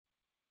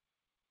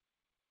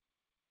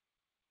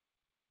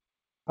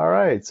All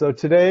right, so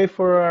today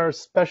for our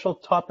special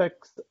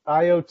topics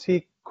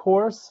IoT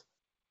course,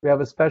 we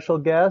have a special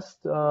guest.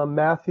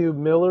 Matthew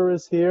Miller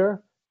is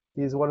here.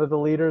 He's one of the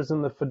leaders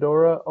in the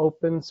Fedora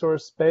open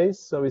source space,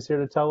 so he's here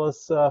to tell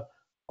us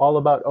all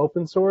about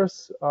open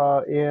source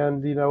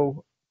and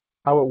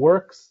how it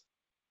works,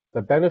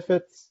 the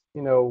benefits,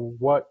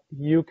 what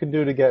you can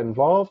do to get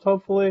involved,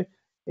 hopefully,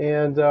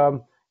 and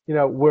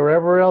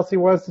wherever else he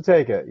wants to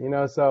take it.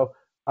 So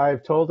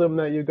I've told him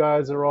that you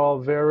guys are all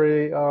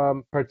very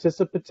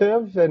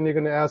participative and you're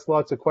going to ask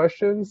lots of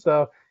questions.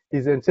 So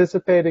he's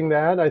anticipating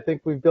that. I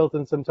think we've built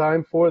in some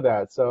time for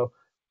that. So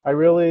I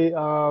really,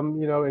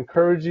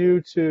 encourage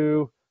you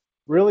to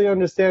really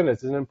understand this.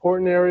 It's an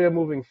important area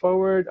moving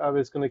forward.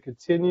 It's going to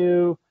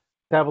continue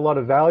to have a lot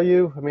of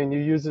value. I mean, you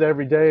use it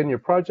every day in your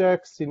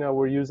projects.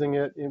 We're using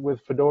it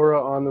with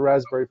Fedora on the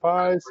Raspberry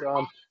Pis.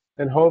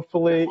 And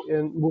hobefully,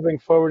 in moving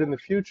forward in the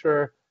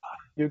future,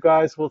 you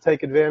guys will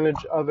take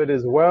advantage of it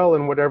as well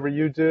in whatever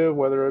you do,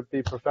 whether it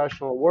be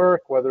professional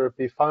work, whether it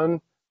be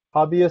fun,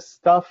 hobbyist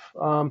stuff,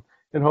 and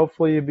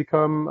hopefully you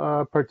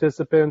become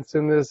participants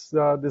in this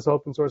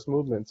open source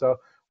movement. So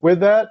with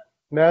that,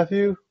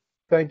 Matthew,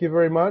 thank you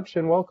very much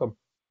and welcome.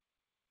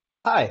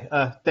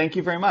 Hi, thank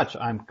you very much.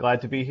 I'm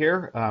glad to be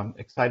here.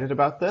 Excited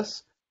about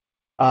this.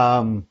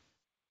 As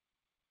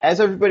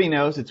everybody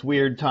knows, it's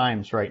weird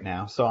times right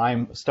now, so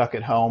I'm stuck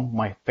at home.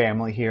 My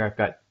family here, I've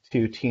got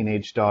 2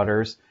 teenage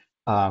daughters.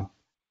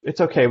 It's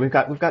okay. We've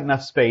got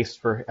enough space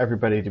for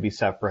everybody to be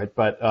separate,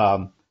 but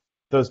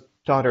those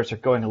daughters are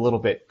going a little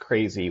bit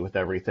crazy with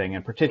everything,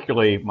 and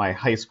particularly my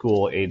high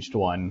school aged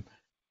one.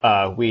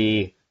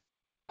 She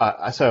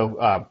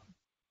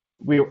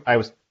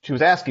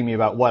was asking me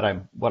about what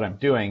I'm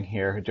doing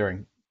here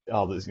during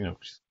all this.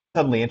 She's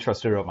suddenly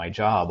interested about my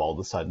job all of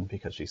a sudden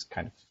because she's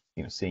kind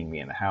of seeing me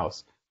in the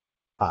house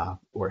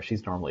where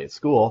she's normally at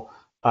school,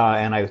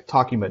 and I was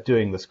talking about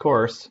doing this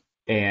course.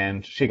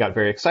 And she got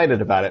very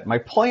excited about it. My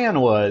plan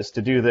was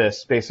to do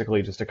this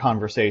basically just a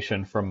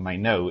conversation from my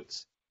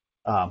notes,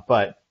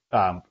 but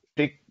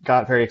she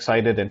got very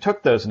excited and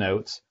took those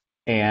notes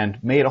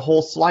and made a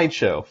whole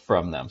slideshow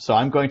from them. So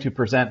I'm going to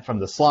present from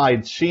the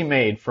slides she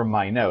made from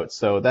my notes.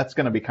 So that's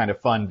going to be kind of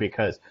fun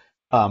because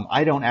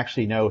I don't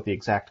actually know the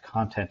exact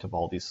content of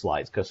all these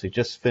slides because she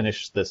just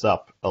finished this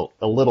up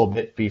a little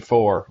bit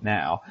before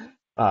now,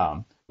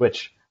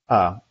 which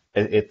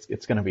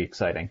it's going to be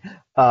exciting.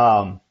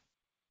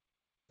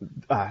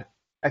 I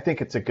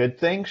think it's a good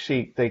thing.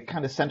 They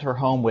kind of sent her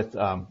home with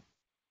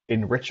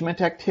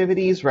enrichment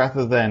activities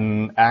rather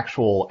than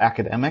actual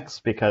academics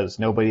because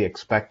nobody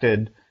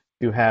expected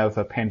to have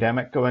a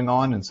pandemic going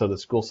on, and so the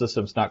school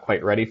system's not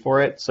quite ready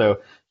for it.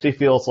 So she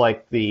feels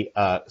like the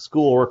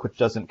schoolwork, which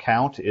doesn't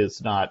count,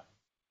 is not.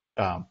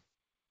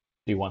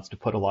 She wants to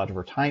put a lot of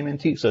her time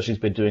into. So she's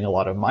been doing a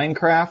lot of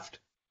Minecraft,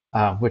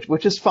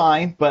 which is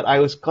fine. But I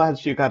was glad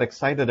she got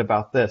excited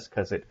about this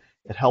because it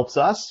helps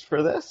us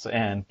for this,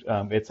 and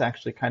it's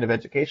actually kind of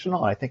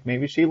educational. I think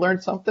maybe she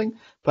learned something,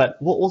 but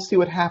we'll see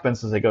what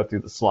happens as I go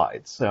through the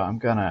slides. So I'm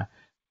going to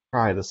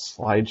try the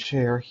slide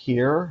share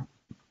here.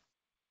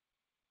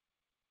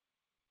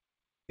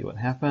 See what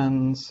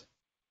happens.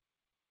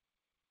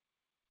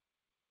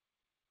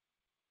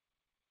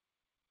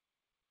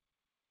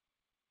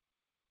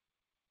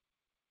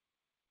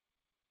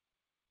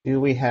 Do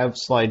we have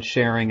slide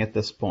sharing at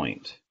this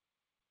point?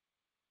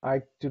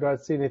 I do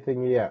not see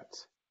anything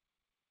yet.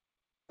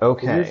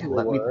 Okay,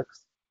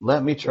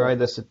 let me try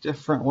this a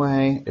different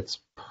way.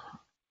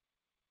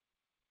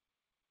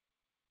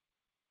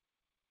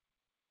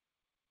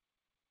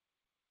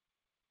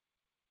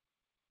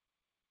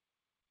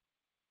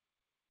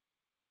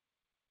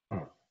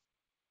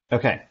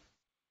 Okay.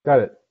 Got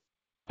it.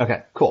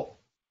 Okay, cool.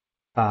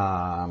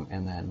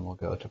 And then we'll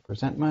go to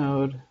present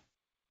mode.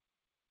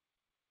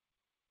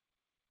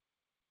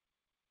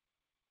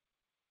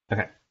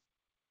 Okay.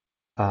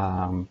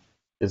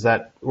 Is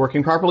that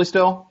working properly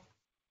still?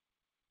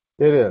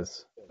 It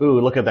is. Ooh,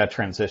 look at that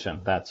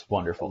transition. That's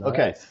wonderful. Nice.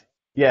 Okay.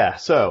 Yeah,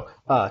 so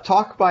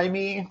talk by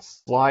me,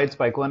 slides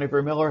by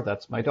Guinevere Miller.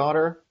 That's my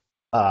daughter.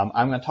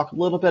 I'm going to talk a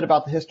little bit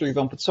about the history of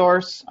open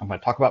source. I'm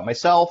going to talk about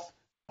myself,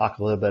 talk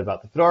a little bit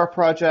about the Fedora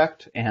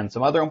project and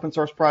some other open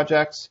source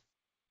projects,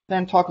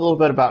 then talk a little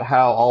bit about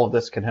how all of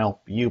this can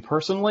help you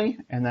personally,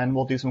 and then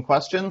we'll do some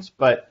questions.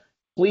 But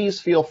please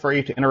feel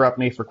free to interrupt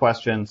me for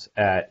questions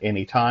at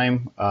any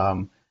time.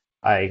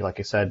 Like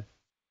I said,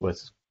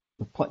 was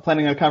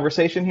planning a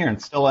conversation here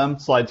and still am.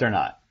 Slides are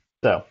not.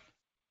 So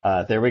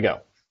there we go.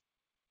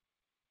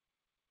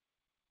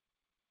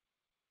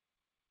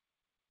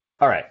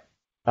 All right.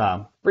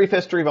 Brief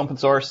history of open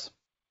source.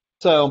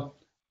 So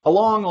a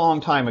long,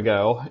 long time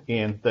ago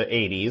in the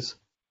 80s,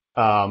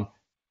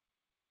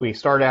 we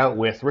start out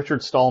with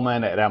Richard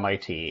Stallman at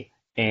MIT.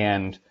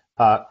 And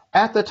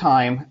at the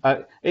time,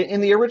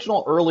 in the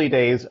original early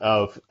days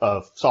of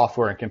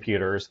software and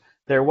computers,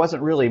 there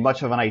wasn't really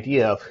much of an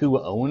idea of who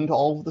owned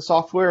all of the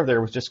software.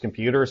 There was just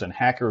computers and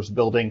hackers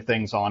building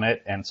things on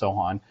it and so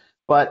on.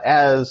 But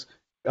as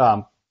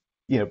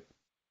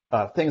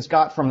things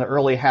got from the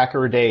early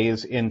hacker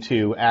days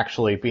into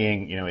actually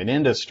being, an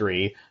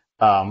industry,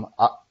 um,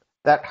 uh,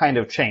 that kind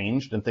of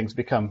changed and things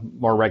become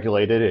more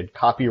regulated and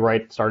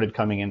copyright started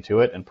coming into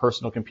it and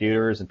personal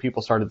computers and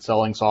people started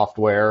selling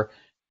software.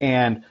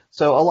 And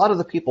so a lot of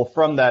the people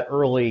from that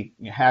early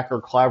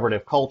hacker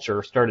collaborative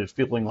culture started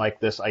feeling like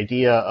this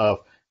idea of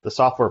the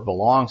software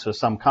belongs to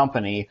some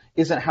company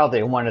isn't how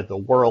they wanted the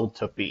world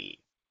to be.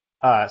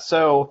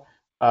 So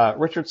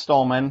Richard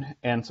Stallman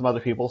and some other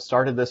people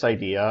started this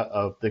idea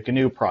of the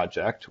GNU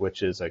project,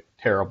 which is a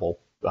terrible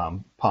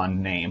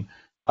pun name.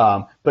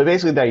 But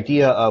basically, the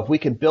idea of we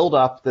can build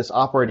up this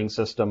operating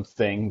system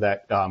thing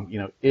that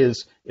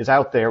is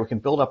out there. We can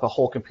build up a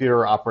whole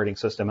computer operating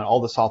system and all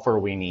the software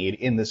we need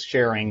in this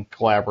sharing,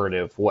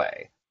 collaborative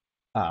way.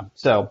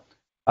 So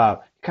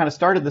kind of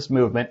started this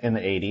movement in the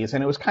 80s,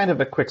 and it was kind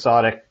of a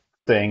quixotic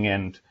thing,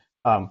 and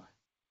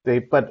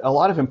but a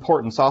lot of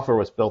important software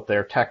was built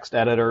there: text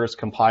editors,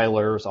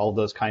 compilers, all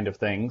those kind of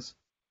things.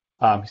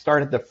 He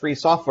started the Free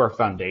Software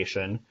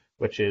Foundation,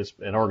 which is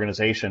an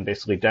organization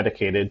basically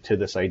dedicated to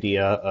this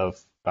idea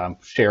of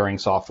sharing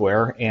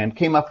software, and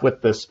came up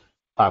with this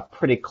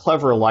pretty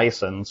clever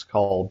license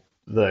called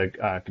the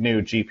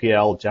GNU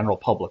GPL General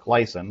Public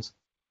License,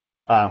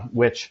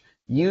 which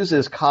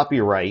uses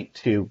copyright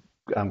to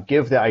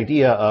give the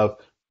idea of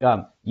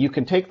you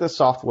can take this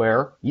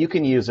software, you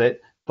can use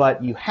it,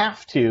 but you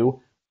have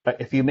to,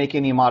 if you make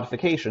any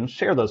modifications,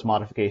 share those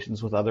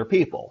modifications with other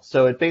people.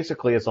 So it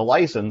basically is a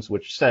license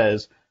which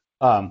says,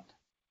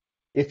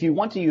 if you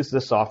want to use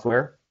this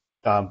software,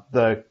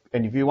 and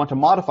if you want to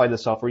modify the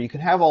software, you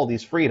can have all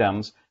these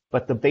freedoms,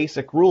 but the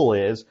basic rule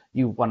is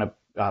you want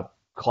to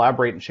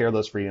collaborate and share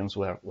those freedoms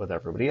with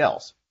everybody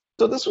else.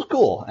 So this was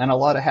cool, and a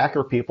lot of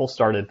hacker people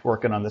started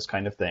working on this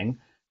kind of thing.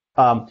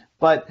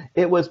 But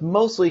it was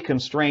mostly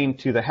constrained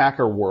to the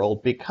hacker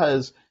world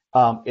because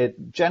it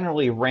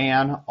generally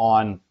ran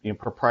on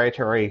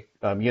proprietary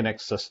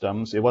Unix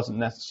systems. It wasn't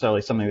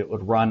necessarily something that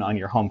would run on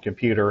your home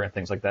computer and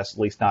things like that, at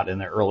least not in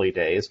the early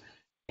days.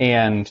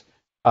 And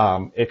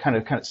it kind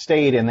of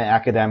stayed in the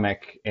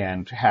academic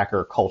and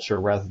hacker culture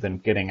rather than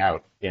getting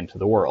out into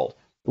the world.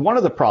 One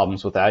of the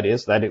problems with that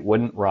is that it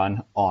wouldn't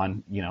run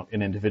on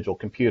an individual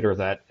computer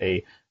that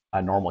a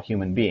normal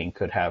human being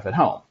could have at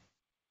home.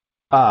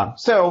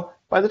 So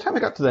by the time I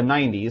got to the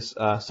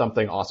 90s,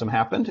 something awesome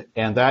happened,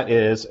 and that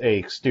is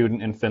a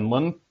student in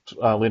Finland,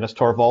 Linus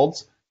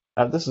Torvalds.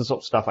 This is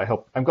stuff I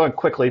hope I'm going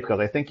quickly because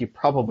I think you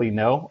probably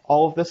know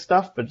all of this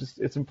stuff, but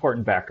it's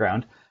important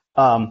background.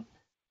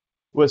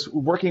 Was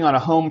working on a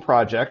home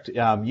project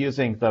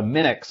using the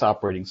Minix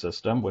operating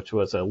system, which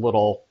was a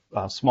little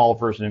small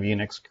version of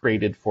Unix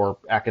created for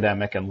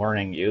academic and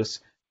learning use.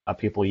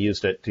 People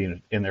used it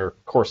in their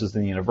courses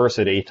in the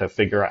university to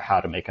figure out how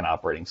to make an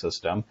operating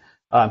system.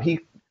 He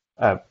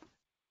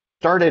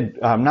started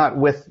not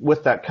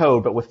with that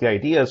code, but with the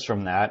ideas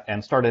from that,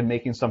 and started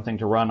making something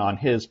to run on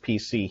his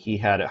PC he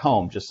had at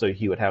home, just so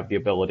he would have the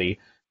ability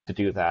to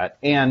do that.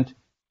 And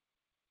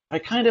by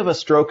kind of a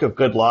stroke of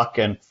good luck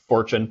and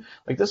fortune,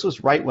 like this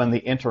was right when the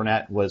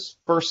internet was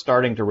first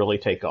starting to really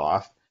take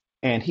off.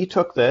 And he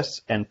took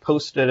this and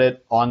posted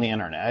it on the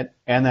internet,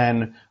 and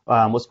then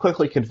was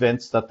quickly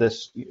convinced that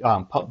this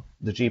the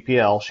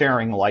GPL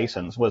sharing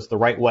license was the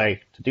right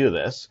way to do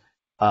this.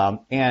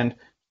 And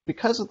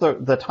because of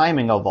the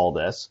timing of all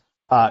this,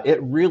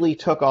 it really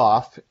took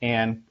off,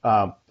 and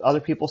other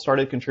people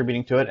started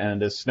contributing to it,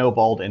 and it has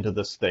snowballed into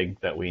this thing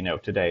that we know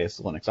today as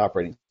the Linux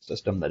operating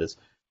system that is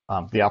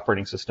the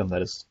operating system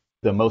that is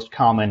the most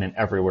common and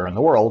everywhere in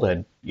the world,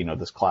 and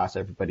this class,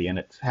 everybody in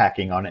it's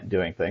hacking on it and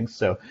doing things.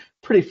 So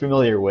pretty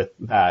familiar with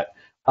that.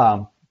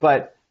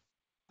 But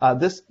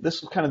this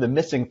was kind of the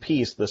missing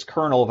piece, this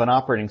kernel of an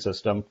operating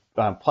system,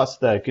 plus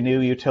the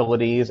GNU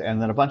utilities,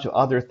 and then a bunch of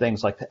other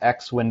things like the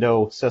X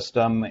window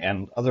system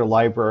and other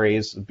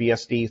libraries,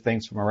 BSD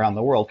things from around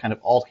the world, kind of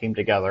all came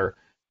together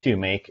to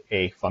make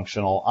a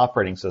functional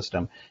operating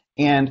system.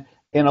 And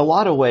in a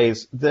lot of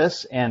ways,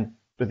 this and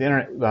the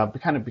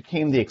internet kind of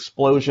became the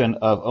explosion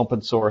of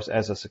open source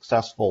as a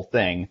successful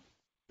thing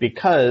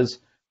because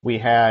we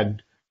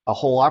had a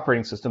whole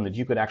operating system that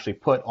you could actually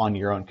put on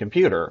your own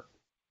computer.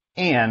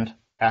 And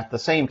at the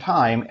same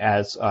time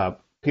as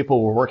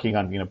people were working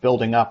on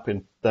building up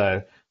in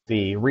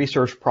the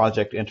research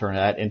project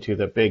internet into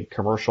the big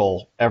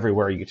commercial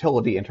everywhere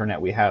utility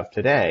internet we have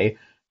today,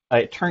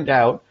 it turned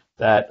out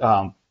that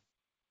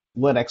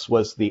Linux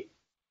was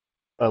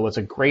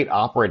a great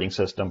operating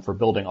system for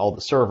building all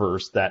the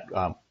servers that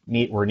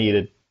were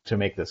needed to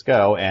make this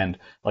go, and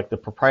like the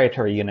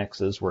proprietary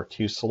Unixes were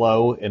too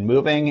slow in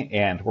moving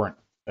and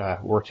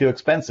were too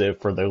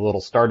expensive for the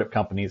little startup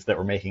companies that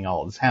were making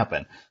all of this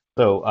happen.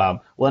 So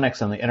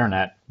Linux and the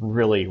internet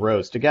really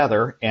rose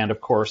together, and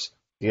of course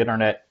the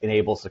internet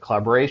enables the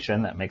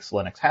collaboration that makes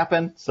Linux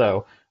happen.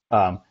 So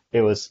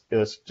it was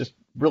just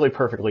really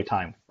perfectly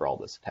timed for all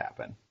this to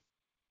happen.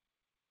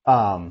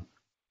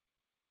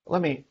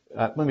 Let me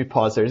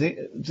pause there.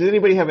 Does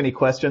anybody have any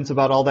questions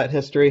about all that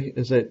history?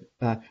 Is it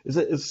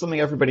something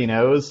everybody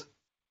knows?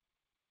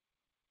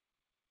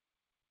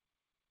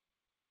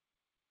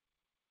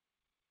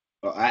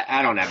 Well,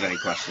 I don't have any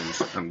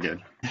questions. I'm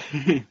good.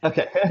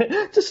 Okay,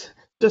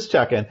 just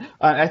checking.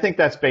 I think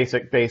that's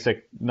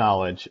basic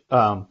knowledge.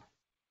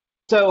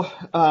 So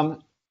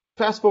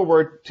fast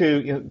forward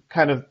to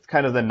kind of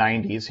the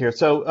 90s here.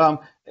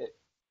 So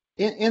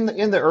in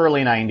the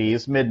early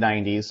 90s, mid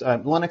 90s,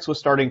 Linux was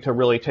starting to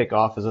really take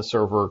off as a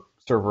server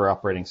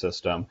operating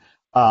system,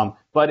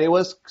 but it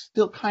was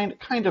still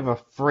kind of a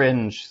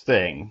fringe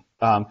thing.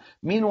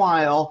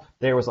 Meanwhile,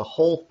 there was a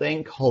whole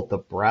thing called the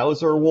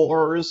browser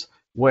wars,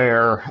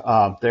 where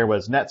there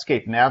was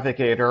Netscape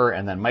Navigator,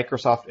 and then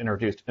Microsoft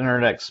introduced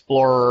Internet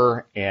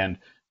Explorer, and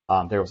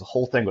there was a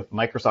whole thing with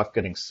Microsoft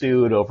getting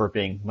sued over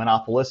being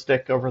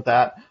monopolistic over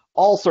that.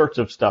 All sorts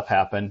of stuff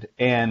happened,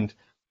 and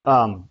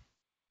um,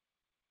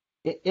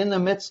 in the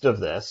midst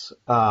of this,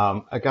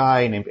 a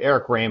guy named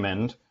Eric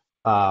Raymond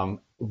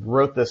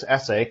wrote this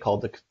essay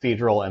called "The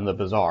Cathedral and the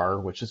Bazaar,"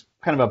 which is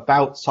kind of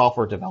about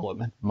software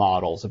development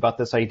models, about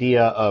this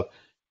idea of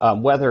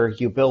whether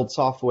you build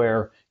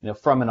software,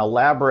 from an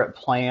elaborate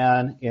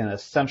plan in a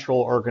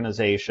central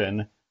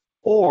organization,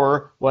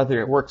 or whether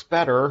it works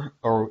better,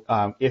 or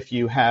if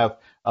you have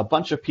a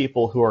bunch of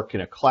people who are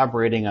kind of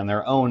collaborating on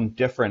their own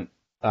different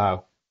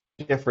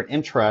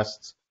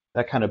interests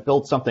that kind of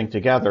build something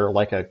together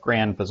like a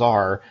grand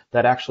bazaar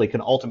that actually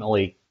can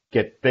ultimately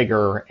get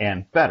bigger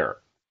and better.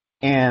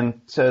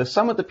 And so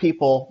some of the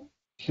people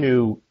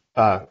who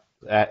at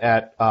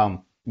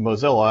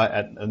Mozilla,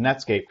 at a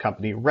Netscape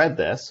company, read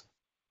this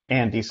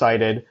and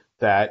decided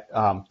that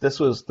this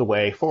was the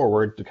way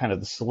forward, to kind of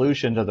the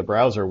solution to the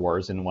browser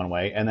wars in one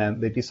way. And then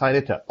they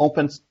decided to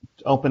open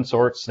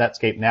source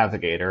Netscape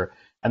Navigator,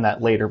 and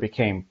that later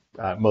became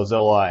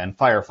Mozilla and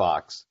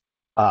Firefox.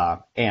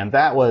 And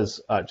that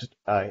was just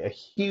a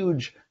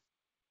huge,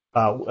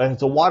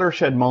 it's a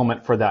watershed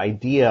moment for the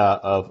idea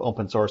of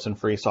open source and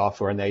free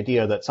software, and the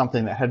idea that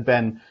something that had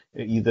been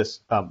this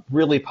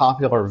really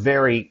popular,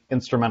 very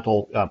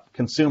instrumental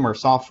consumer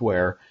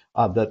software,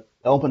 that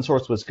open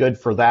source was good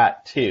for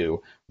that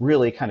too,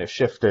 really kind of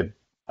shifted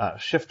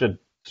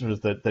sort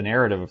of the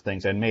narrative of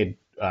things, and made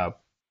kind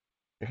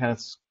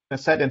of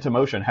set into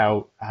motion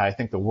how I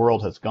think the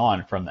world has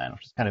gone from then,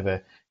 which is kind of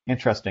an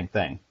interesting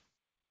thing.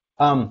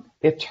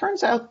 It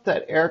turns out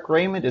that Eric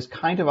Raymond is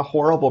kind of a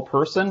horrible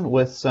person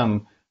with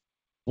some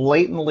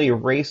blatantly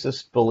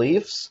racist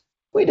beliefs.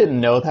 We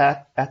didn't know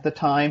that at the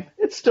time.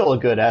 It's still a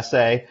good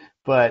essay,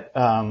 but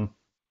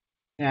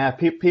yeah,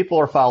 people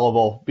are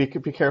fallible. Be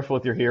careful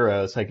with your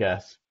heroes, I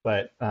guess.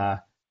 But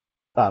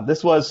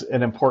this was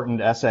an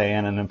important essay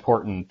and an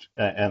important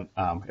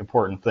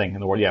important thing in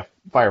the world. Yeah,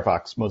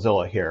 Firefox,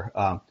 Mozilla here.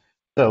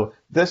 So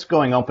this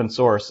going open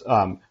source,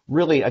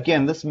 really,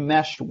 again, this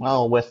meshed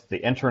well with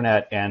the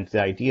internet and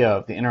the idea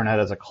of the internet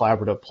as a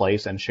collaborative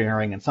place and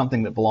sharing and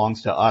something that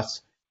belongs to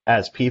us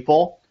as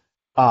people.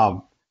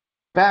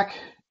 Back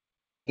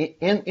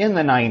in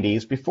the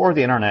 90s, before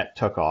the internet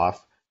took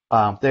off,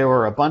 there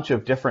were a bunch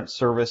of different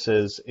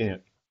services.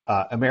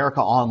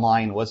 America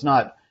Online was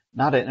not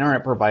an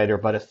internet provider,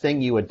 but a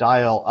thing you would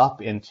dial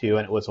up into,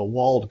 and it was a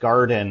walled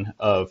garden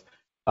of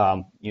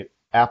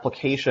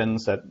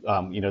applications that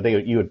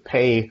you would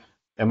pay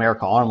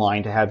America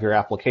Online to have your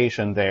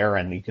application there,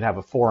 and you could have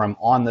a forum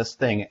on this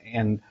thing.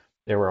 And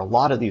there were a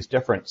lot of these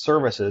different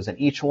services, and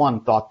each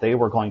one thought they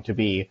were going to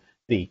be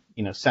the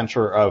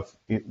center of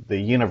the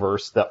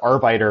universe, the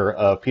arbiter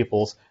of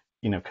people's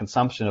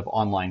consumption of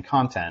online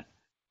content.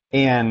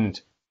 And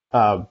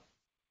none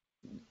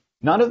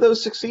of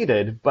those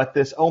succeeded, but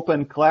this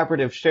open,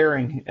 collaborative,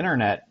 sharing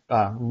internet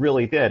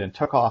really did and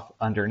took off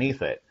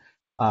underneath it.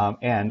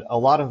 And a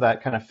lot of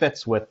that kind of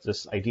fits with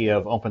this idea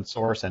of open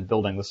source and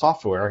building the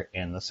software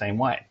in the same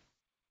way.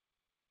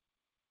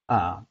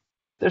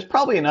 There's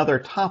probably another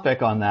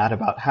topic on that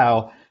about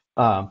how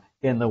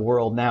in the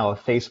world now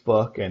of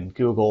Facebook and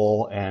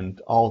Google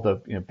and all the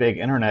big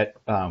internet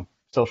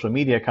social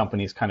media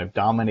companies kind of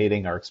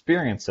dominating our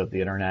experience of the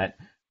internet,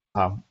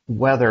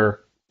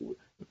 whether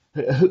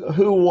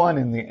who won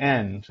in the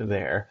end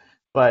there.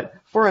 But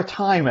for a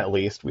time, at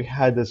least, we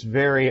had this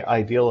very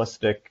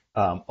idealistic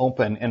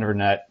open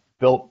internet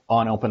built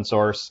on open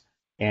source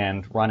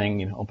and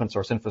running open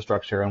source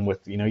infrastructure, and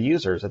with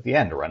users at the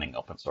end running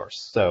open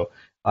source. So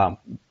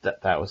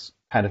that was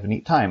kind of a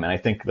neat time, and I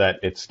think that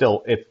it's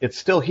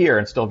still here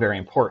and still very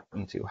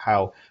important to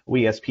how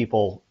we as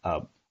people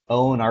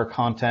own our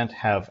content,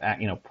 have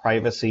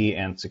privacy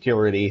and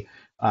security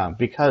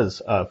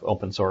because of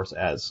open source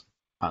as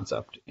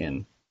concept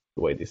in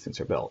the way these things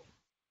are built.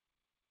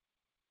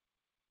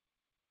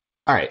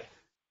 All right.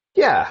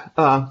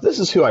 Yeah, this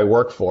is who I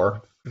work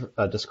for.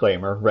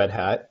 Disclaimer: Red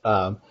Hat.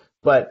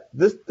 But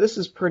this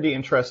is pretty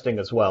interesting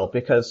as well,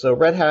 because so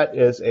Red Hat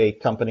is a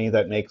company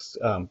that makes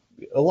a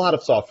lot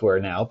of software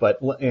now,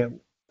 but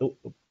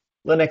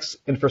Linux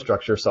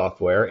infrastructure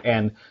software.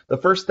 And the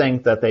first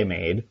thing that they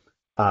made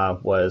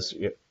was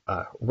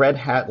Red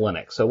Hat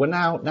Linux. So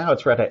now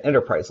it's Red Hat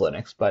Enterprise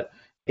Linux, but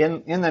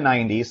in the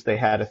 90s they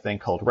had a thing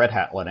called Red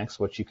Hat Linux,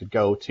 which you could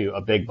go to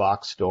a big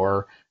box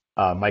store,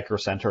 Micro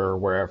Center or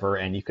wherever,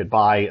 and you could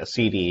buy a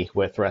CD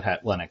with Red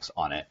Hat Linux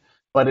on it.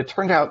 But it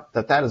turned out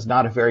that that is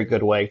not a very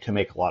good way to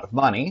make a lot of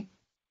money.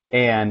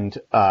 And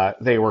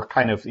they were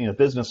kind of,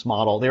 business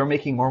model. They were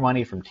making more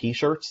money from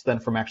T-shirts than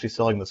from actually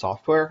selling the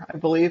software, I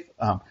believe.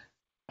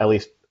 At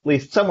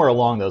least somewhere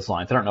along those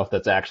lines. I don't know if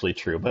that's actually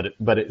true,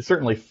 but it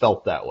certainly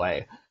felt that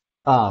way.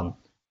 Um,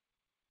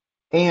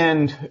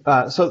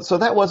 so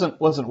that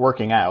wasn't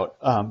working out.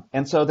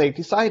 And so they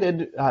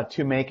decided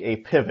to make a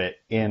pivot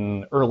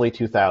in early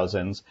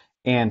 2000s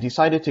and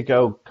decided to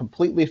go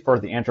completely for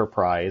the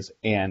enterprise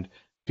and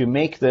to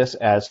make this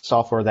as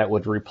software that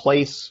would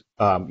replace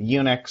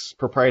Unix,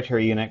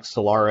 proprietary Unix,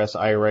 Solaris,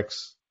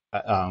 IRIX,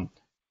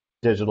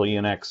 digital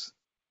Unix,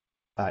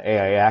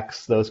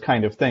 AIX, those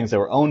kind of things that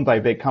were owned by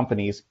big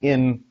companies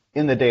in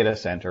the data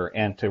center,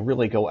 and to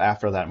really go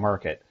after that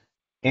market.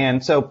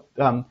 And so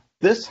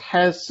this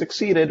has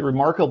succeeded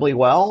remarkably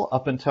well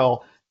up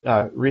until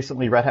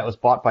recently. Red Hat was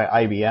bought by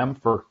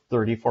IBM for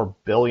 $34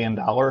 billion,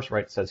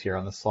 right? It says here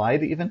on the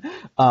slide even.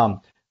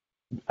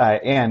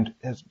 And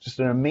it's just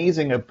an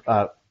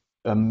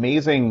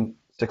amazing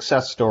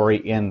success story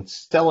in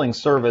selling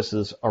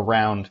services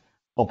around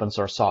open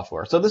source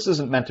software. So this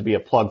isn't meant to be a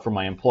plug for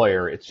my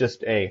employer. It's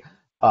just a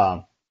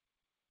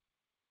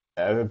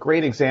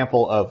great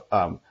example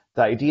of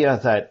the idea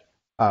that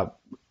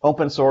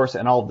open source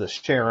and all of this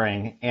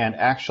sharing and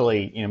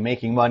actually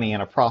making money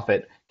and a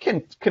profit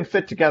can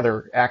fit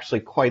together actually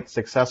quite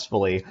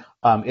successfully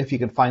if you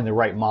can find the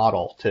right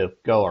model to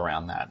go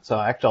around that. So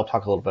actually I'll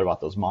talk a little bit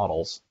about those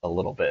models a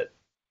little bit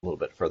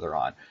further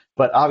on.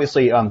 But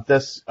obviously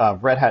this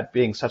Red Hat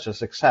being such a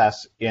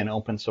success in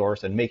open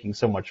source and making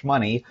so much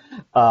money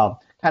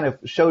kind of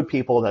showed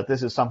people that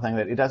this is something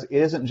that it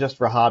isn't just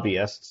for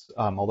hobbyists,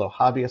 although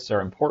hobbyists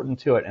are important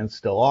to it and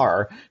still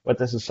are, but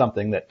this is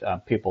something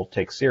that people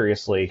take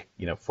seriously,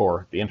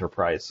 for the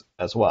enterprise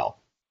as well.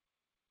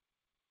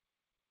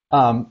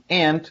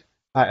 And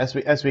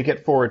as we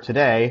get forward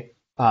today,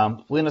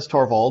 Linus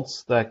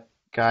Torvalds, the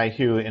guy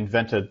who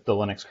invented the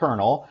Linux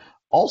kernel,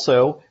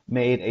 also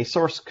made a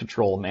source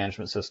control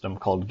management system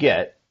called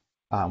Git,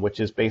 which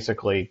is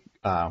basically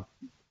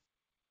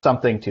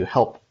something to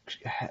help.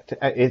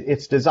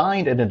 It's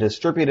designed in a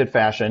distributed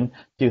fashion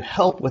to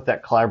help with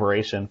that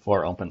collaboration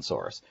for open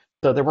source.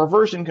 So there were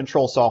version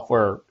control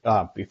software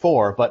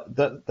before, but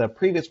the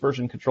previous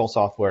version control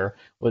software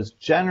was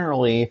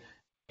generally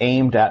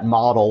aimed at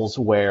models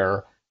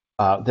where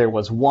there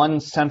was one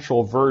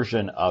central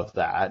version of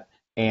that,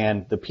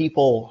 and the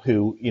people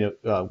who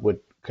would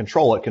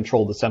control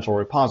the central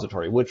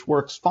repository, which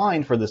works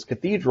fine for this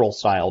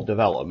cathedral-style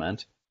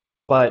development,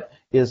 but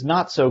is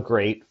not so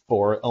great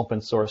for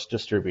open source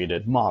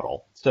distributed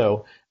model.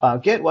 So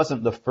Git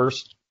wasn't the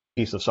first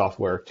piece of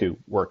software to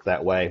work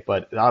that way,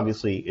 but it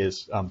obviously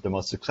is the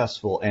most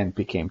successful and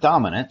became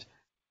dominant.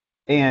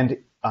 And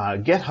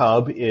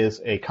GitHub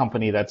is a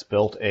company that's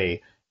built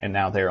and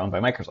now they're owned by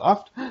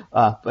Microsoft,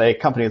 a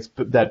company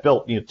that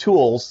built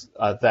tools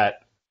that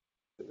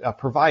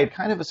provide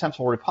kind of a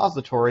central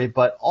repository,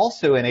 but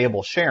also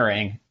enable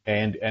sharing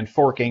and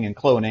forking and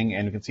cloning.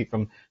 And you can see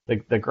from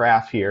the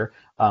graph here,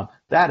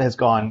 that has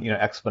gone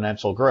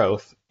exponential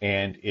growth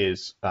and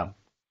is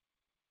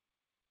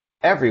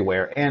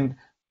everywhere. And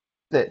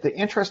the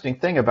interesting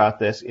thing about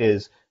this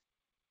is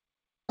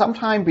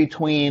sometime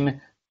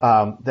between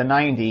the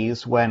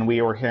 90s, when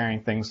we were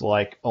hearing things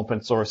like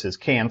open source is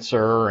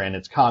cancer and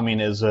it's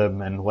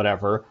communism and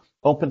whatever,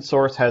 open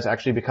source has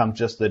actually become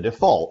just the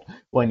default.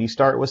 When you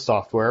start with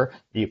software,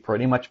 you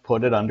pretty much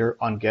put it on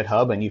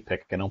GitHub and you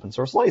pick an open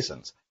source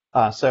license.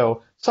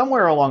 So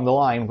somewhere along the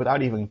line,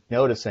 without even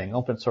noticing,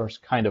 open source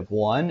kind of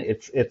won.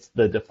 It's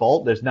the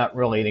default. There's not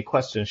really any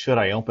question, should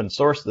I open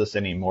source this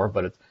anymore,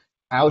 but it's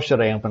how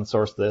should I open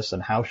source this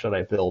and how should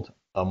I build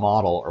a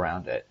model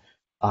around it?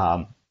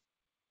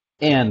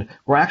 And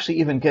we're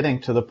actually even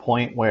getting to the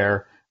point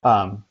where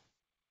have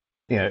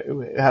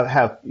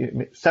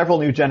several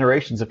new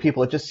generations of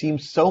people. It just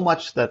seems so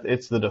much that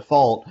it's the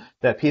default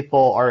that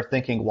people are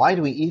thinking, why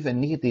do we even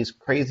need these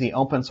crazy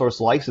open source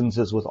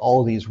licenses with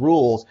all these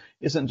rules?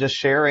 Isn't just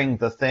sharing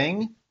the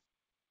thing?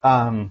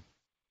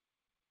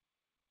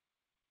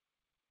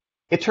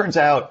 It turns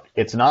out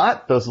it's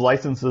not. Those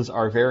licenses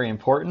are very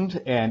important,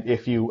 and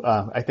if you,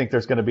 I think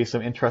there's going to be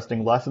some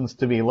interesting lessons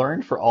to be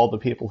learned for all the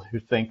people who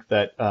think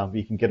that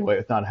you can get away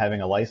with not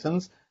having a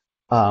license.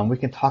 We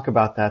can talk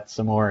about that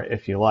some more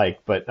if you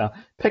like, but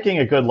picking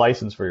a good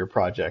license for your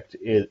project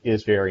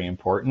is very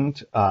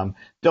important.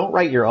 Don't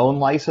write your own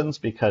license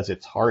because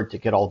it's hard to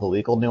get all the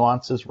legal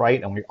nuances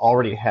right, and we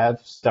already have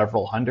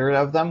several hundred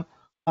of them.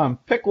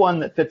 Pick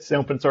one that fits the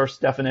open source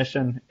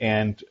definition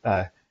and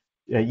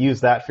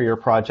use that for your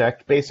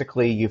project.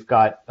 Basically, you've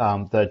got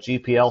the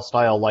GPL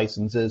style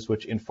licenses,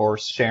 which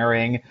enforce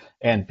sharing,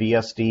 and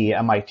BSD,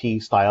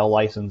 MIT style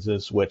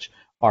licenses, which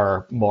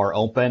are more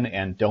open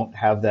and don't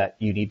have that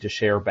you need to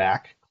share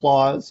back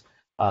clause.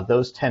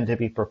 Those tend to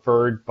be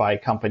preferred by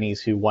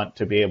companies who want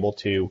to be able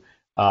to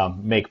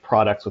make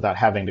products without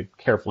having to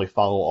carefully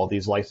follow all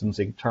these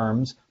licensing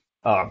terms.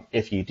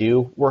 If you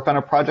do work on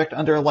a project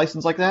under a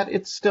license like that,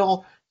 it's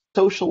still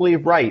socially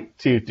right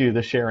to do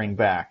the sharing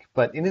back.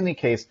 But in any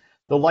case,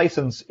 the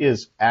license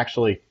is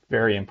actually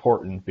very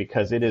important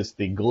because it is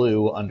the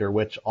glue under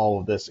which all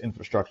of this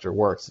infrastructure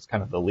works. It's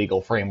kind of the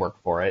legal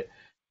framework for it.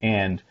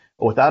 And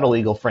without a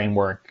legal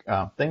framework,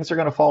 things are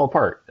going to fall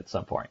apart at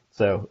some point.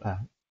 So,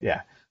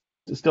 yeah,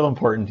 it's still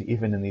important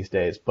even in these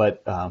days,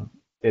 but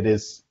it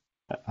is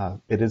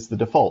the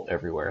default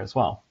everywhere as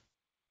well.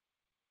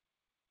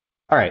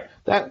 All right,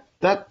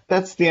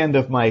 that's the end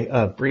of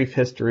my brief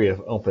history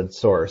of open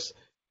source.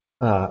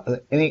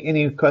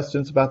 Any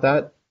questions about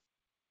that?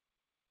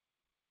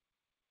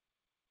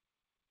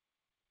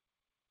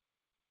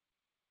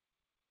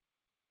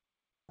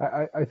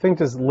 I think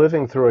just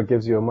living through it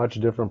gives you a much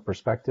different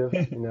perspective,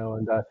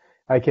 and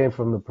I came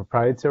from the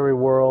proprietary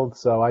world,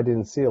 so I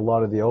didn't see a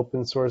lot of the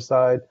open source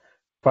side.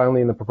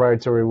 Finally, in the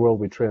proprietary world,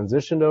 we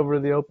transitioned over to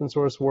the open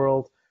source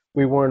world.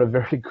 We weren't a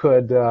very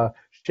good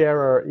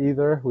sharer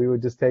either. We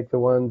would just take the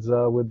ones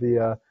with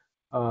the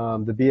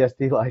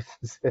BSD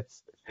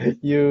licenses,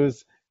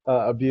 use,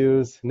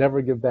 abuse,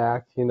 never give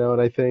back,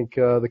 and I think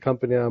the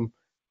company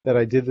that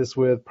I did this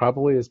with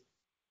probably is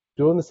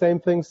doing the same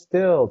thing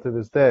still to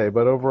this day.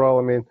 But overall,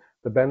 I mean,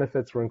 the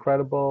benefits were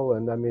incredible,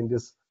 and I mean,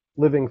 just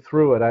living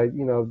through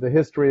it. The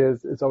history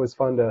it's always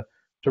fun to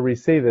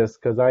re-see this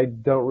because I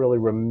don't really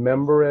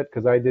remember it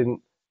because I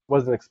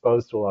wasn't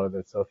exposed to a lot of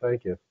it. So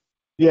thank you.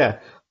 Yeah,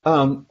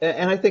 and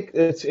I think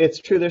it's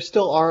true. There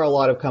still are a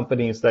lot of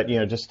companies that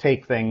just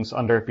take things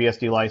under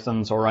BSD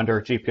license or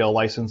under GPL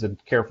license in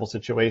careful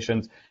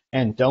situations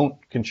and don't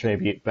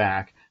contribute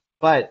back.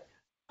 But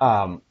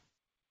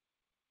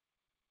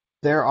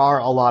there are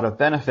a lot of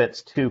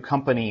benefits to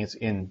companies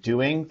in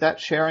doing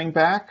that sharing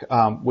back,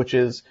 which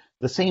is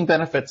the same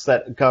benefits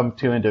that come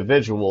to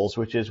individuals,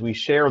 which is we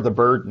share the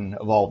burden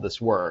of all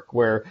this work,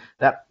 where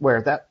that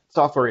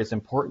software is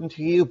important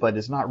to you, but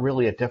is not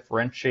really a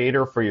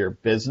differentiator for your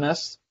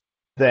business,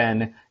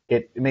 then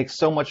it makes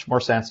so much more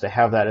sense to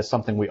have that as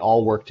something we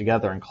all work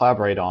together and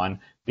collaborate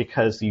on,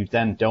 because you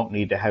then don't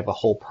need to have a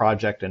whole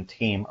project and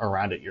team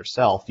around it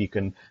yourself. You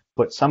can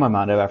put some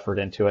amount of effort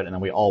into it, and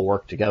then we all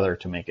work together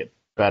to make it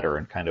better,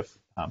 and kind of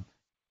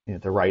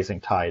the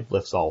rising tide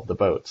lifts all of the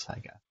boats, I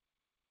guess.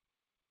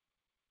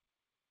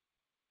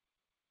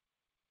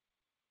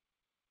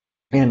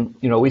 And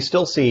we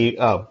still see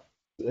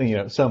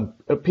some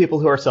people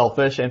who are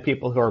selfish and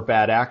people who are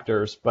bad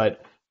actors,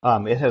 but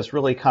it has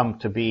really come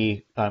to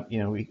be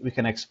we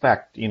can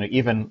expect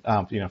even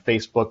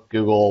Facebook,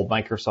 Google,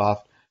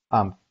 Microsoft,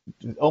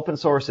 open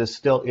source is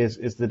still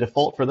is the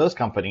default for those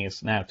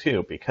companies now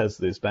too, because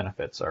these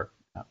benefits are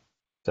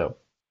so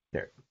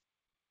there.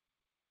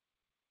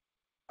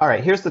 All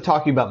right, here's the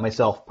talking about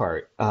myself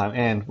part,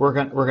 and we're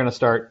gonna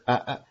start.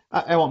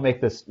 I won't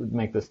make this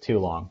too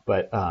long,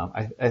 but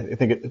I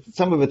think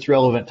some of it's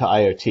relevant to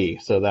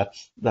IoT, so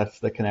that's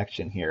the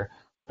connection here.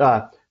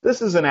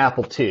 This is an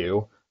Apple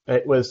II.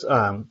 It was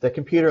the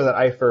computer that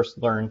I first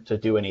learned to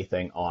do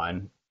anything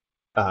on.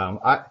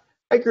 I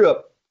grew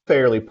up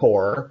fairly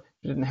poor,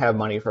 didn't have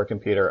money for a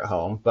computer at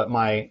home, but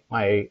my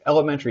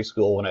elementary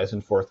school, when I was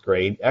in fourth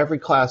grade, every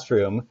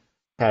classroom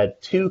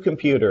had 2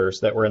 computers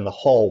that were in the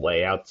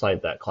hallway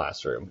outside that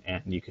classroom,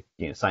 and you could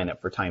sign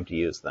up for time to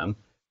use them.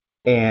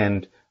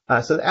 And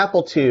so the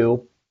Apple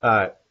II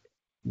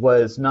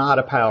was not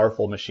a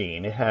powerful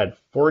machine. It had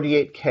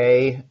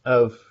 48K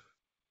of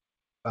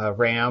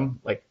RAM,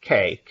 like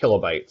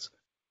kilobytes.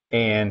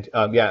 And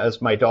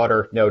as my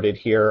daughter noted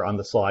here on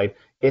the slide,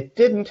 it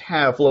didn't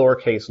have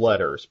lowercase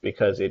letters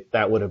because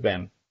that would have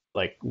been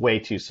like way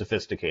too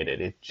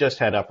sophisticated. It just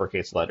had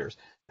uppercase letters.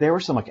 There were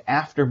some like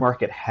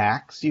aftermarket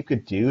hacks you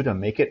could do to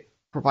make it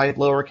provide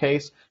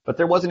lowercase, but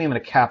there wasn't even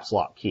a caps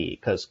lock key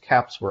because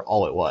caps were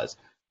all it was.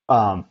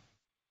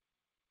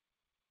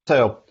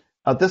 So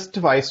this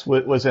device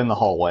was in the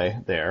hallway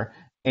there,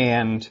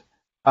 and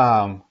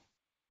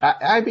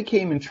I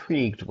became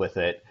intrigued with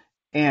it.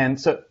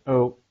 And so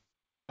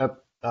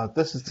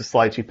this is the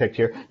slide she picked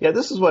here. Yeah,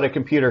 this is what a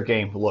computer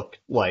game looked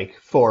like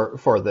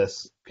for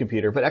this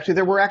computer. But actually,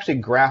 there were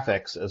actually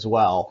graphics as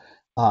well.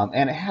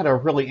 And it had a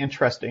really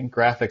interesting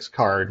graphics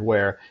card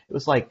where it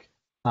was like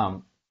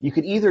you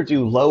could either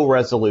do low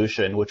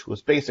resolution, which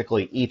was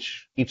basically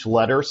each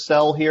letter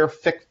cell here,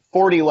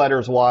 40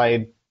 letters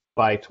wide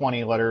by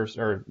 20 letters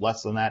or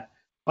less than that,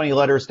 20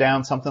 letters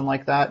down, something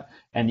like that.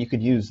 And you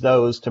could use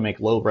those to make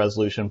low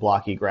resolution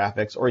blocky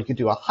graphics, or you could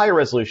do a high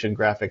resolution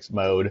graphics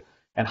mode.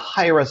 And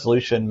high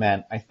resolution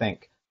meant, I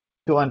think,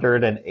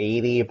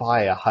 280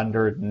 by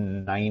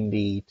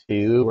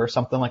 192 or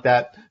something like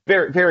that.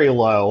 Very, very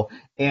low.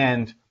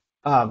 And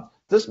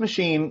this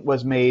machine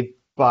was made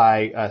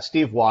by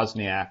Steve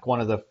Wozniak,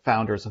 one of the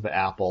founders of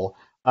Apple.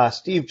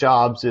 Steve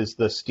Jobs is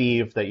the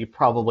Steve that you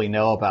probably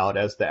know about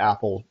as the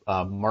Apple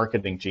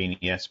marketing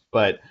genius,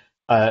 but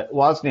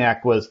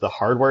Wozniak was the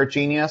hardware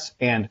genius,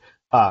 and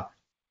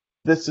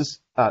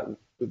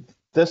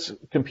this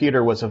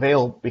computer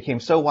became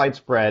so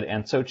widespread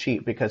and so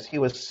cheap because he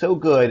was so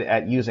good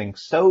at using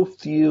so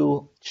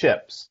few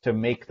chips to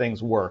make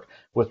things work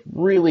with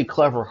really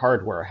clever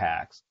hardware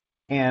hacks.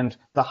 And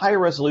the high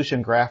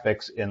resolution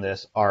graphics in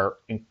this are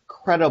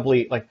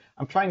incredibly, like,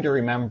 I'm trying to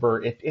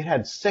remember, it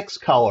had 6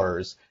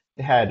 colors.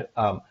 It had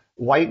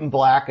white and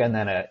black, and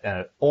then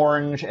an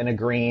orange and a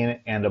green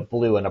and a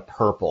blue and a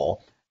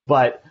purple.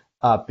 But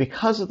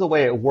because of the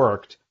way it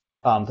worked,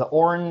 the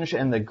orange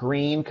and the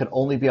green could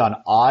only be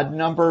on odd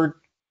numbered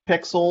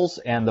pixels,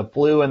 and the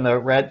blue and the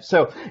red.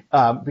 So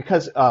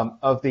because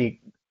of the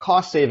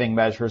cost-saving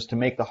measures to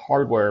make the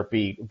hardware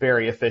be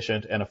very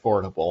efficient and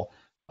affordable,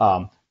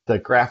 the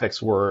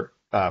graphics were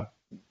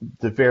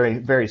very,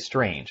 very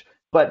strange.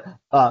 But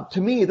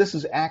to me, this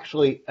is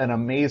actually an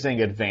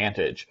amazing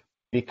advantage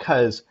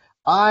because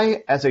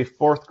I, as a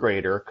fourth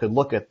grader, could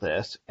look at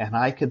this and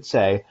I could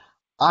say,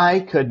 I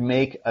could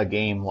make a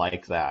game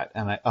like that.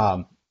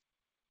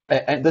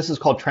 And this is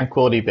called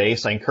Tranquility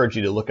Base. I encourage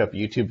you to look up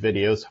YouTube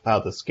videos of how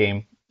this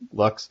game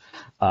looks.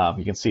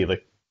 You can see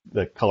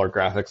the color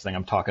graphics thing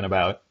I'm talking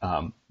about.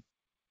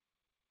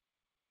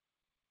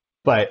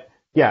 But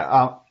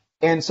yeah,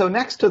 and so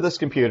next to this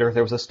computer,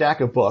 there was a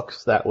stack of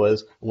books that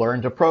was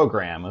Learn to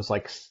Program. It was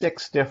like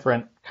 6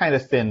 different kind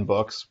of thin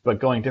books, but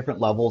going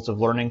different levels of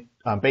learning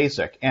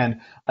BASIC.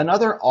 And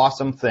another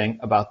awesome thing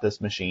about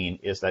this machine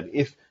is that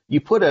if you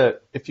put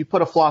a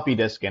floppy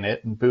disk in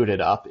it and boot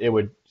it up, it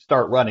would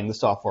start running the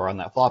software on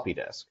that floppy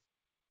disk.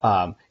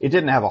 It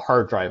didn't have a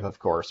hard drive, of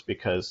course,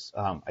 because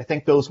I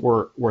think those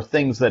were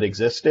things that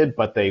existed,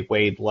 but they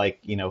weighed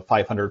like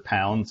 500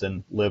 pounds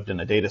and lived in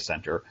a data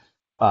center.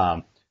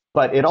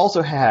 But it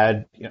also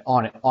had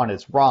on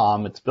its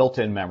ROM, its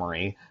built-in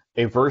memory,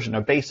 a version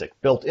of BASIC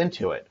built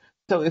into it.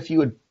 So if you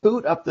would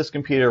boot up this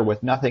computer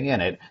with nothing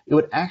in it, it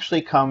would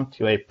actually come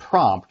to a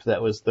prompt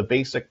that was the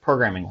BASIC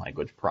programming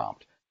language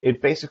prompt.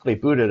 It basically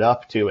booted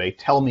up to a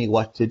tell me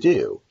what to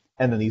do.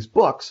 And then these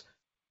books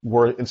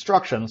were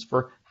instructions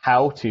for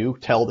how to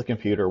tell the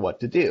computer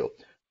what to do.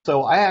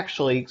 So I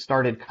actually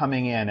started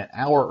coming in an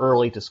hour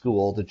early to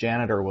school. The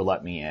janitor would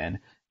let me in.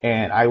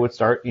 And I would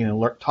start,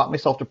 taught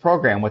myself to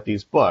program with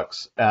these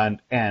books,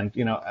 and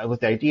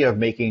with the idea of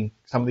making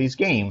some of these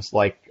games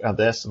like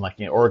this, and like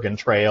Oregon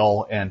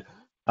Trail and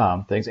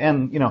things.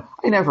 And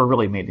I never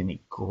really made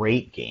any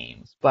great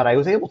games, but I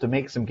was able to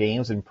make some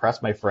games and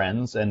impress my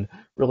friends, and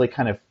really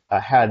kind of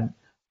had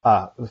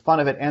the fun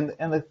of it. And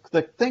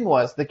the thing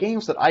was, the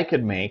games that I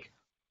could make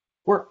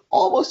were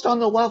almost on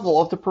the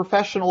level of the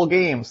professional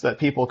games that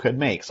people could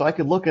make. So I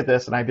could look at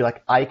this and I'd be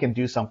like, I can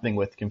do something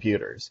with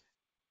computers.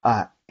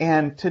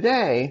 And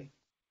today,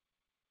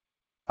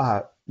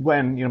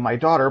 when my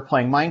daughter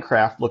playing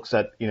Minecraft looks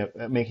at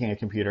making a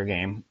computer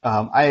game,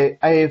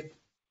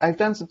 I've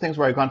done some things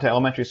where I've gone to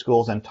elementary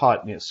schools and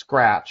taught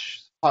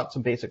Scratch, taught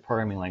some basic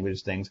programming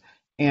language things.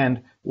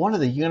 And one of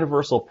the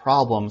universal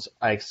problems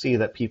I see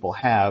that people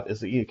have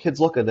is that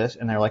kids look at this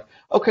and they're like,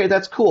 okay,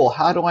 that's cool.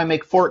 How do I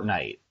make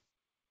Fortnite?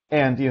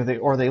 And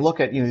they look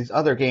at these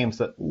other games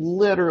that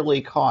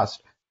literally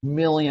cost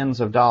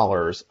millions of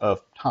dollars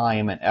of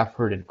time and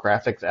effort and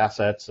graphics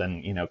assets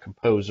and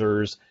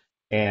composers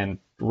and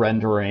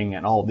rendering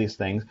and all of these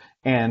things,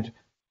 and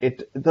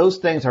those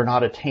things are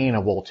not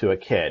attainable to a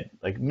kid.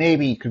 Like,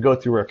 maybe you could go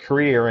through a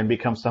career and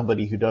become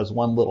somebody who does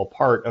one little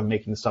part of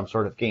making some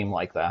sort of game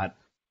like that,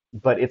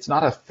 but it's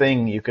not a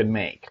thing you can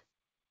make.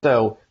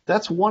 So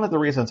that's one of the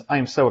reasons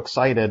I'm so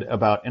excited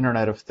about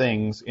Internet of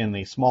Things in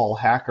the small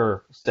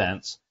hacker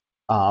sense,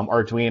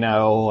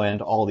 Arduino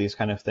and all these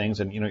kind of things,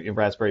 and your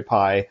Raspberry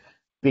Pi,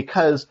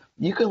 because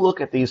you can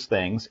look at these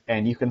things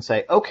and you can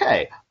say,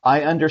 okay,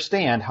 I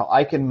understand how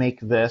I can make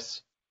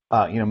this,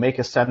 make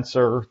a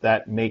sensor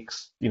that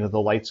makes the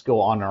lights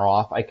go on or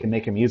off. I can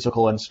make a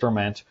musical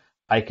instrument.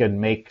 I can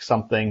make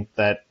something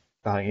that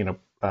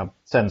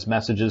sends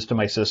messages to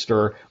my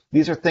sister.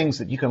 These are things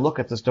that you can look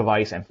at this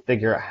device and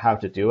figure out how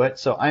to do it.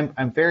 So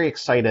I'm very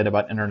excited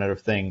about Internet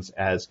of Things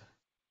as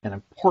an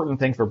important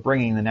thing for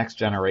bringing the next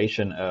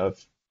generation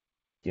of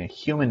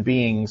human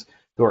beings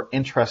who are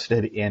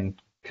interested in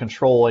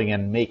controlling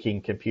and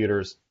making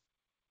computers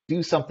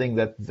do something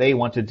that they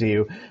want to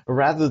do,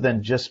 rather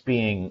than just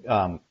being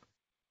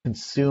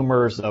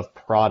consumers of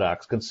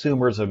products,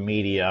 consumers of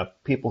media,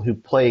 people who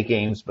play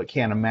games but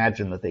can't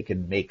imagine that they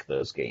can make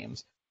those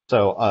games.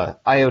 So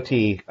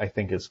IoT, I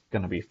think, is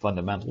going to be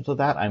fundamental to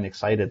that. I'm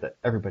excited that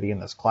everybody in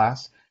this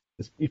class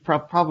you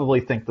probably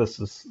think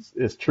this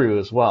is true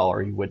as well,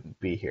 or you wouldn't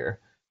be here.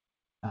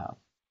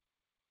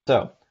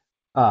 So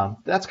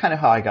that's kind of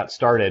how I got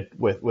started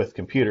with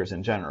computers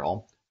in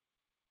general.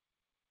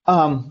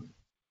 All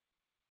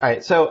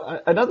right,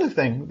 so another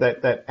thing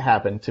that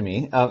happened to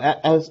me,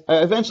 as I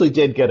eventually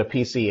did get a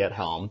PC at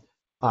home,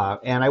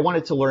 and I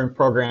wanted to learn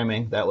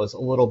programming that was a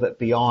little bit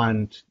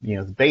beyond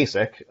the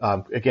basic.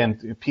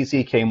 Again,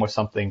 PC came with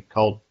something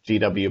called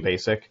GW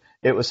Basic.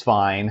 It was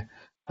fine.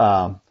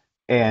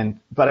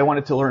 But I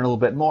wanted to learn a little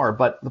bit more.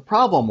 But the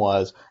problem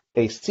was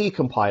a C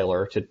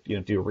compiler to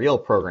do real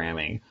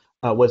programming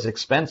was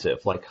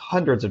expensive, like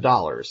hundreds of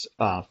dollars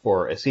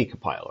for a C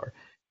compiler,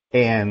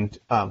 and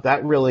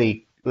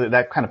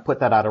that kind of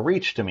put that out of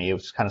reach to me. It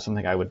was kind of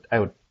something I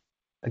would.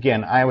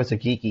 Again, I was a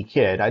geeky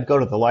kid. I'd go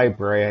to the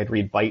library. I'd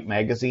read Byte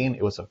magazine.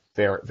 It was a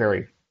very,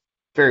 very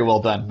very well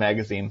done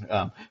magazine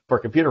for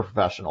computer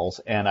professionals,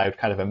 and I would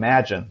kind of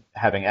imagine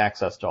having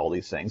access to all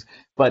these things.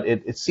 But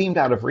it seemed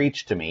out of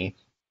reach to me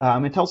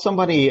until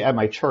somebody at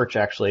my church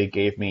actually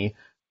gave me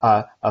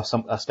a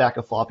stack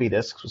of floppy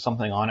disks with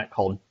something on it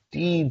called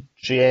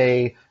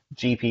DJ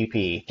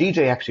GPP.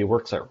 DJ actually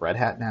works at Red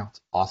Hat now.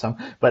 It's awesome.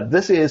 But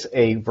this is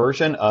a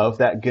version of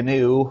that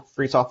GNU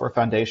Free Software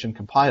Foundation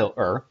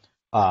compiler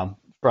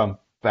from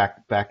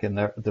back in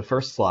the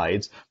first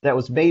slides that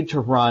was made to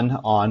run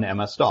on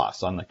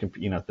MS-DOS on the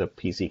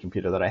PC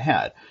computer that I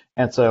had.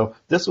 And so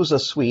this was a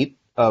suite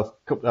of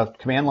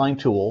command line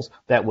tools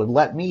that would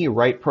let me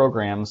write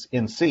programs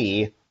in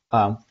C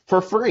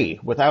for free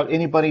without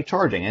anybody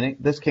charging. And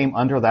this came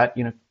under that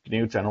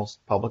GNU General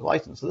Public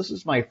License. So this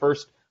is my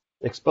first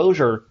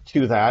exposure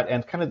to that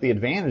and kind of the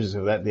advantages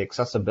of that, the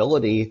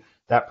accessibility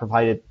that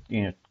provided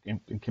in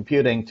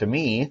computing to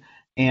me.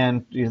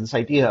 And this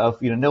idea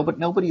of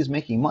nobody's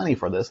making money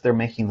for this; they're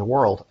making the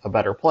world a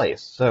better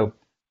place. So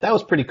that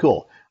was pretty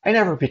cool. I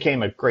never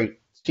became a great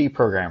C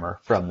programmer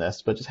from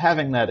this, but just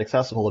having that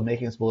accessible and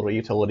making some little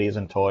utilities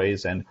and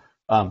toys and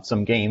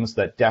some games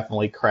that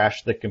definitely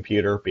crashed the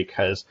computer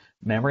because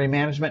memory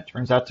management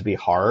turns out to be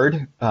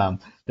hard.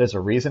 There's a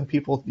reason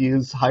people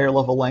use higher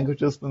level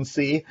languages than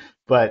C,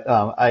 but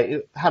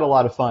I had a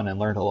lot of fun and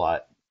learned a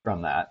lot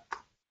from that.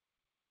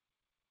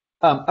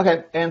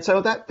 Okay, and so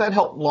that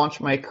helped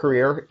launch my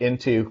career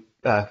into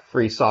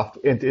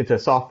into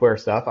software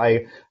stuff.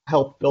 I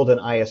helped build an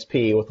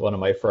ISP with one of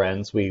my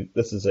friends.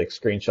 This is a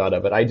screenshot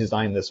of it. I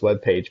designed this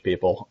web page,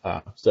 people,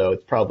 so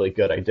it's probably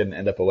good I didn't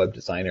end up a web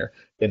designer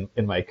in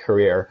my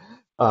career.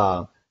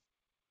 The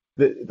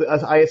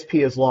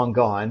ISP is long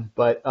gone,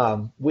 but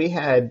we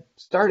had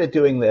started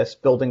doing this,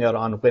 building it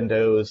on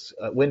Windows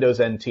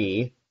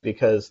NT,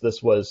 because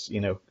this was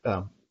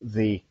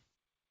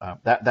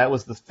that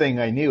was the thing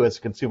I knew as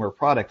a consumer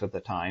product at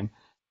the time.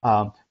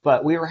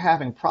 But we were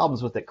having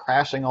problems with it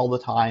crashing all the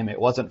time. It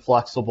wasn't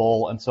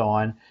flexible and so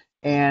on.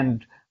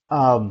 And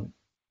I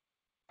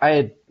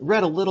had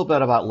read a little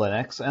bit about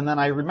Linux, and then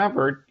I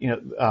remembered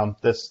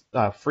this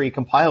free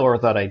compiler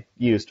that I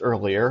used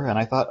earlier, and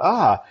I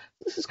thought,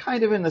 this is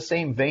kind of in the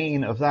same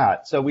vein of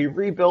that. So we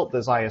rebuilt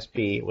this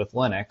ISP with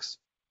Linux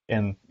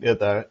in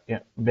the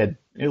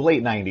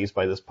late 90s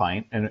by this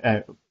point,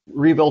 and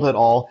rebuilt it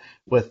all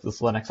with this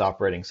Linux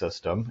operating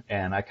system,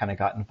 and I kind of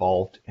got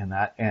involved in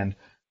that. And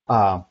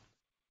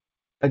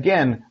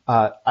again,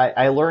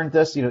 I learned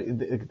this,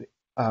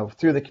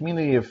 through the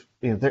community of.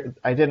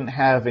 I didn't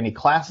have any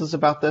classes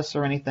about this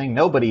or anything.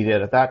 Nobody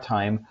did at that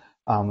time.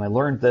 I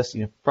learned this,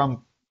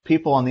 from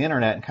people on the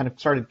internet, and kind of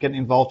started getting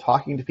involved,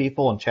 talking to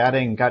people and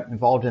chatting. Got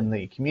involved in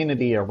the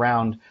community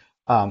around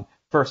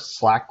first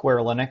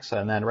Slackware Linux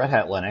and then Red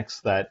Hat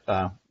Linux. That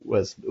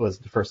was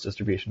the first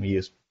distribution we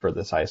used for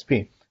this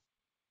ISP.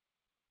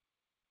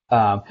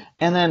 And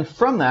then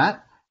from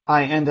that,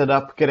 I ended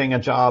up getting a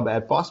job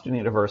at Boston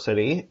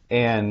University,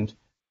 and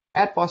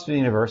at Boston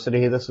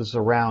University, this is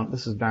around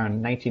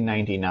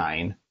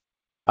 1999.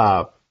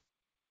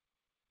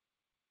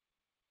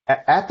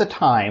 At the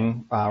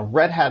time,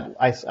 Red Hat,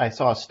 I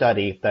saw a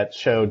study that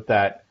showed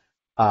that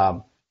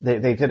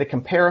they did a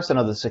comparison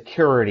of the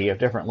security of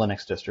different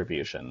Linux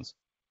distributions.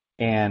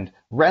 And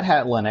Red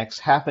Hat Linux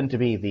happened to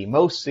be the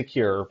most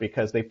secure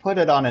because they put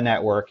it on a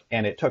network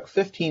and it took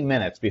 15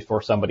 minutes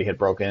before somebody had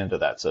broken into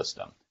that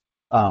system,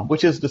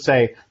 which is to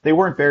say they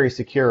weren't very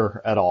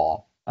secure at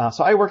all.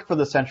 So I worked for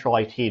the central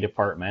IT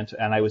department,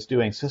 and I was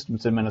doing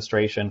systems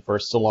administration for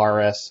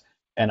Solaris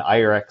and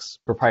IRIX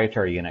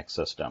proprietary Unix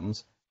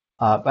systems.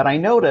 But I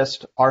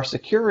noticed our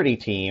security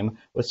team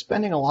was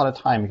spending a lot of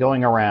time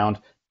going around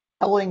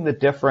telling the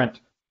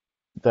different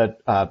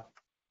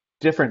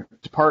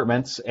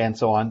departments and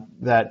so on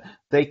that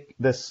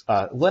this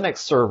Linux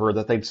server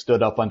that they'd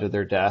stood up under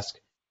their desk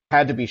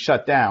had to be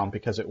shut down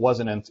because it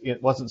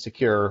wasn't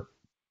secure.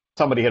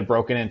 Somebody had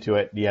broken into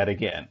it yet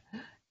again.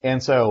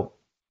 And so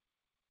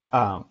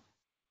I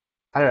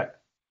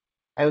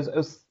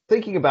was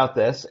thinking about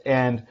this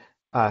and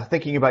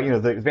thinking about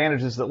the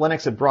advantages that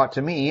Linux had brought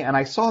to me, and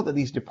I saw that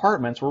these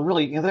departments were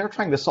really they were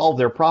trying to solve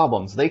their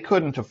problems. They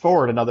couldn't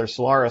afford another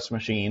Solaris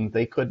machine.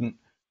 They couldn't,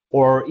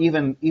 or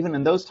even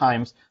in those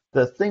times,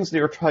 the things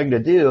they were trying to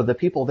do, the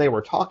people they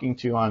were talking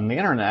to on the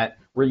internet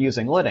were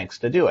using Linux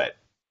to do it.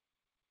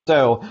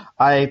 So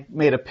I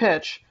made a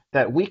pitch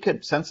that we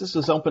could, since this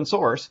is open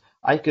source,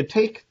 I could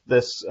take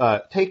Red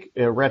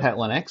Hat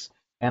Linux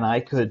and I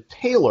could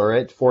tailor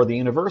it for the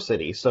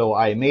university. So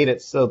I made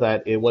it so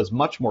that it was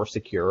much more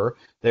secure.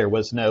 There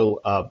was no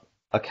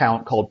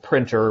account called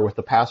printer with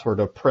the password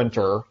of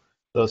printer,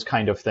 those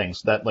kind of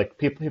things that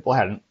people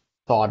hadn't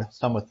thought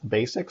some of the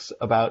basics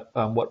about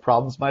what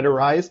problems might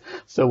arise.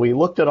 So we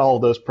looked at all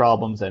of those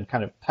problems and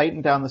kind of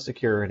tightened down the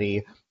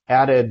security,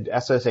 added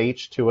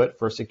SSH to it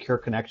for secure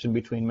connection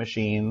between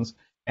machines,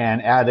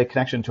 and added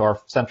connection to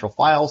our central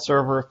file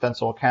server,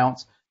 central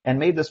accounts, and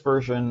made this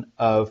version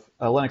of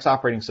a Linux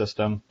operating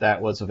system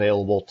that was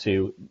available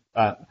to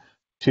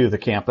the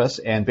campus,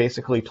 and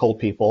basically told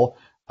people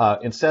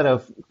instead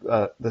of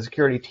the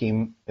security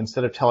team,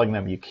 instead of telling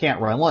them you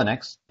can't run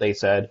Linux, they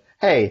said,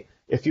 hey,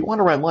 if you want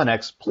to run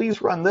Linux,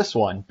 please run this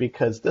one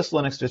because this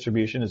Linux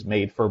distribution is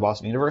made for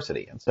Boston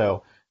University. And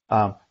so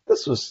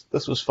this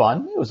was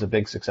fun. It was a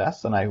big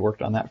success, and I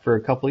worked on that for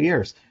a couple of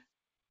years.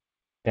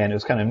 And it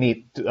was kind of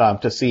neat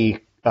to see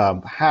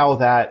how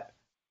that,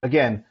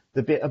 again,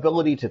 the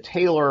ability to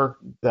tailor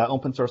the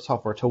open source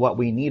software to what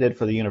we needed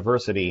for the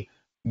university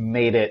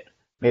made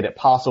it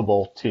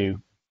possible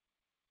to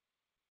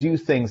do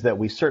things that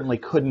we certainly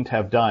couldn't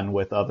have done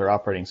with other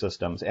operating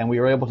systems. And we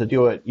were able to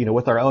do it,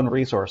 with our own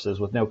resources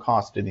with no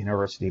cost to the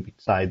university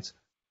besides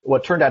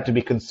what turned out to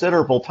be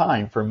considerable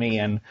time for me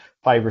and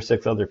 5 or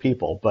 6 other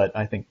people, but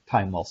I think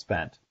time well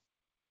spent.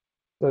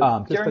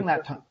 During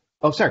that time,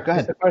 oh, sorry, go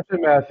ahead. Just a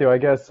question, Matthew. I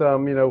guess,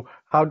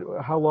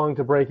 how long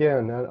to break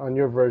in on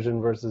your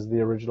version versus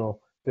the original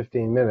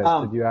 15 minutes?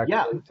 Did you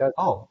actually test?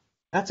 Oh,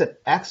 that's an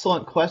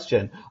excellent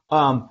question.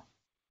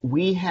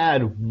 We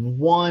had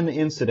one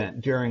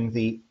incident during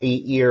the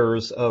 8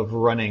 years of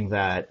running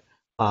that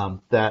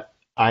that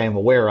I am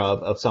aware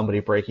of somebody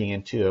breaking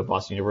into a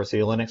Boston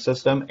University Linux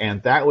system,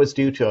 and that was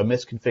due to a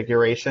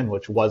misconfiguration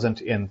which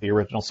wasn't in the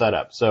original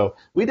setup. So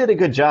we did a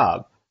good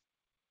job.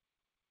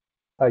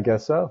 I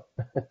guess so.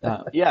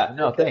 Yeah,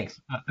 no,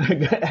 thanks.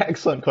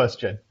 Excellent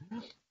question.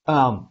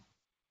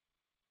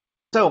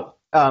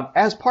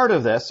 As part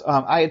of this,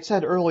 I had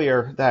said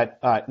earlier that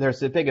there's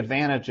the big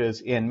advantages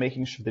in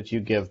making sure that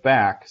you give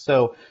back.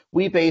 So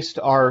we based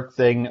our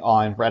thing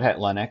on Red Hat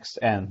Linux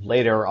and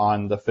later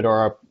on the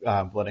Fedora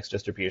Linux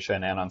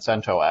distribution and on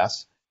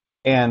CentOS.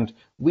 And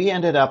we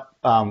ended up,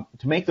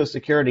 to make those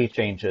security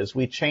changes,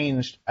 we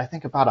changed, I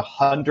think, about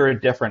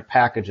 100 different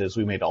packages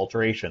we made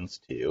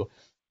alterations to.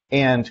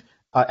 And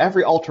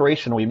every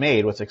alteration we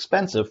made was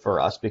expensive for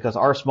us because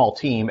our small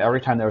team,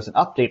 every time there was an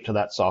update to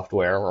that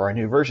software or a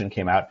new version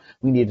came out,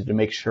 we needed to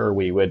make sure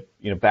we would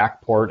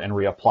backport and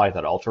reapply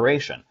that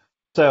alteration.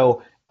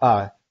 So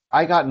I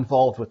got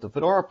involved with the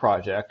Fedora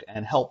project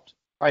and helped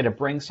try to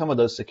bring some of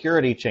those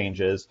security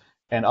changes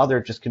and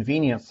other just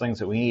convenience things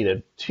that we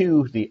needed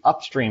to the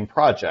upstream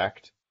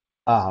project.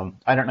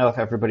 I don't know if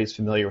everybody's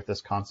familiar with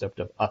this concept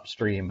of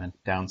upstream and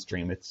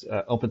downstream. It's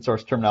open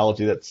source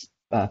terminology that's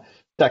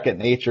second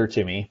nature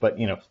to me, but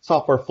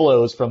software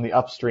flows from the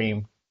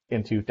upstream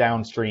into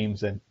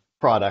downstreams and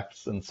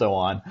products and so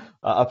on.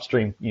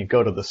 Upstream, you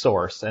go to the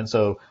source, and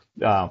so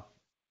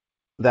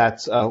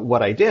that's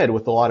what I did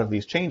with a lot of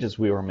these changes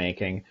we were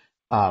making.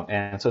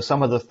 And so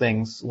some of the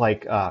things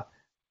like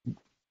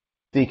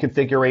the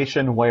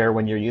configuration where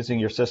when you're using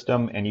your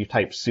system and you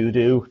type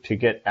sudo to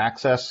get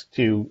access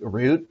to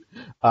root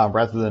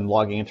rather than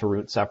logging into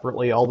root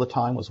separately all the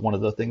time was one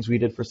of the things we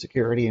did for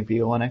security in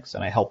VU Linux,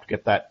 and I helped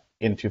get that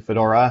into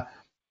Fedora.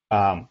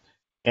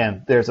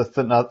 And there's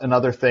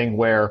another thing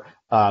where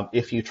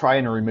if you try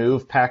and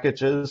remove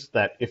packages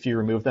that if you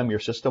remove them, your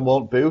system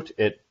won't boot,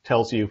 it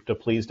tells you to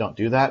please don't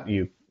do that.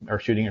 You are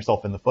shooting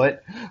yourself in the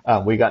foot.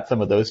 We got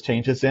some of those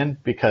changes in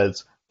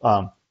because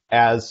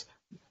as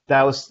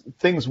that was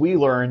things we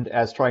learned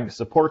as trying to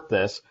support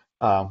this,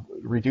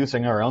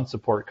 reducing our own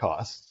support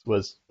costs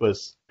was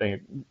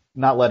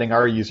not letting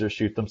our users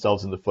shoot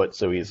themselves in the foot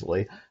so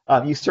easily.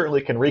 You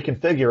certainly can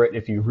reconfigure it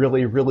if you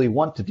really, really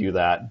want to do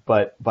that,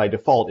 but by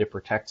default, it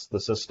protects the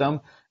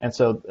system. And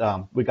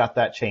so we got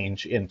that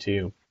change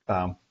into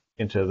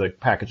the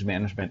package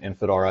management in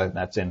Fedora, and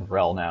that's in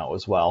RHEL now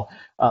as well.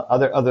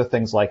 Other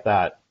things like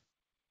that.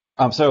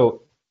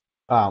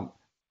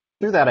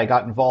 Through that, I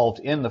got involved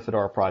in the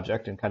Fedora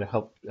project and kind of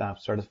helped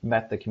sort of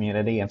met the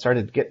community and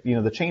started to get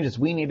the changes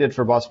we needed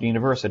for Boston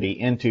University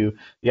into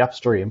the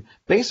upstream,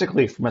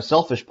 basically from a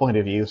selfish point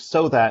of view,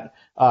 so that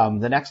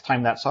the next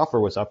time that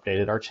software was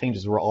updated, our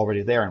changes were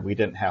already there and we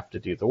didn't have to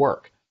do the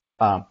work.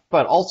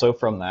 But also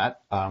from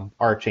that,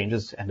 our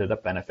changes ended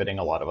up benefiting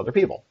a lot of other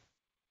people.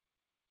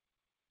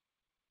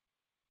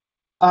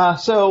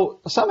 So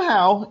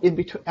somehow,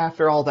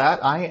 after all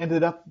that, I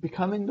ended up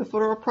becoming the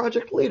Fedora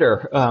project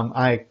leader.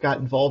 I got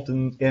involved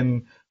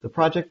in the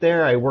project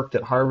there. I worked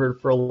at Harvard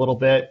for a little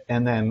bit,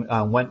 and then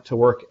went to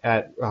work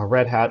at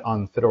Red Hat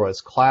on Fedora's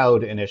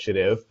cloud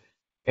initiative,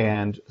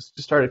 and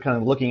started kind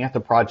of looking at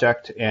the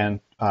project. And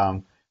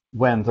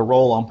when the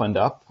role opened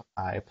up,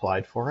 I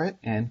applied for it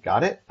and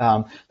got it.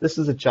 This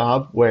is a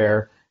job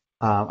where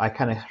I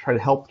kind of try to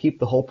help keep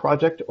the whole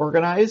project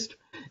organized.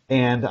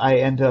 And I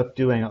end up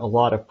doing a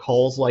lot of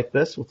calls like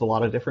this with a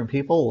lot of different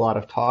people, a lot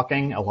of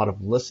talking, a lot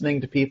of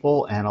listening to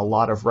people, and a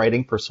lot of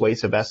writing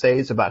persuasive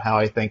essays about how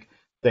I think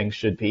things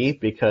should be,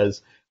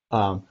 because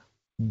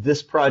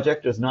this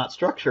project is not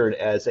structured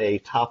as a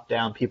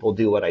top-down, people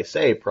do what I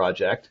say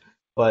project,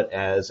 but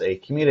as a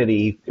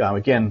community,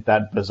 again,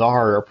 that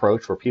bizarre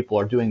approach where people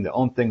are doing their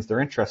own things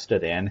they're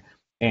interested in.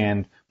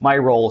 And my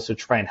role is to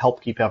try and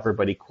help keep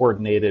everybody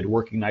coordinated,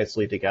 working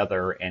nicely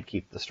together, and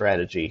keep the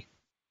strategy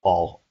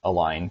all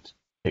aligned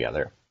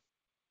together.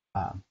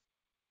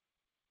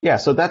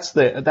 So that's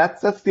the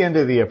end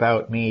of the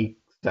About Me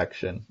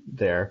section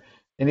there.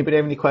 Anybody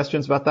have any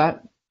questions about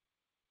that?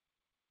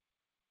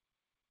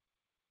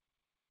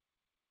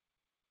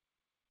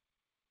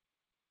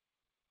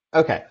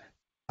 Okay.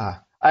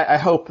 I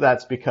hope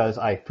that's because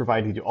I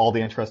provided you all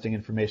the interesting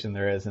information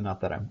there is, and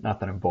not that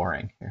I'm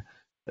boring here.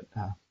 But,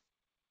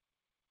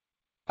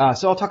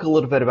 so I'll talk a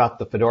little bit about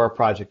the Fedora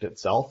project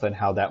itself and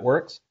how that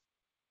works.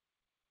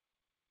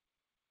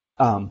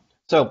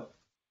 So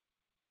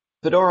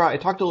Fedora, I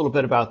talked a little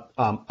bit about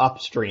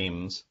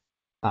upstreams.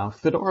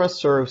 Fedora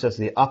serves as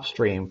the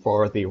upstream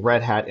for the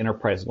Red Hat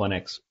Enterprise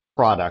Linux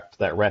product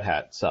that Red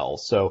Hat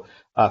sells. So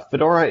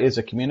Fedora is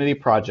a community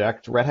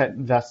project. Red Hat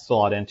invests a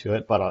lot into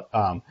it, but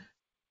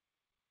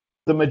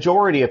the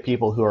majority of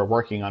people who are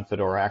working on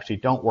Fedora actually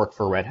don't work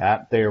for Red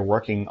Hat. They are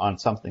working on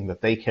something that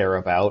they care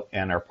about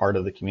and are part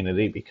of the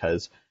community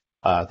because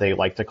they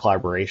like the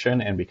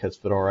collaboration and because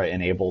Fedora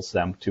enables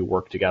them to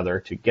work together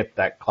to get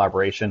that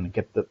collaboration,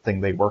 get the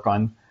thing they work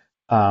on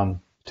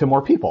to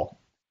more people.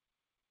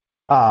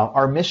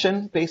 Our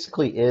mission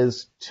basically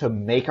is to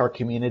make our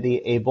community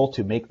able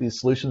to make these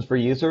solutions for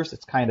users.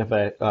 It's kind of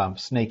a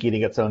snake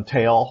eating its own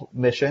tail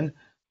mission.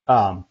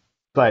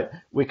 But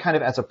we kind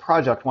of, as a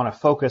project, want to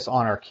focus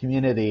on our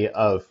community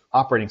of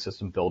operating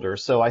system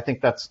builders. So I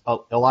think that's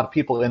a lot of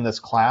people in this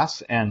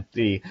class and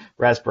the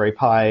Raspberry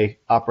Pi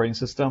operating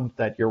system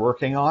that you're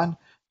working on.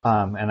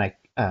 And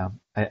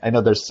I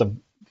know there's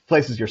some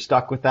places you're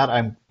stuck with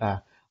that.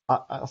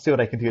 I'll see what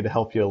I can do to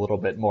help you a little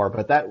bit more.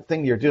 But that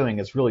thing you're doing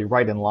is really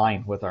right in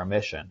line with our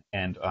mission.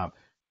 And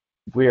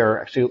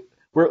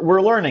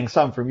we're learning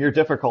some from your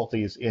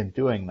difficulties in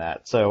doing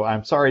that. So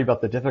I'm sorry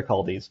about the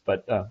difficulties,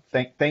 but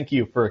thank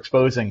you for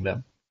exposing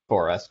them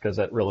for us, because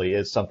that really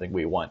is something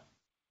we want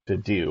to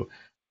do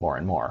more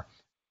and more.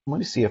 Let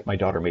me see if my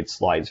daughter made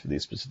slides for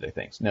these specific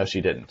things. No,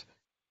 she didn't.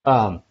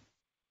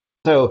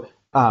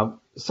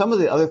 Some of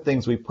the other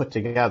things we put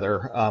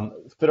together,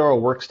 Fedora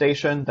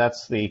Workstation,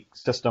 that's the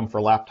system for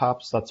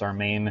laptops. That's our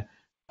main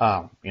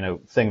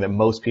thing that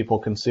most people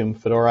consume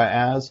Fedora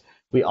as.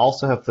 We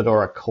also have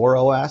Fedora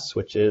CoreOS,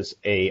 which is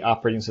a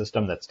operating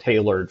system that's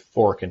tailored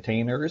for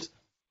containers,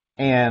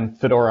 and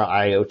Fedora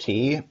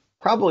IoT,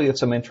 probably of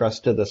some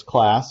interest to this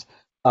class.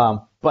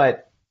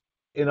 But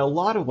in a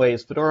lot of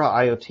ways, Fedora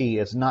IoT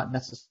is not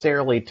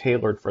necessarily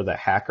tailored for the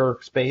hacker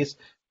space.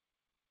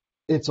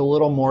 It's a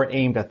little more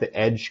aimed at the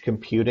edge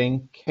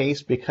computing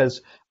case,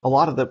 because a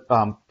lot of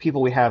the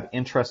people we have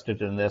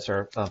interested in this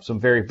are some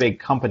very big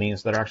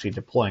companies that are actually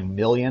deploying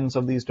millions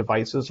of these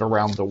devices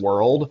around the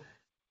world.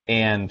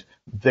 And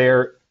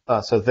their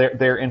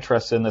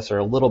interests in this are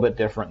a little bit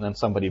different than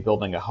somebody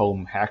building a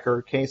home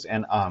hacker case.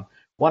 And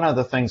one of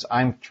the things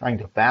I'm trying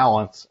to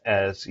balance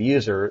as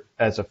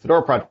a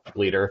Fedora project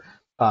leader,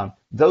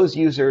 those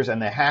users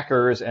and the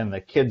hackers and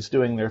the kids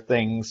doing their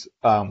things,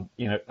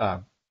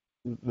 the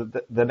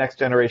next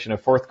generation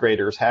of fourth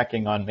graders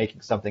hacking on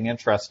making something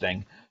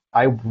interesting,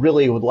 I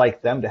really would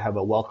like them to have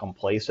a welcome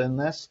place in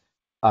this.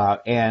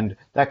 And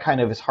that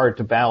kind of is hard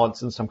to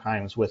balance and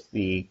sometimes with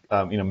the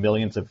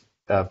millions of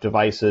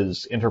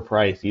devices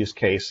enterprise use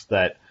case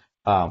that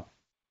the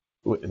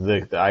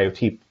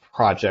IoT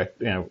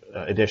project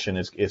edition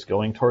is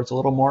going towards a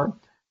little more.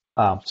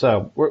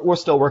 So we're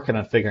still working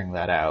on figuring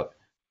that out.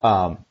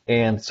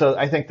 And so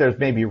I think there's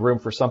maybe room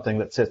for something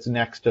that sits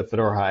next to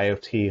Fedora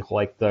IoT,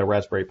 like the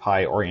Raspberry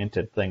Pi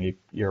oriented thing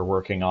you're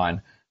working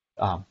on,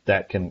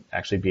 that can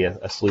actually be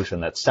a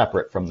solution that's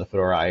separate from the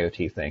Fedora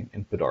IoT thing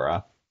in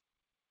Fedora.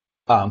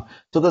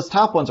 So those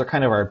top ones are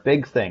kind of our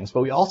big things,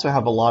 but we also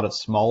have a lot of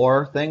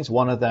smaller things.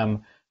 One of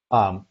them,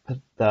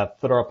 the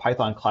Fedora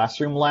Python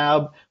Classroom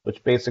Lab,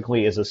 which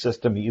basically is a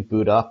system you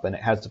boot up and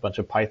it has a bunch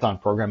of Python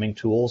programming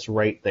tools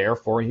right there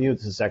for you.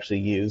 This is actually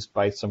used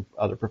by some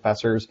other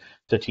professors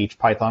to teach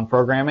Python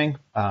programming.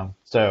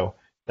 So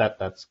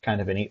that's kind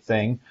of a neat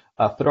thing.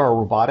 Fedora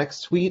Robotics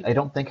Suite, I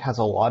don't think has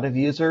a lot of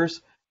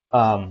users.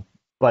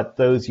 But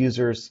those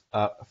users,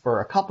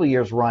 for a couple of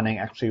years running,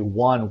 actually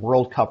won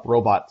World Cup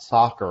Robot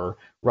Soccer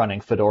running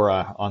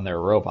Fedora on their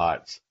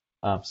robots.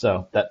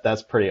 So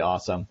that's pretty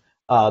awesome.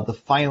 The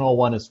final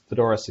one is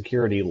Fedora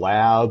Security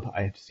Lab.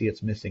 I see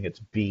it's missing its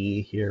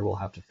B here. We'll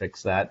have to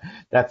fix that.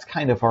 That's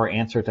kind of our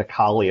answer to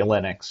Kali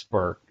Linux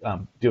for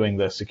doing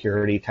the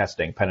security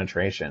testing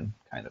penetration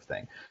kind of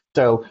thing.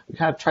 So we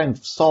kind of try and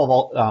solve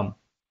all.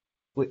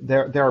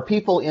 There are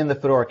people in the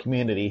Fedora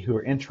community who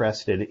are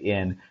interested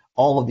in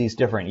all of these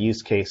different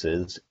use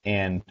cases,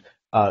 and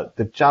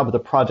the job of the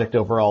project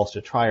overall is to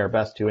try our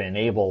best to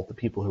enable the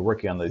people who are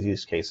working on those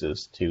use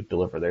cases to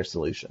deliver their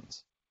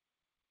solutions.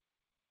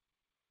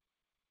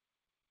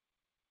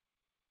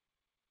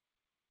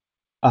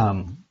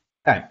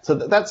 Okay, so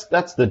that's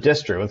the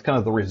distro. It's kind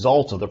of the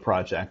result of the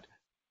project.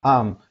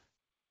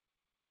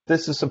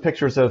 This is some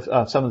pictures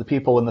of some of the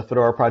people in the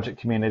Fedora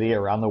project community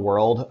around the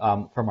world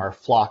from our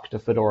Flock to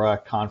Fedora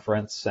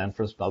conference and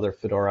from some other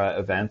Fedora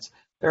events.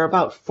 There are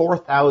about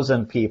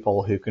 4,000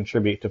 people who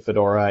contribute to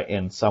Fedora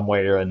in some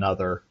way or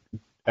another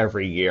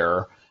every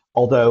year,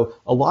 although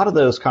a lot of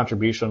those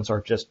contributions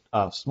are just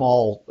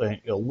small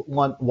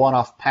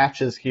one-off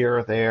patches here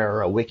or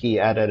there, a wiki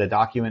edit, a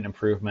document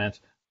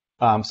improvement.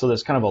 So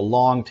there's kind of a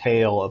long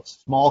tail of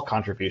small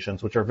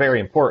contributions, which are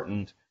very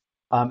important,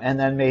 and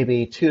then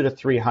maybe 200 to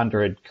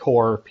 300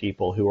 core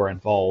people who are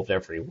involved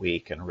every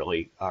week and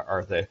really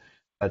are the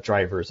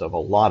drivers of a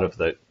lot of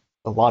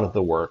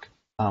the work.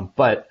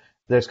 But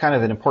there's kind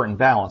of an important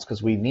balance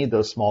because we need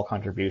those small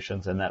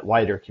contributions, and that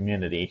wider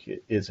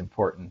community is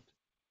important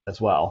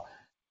as well.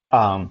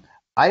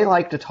 I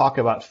like to talk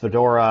about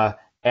Fedora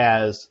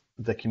as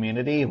the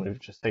community. We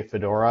would just say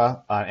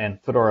Fedora and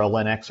Fedora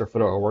Linux or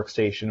Fedora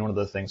Workstation, one of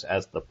those things,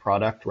 as the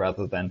product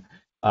rather than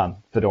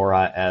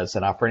Fedora as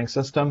an operating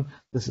system.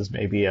 This is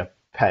maybe a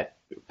pet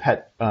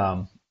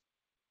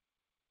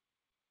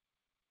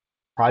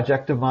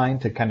project of mine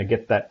to kind of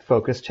get that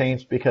focus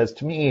changed, because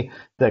to me,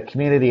 the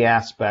community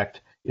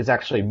aspect is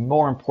actually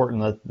more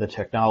important than the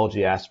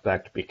technology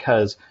aspect,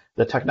 because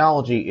the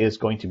technology is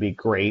going to be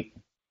great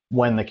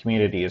when the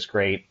community is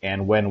great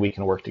and when we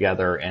can work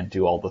together and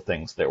do all the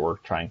things that we're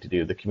trying to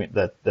do.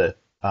 The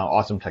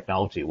awesome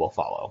technology will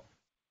follow.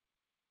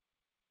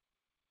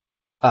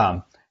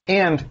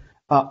 And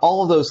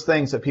all of those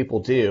things that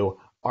people do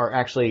are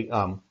actually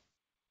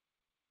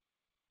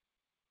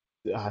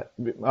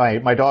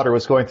my daughter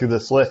was going through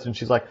this list and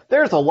she's like,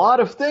 there's a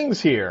lot of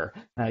things here.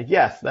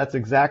 Yes, that's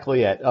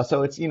exactly it.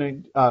 So it's,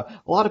 a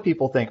lot of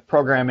people think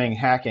programming,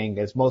 hacking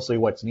is mostly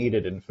what's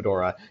needed in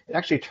Fedora. It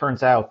actually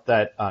turns out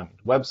that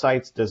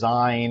websites,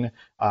 design,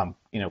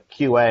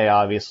 QA,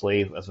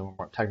 obviously, as a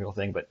more technical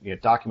thing, but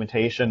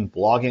documentation,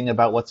 blogging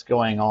about what's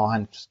going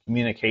on, just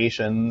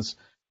communications,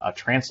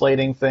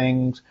 translating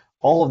things,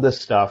 all of this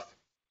stuff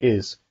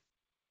is,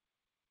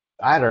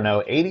 I don't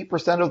know,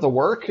 80% of the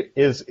work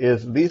is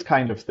these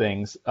kind of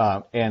things.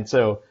 And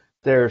so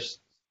there's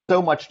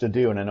so much to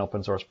do in an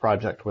open source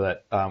project with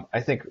it.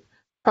 I think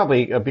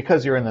probably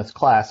because you're in this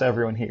class,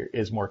 everyone here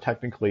is more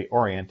technically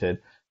oriented,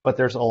 but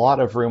there's a lot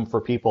of room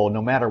for people,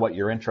 no matter what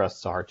your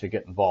interests are, to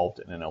get involved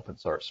in an open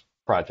source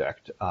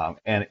project.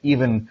 And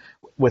even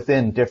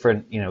within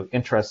different,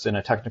 interests in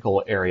a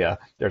technical area,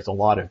 there's a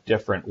lot of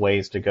different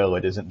ways to go.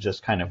 It isn't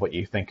just kind of what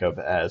you think of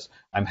as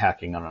I'm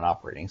hacking on an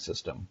operating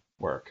system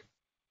work.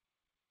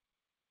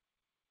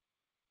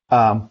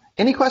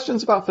 Any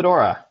questions about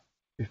Fedora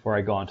before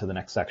I go on to the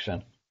next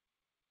section?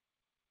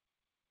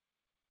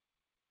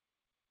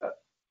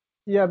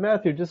 Yeah,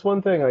 Matthew, just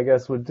one thing, I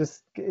guess,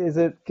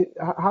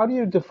 how do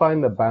you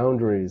define the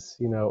boundaries,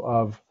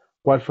 of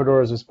what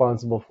Fedora is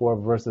responsible for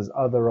versus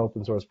other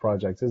open source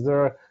projects? Is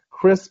there a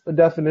crisp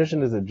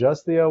definition? Is it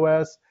just the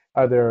OS?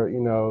 Are there,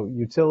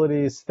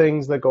 utilities,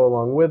 things that go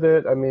along with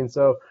it? I mean,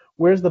 so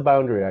where's the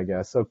boundary, I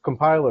guess? So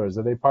compilers,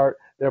 they're part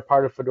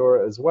of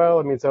Fedora as well?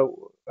 I mean,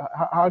 so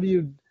how do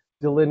you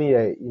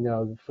delineate,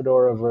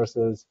 Fedora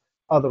versus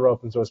other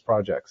open source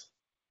projects?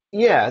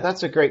 Yeah,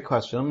 that's a great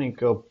question. Let me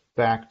go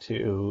back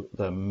to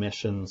the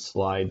mission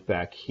slide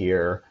back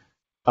here.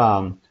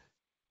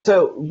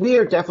 So we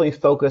are definitely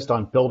focused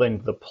on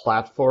building the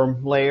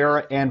platform layer,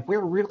 and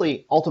we're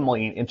really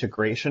ultimately an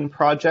integration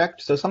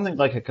project. So something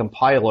like a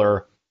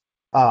compiler,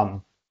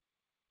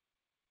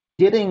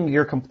 getting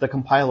the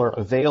compiler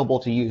available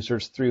to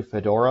users through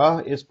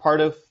Fedora is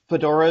part of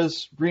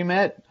Fedora's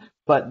remit.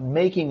 But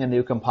making a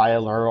new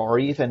compiler, or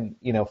even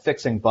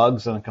fixing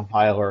bugs in the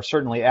compiler, or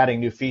certainly adding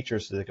new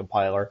features to the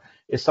compiler,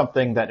 is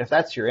something that, if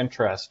that's your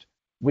interest,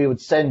 we would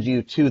send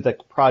you to the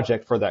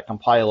project for that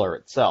compiler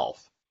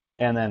itself.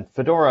 And then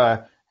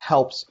Fedora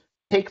helps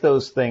take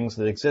those things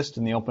that exist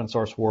in the open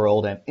source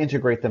world and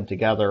integrate them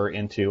together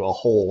into a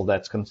whole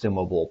that's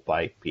consumable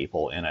by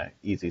people in an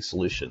easy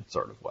solution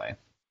sort of way.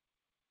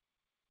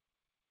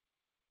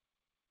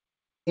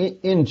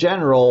 In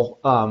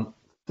general,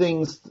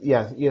 things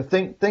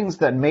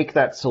that make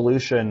that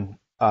solution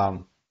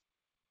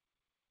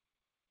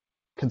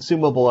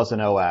consumable as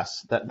an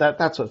OS.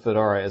 That's what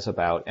Fedora is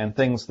about, and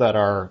things that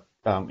are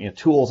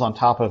tools on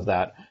top of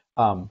that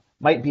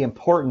might be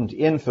important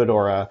in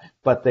Fedora,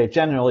 but they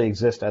generally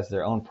exist as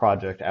their own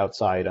project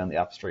outside on the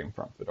upstream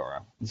from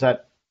Fedora. Does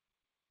that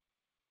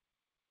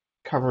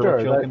cover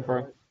what you're looking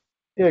for?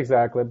 Yeah,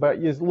 exactly. But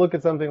you look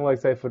at something like,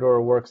 say,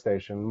 Fedora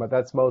Workstation, but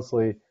that's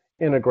mostly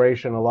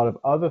integration, a lot of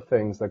other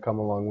things that come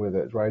along with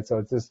it, right?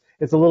 So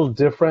it's a little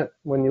different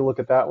when you look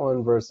at that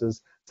one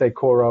versus, say,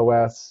 Core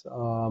OS.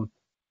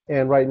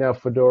 And right now,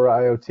 Fedora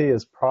IoT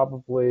is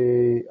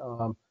probably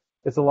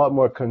it's a lot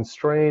more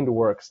constrained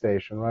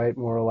workstation, right?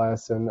 More or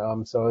less,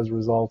 and so as a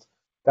result,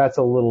 that's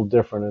a little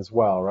different as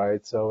well,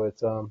 right? So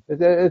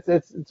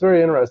it's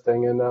very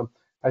interesting, and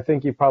I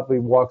think you probably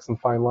walk some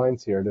fine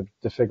lines here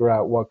to figure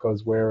out what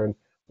goes where and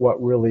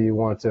what really you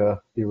want to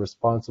be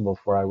responsible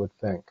for, I would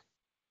think.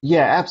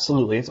 Yeah,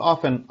 absolutely. It's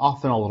often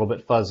a little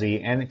bit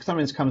fuzzy, and it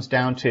sometimes comes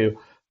down to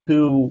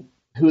who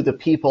the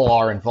people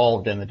are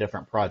involved in the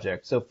different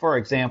projects. So, for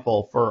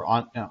example,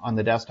 on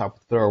the desktop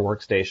with Fedora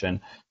Workstation,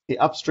 the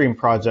upstream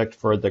project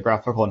for the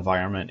graphical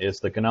environment is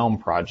the GNOME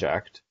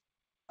project,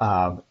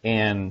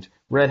 and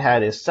Red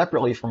Hat is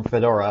separately from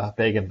Fedora a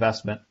big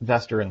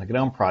investor in the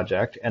GNOME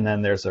project, and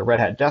then there's a Red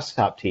Hat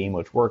desktop team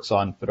which works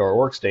on Fedora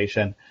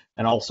Workstation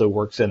and also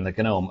works in the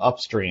GNOME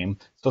upstream.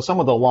 So some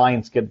of the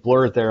lines get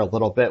blurred there a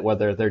little bit,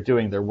 whether they're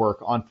doing their work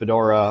on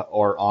Fedora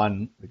or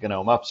on the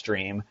GNOME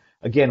upstream.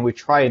 again, we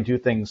try and do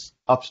things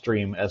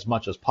upstream as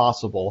much as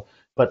possible,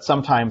 but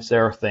sometimes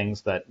there are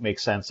things that make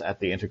sense at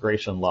the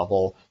integration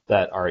level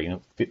that are,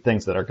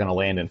 things that are going to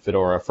land in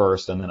Fedora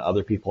first, and then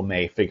other people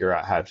may figure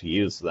out how to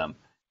use them.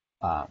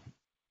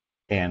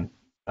 And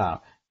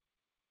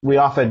we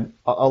often,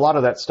 a lot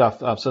of that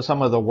stuff, so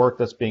some of the work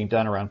that's being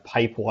done around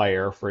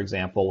Pipewire, for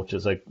example, which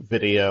is a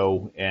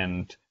video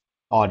and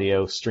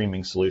audio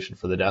streaming solution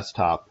for the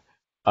desktop,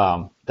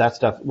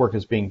 work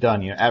is being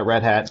done, at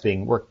Red Hat,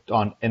 being worked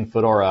on in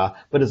Fedora,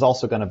 but is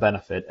also going to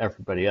benefit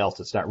everybody else.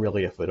 It's not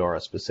really a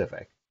Fedora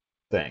specific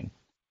thing.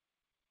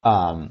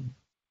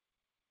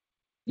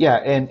 Yeah,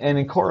 and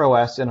in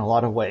CoreOS, in a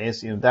lot of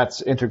ways,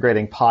 that's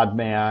integrating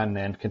Podman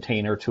and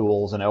container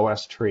tools and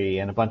OS tree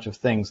and a bunch of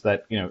things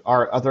that,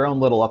 are their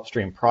own little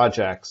upstream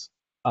projects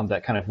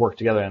that kind of work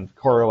together. And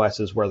CoreOS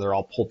is where they're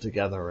all pulled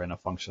together in a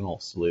functional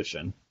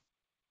solution.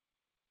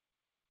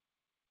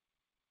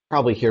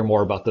 Probably hear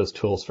more about those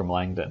tools from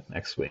Langdon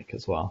next week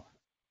as well.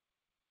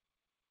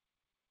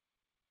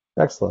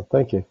 Excellent,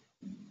 thank you.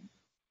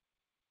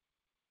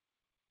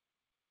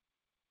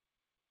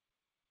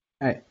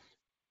 All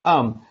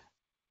right.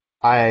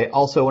 I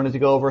also wanted to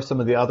go over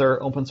some of the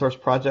other open source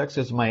projects.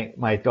 Here's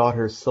my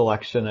daughter's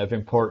selection of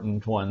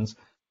important ones.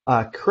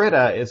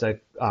 Krita is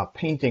a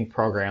painting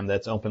program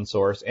that's open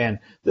source, and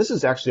this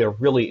is actually a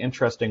really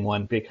interesting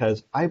one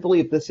because I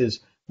believe this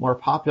is more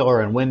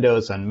popular in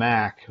Windows and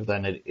Mac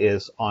than it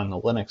is on the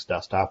Linux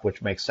desktop,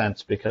 which makes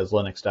sense because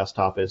Linux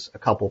desktop is a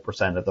couple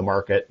 % of the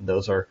market, and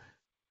those are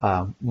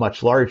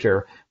much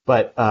larger.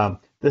 But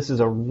this is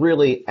a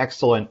really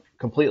excellent,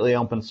 completely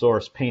open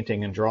source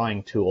painting and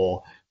drawing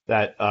tool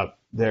that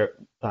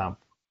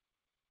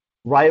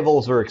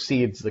rivals or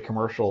exceeds the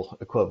commercial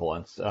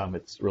equivalents.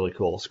 It's really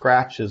cool.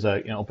 Scratch is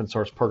a open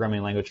source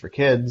programming language for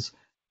kids,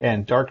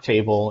 and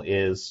Darktable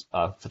is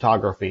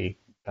photography,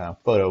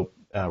 photo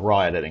raw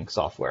editing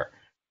software.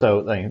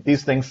 So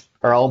these things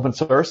are all open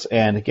source,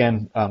 and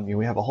again,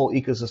 we have a whole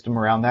ecosystem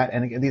around that.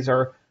 And again, these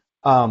are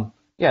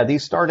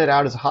these started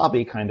out as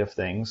hobby kind of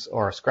things,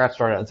 or Scratch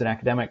started out as an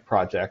academic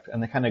project,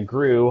 and they kind of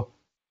grew.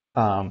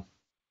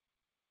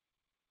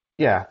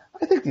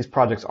 I think these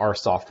projects are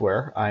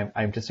software.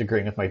 I'm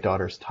disagreeing with my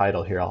daughter's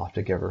title here. I'll have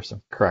to give her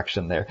some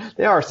correction there.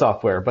 They are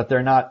software, but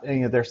they're not.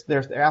 There's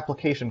the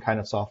application kind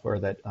of software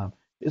that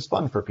is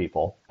fun for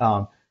people.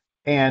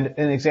 And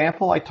an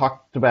example, I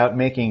talked about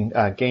making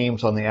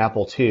games on the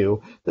Apple II.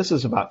 This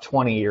is about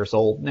 20 years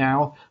old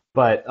now,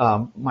 but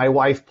my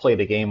wife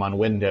played a game on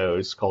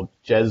Windows called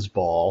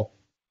Jezzball,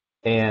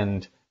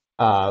 and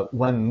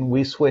when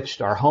we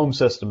switched our home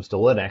systems to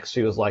Linux,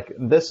 she was like,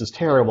 "This is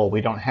terrible.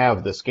 We don't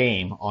have this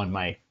game on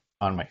my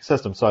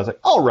system." So I was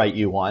like, "I'll write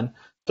you one."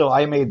 So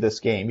I made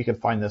this game. You can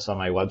find this on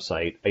my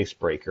website,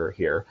 Icebreaker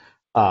here,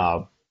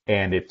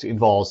 and it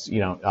involves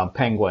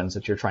penguins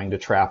that you're trying to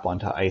trap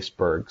onto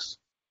icebergs.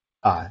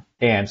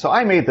 And so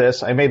I made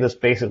this. I made this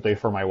basically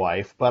for my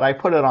wife, but I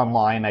put it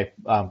online. I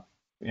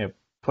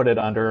put it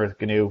under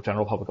GNU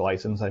General Public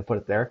License. I put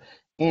it there.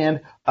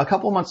 And a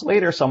couple months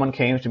later, someone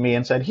came to me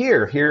and said,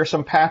 here are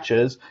some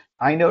patches.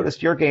 I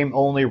noticed your game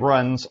only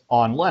runs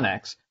on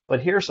Linux, but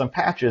here are some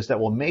patches that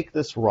will make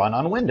this run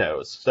on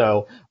Windows.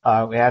 So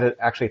we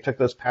actually took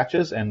those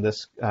patches, and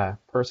this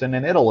person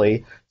in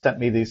Italy sent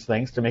me these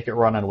things to make it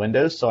run on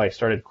Windows. So I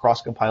started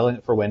cross-compiling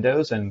it for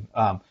Windows, and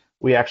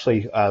we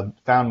actually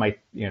found my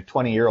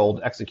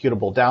 20-year-old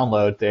executable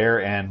download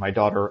there, and my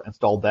daughter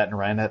installed that and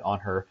ran it on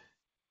her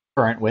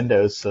current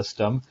Windows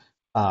system.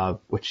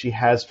 Which she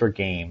has for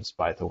games,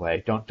 by the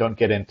way. Don't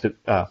get into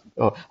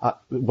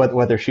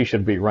whether she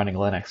should be running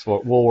Linux.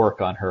 We'll work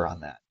on her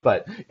on that.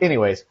 But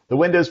anyways, the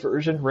Windows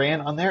version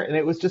ran on there, and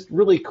it was just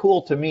really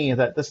cool to me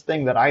that this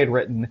thing that I had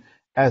written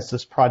as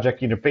this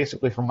project,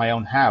 basically from my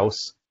own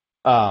house,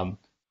 kind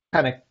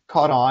of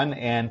caught on,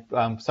 and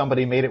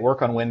somebody made it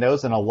work on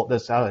Windows, and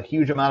there's a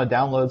huge amount of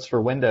downloads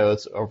for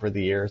Windows over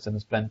the years, and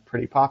it's been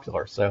pretty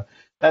popular. So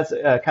that's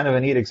kind of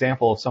a neat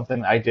example of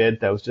something I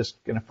did that was just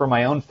for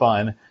my own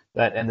fun.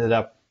 That ended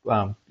up,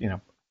 I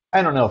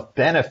don't know if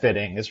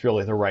benefiting is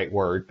really the right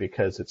word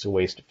because it's a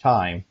waste of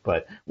time,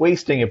 but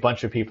wasting a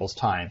bunch of people's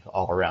time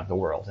all around the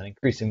world and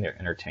increasing their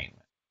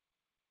entertainment.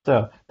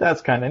 So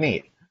that's kind of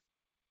neat.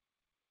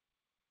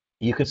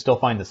 You can still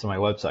find this on my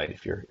website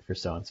if you're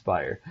so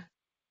inspired.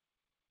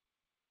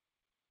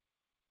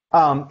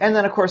 And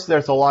then, of course,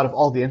 there's a lot of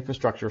all the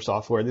infrastructure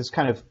software. This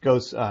kind of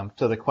goes to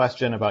the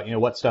question about,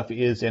 what stuff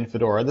is in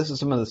Fedora. This is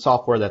some of the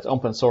software that's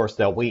open source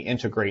that we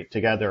integrate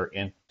together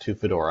into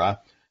Fedora.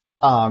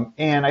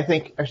 And I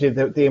think, actually,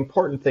 the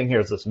important thing here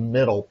is this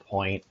middle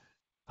point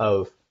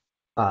of,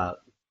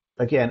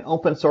 again,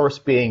 open source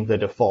being the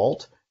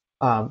default.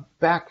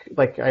 Back,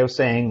 like I was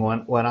saying,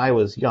 when I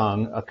was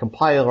young, a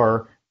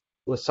compiler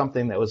was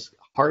something that was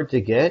hard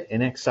to get,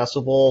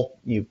 inaccessible.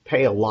 You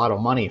pay a lot of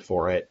money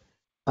for it.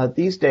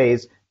 These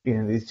days,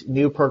 these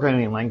new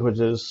programming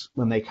languages,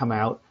 when they come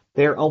out,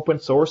 they're open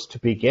source to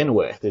begin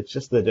with. It's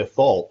just the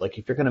default. Like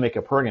if you're going to make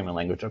a programming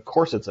language, of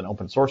course it's an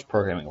open source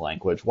programming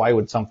language. Why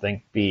would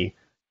something be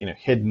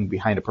hidden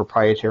behind a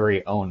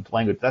proprietary owned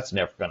language? That's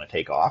never going to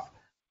take off.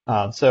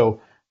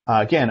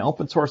 Again,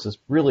 open source is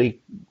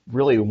really,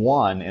 really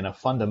one in a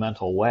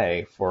fundamental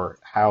way for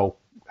how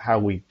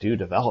we do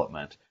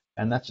development,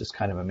 and that's just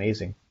kind of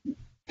amazing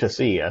to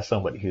see as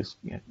somebody who's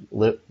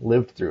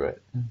lived through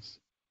it.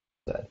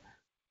 So,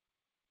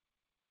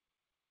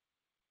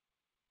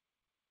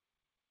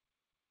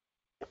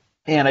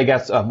 and I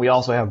guess we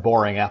also have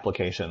boring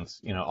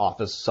applications,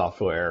 office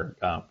software,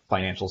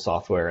 financial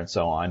software, and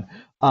so on.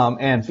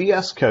 And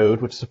VS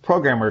Code, which is a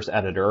programmer's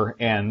editor.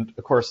 And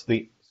of course,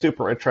 the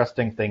super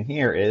interesting thing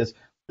here is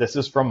this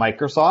is from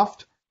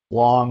Microsoft,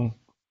 long,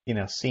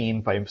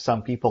 seen by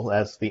some people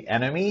as the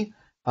enemy.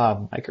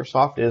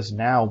 Microsoft is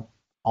now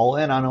all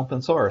in on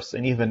open source,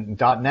 and even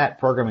 .NET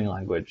programming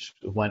language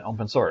went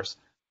open source.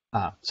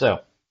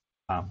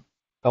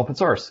 Open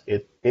source,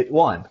 it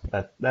won.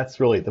 That's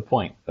really the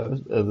point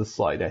of this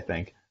slide, I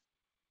think.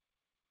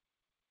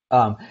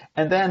 And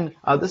then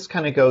this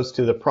kind of goes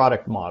to the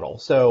product model.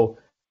 So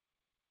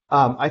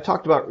I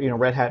talked about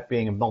Red Hat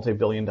being a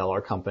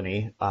multi-billion-dollar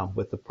company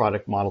with the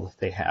product model that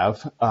they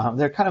have.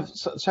 There are kind of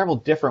several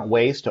different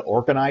ways to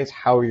organize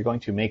how you're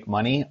going to make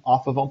money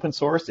off of open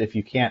source. If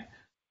you can't,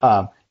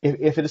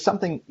 if it is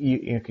something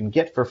you can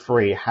get for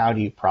free, how do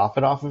you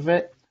profit off of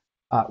it?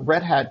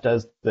 Red Hat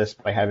does this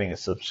by having a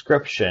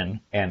subscription,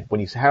 and when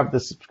you have the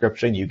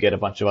subscription, you get a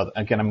bunch of other.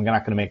 Again, I'm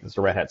not going to make this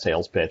a Red Hat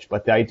sales pitch,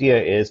 but the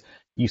idea is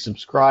you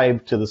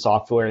subscribe to the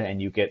software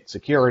and you get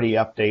security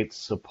updates,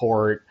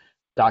 support,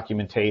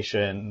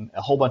 documentation,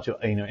 a whole bunch of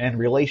and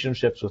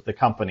relationships with the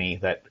company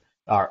that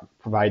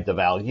provide the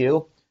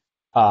value.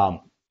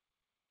 Some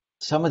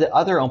of the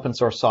other open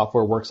source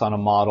software works on a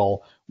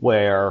model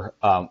where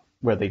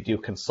they do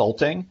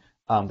consulting.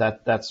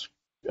 That's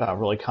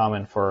really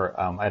common for.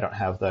 I don't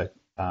have the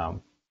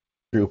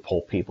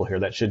Drupal people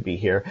here that should be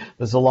here.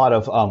 There's a lot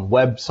of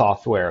web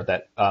software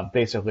that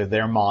basically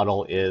their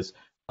model is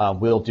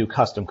we'll do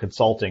custom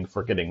consulting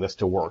for getting this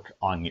to work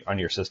on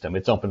your system.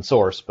 It's open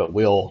source, but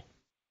we'll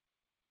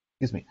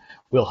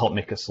help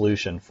make a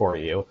solution for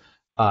you.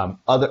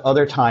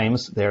 Other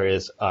times there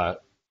is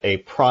a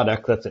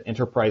product that's an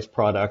enterprise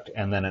product,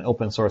 and then an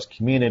open source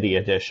community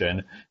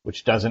edition,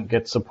 which doesn't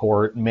get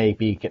support,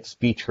 maybe gets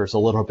features a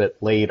little bit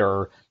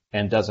later,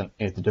 and doesn't.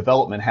 If the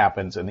development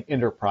happens in the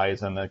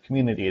enterprise, and the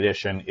community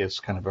edition is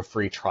kind of a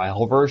free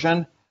trial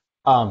version.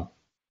 I'm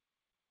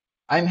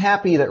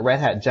happy that Red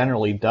Hat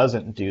generally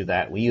doesn't do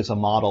that. We use a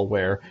model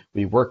where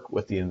we work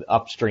with the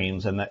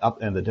upstreams, and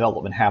the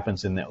development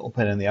happens in the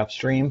open and the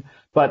upstream.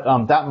 But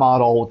that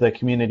model, the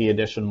community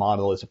edition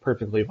model, is a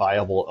perfectly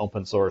viable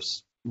open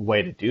source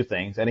way to do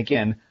things. And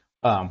again,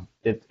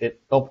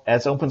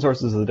 as open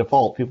source is the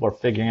default, people are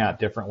figuring out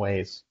different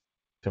ways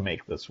to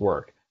make this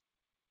work.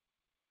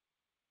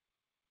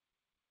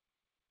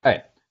 All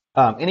right.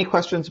 Any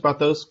questions about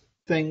those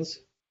things?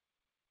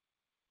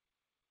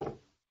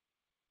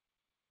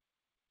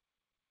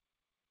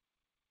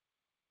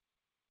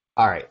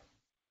 All right.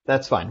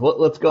 That's fine. Well,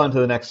 let's go on to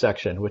the next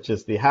section, which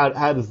is the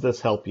how does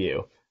this help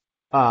you?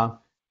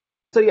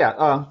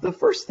 The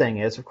first thing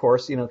is, of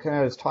course, kind of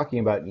I was talking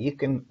about, you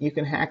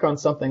can hack on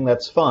something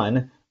that's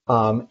fun.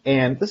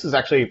 And this is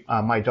actually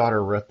my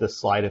daughter wrote this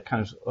slide. It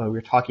kind of we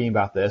were talking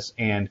about this,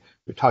 and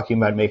we were talking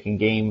about making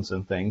games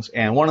and things.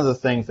 And one of the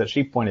things that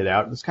she pointed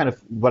out is kind of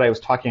what I was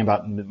talking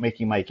about in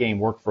making my game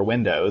work for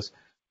Windows.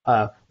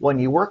 When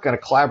you work in a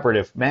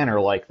collaborative manner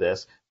like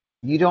this,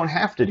 you don't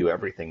have to do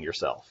everything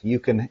yourself. You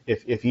can,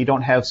 if you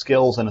don't have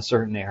skills in a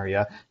certain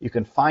area, you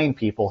can find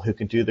people who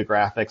can do the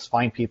graphics,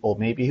 find people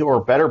maybe who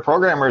are better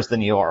programmers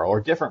than you are,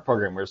 or different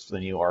programmers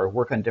than you are,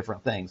 work on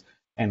different things,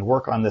 and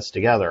work on this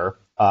together.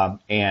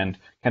 And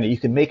kind of you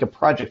can make a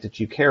project that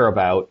you care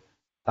about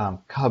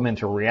come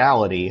into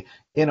reality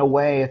in a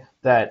way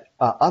that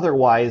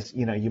otherwise,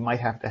 you might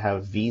have to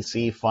have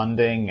VC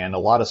funding and a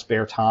lot of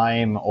spare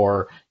time,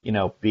 or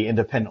be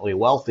independently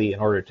wealthy in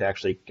order to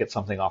actually get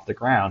something off the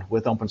ground.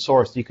 With open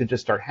source, you could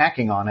just start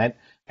hacking on it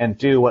and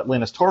do what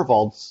Linus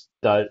Torvalds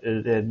did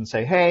and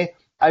say, hey,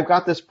 I've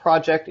got this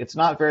project. It's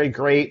not very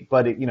great,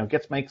 but it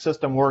gets my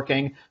system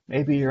working.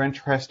 Maybe you're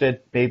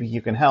interested. Maybe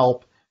you can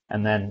help.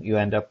 And then you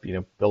end up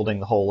building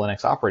the whole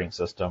Linux operating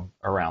system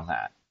around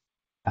that.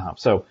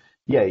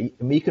 Yeah,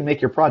 you can make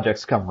your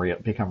projects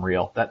become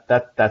real.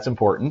 That's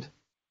important.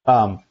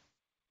 Of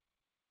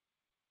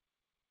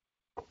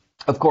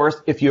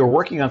course, if you're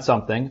working on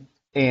something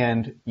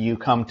and you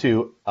come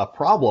to a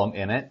problem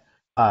in it,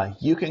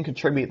 you can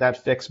contribute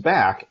that fix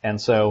back. And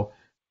so,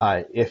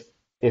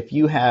 if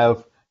you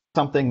have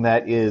something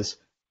that is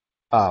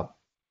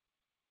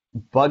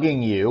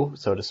bugging you,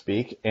 so to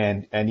speak,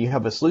 and you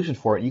have a solution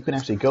for it, you can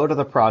actually go to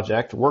the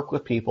project, work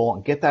with people,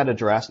 and get that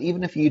addressed.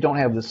 Even if you don't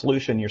have the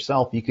solution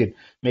yourself, you could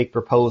make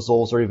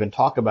proposals or even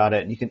talk about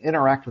it, and you can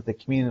interact with the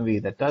community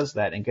that does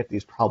that and get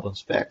these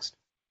problems fixed.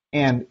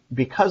 And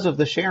because of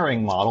the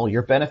sharing model,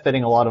 you're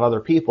benefiting a lot of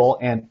other people,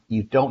 and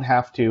you don't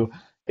have to,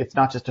 it's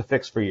not just a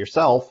fix for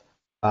yourself,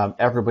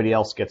 everybody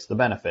else gets the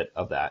benefit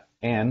of that.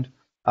 And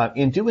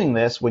in doing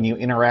this, when you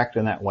interact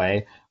in that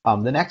way,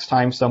 the next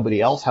time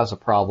somebody else has a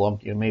problem,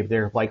 maybe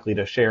they're likely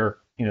to share,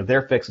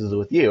 their fixes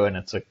with you, and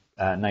it's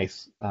a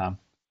nice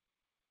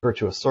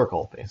virtuous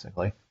circle,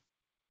 basically.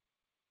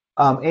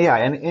 Yeah,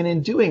 and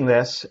in doing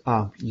this,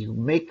 you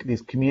make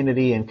these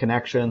community and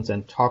connections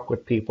and talk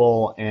with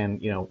people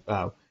and,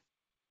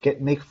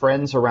 make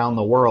friends around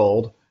the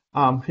world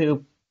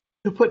who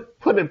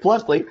put it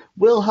bluntly,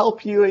 will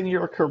help you in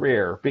your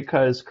career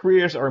because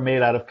careers are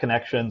made out of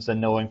connections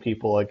and knowing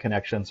people and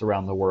connections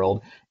around the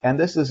world. And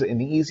this is an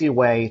easy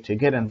way to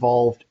get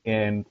involved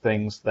in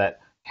things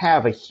that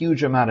have a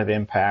huge amount of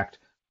impact.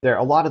 There are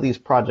a lot of these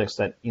projects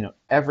that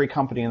every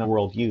company in the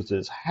world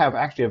uses have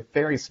actually a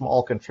very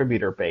small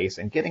contributor base,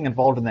 and getting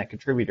involved in that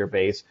contributor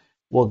base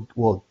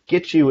will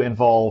get you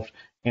involved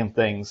in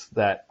things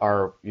that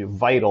are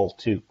vital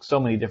to so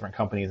many different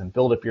companies and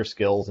build up your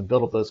skills and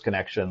build up those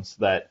connections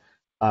that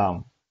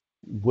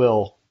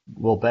will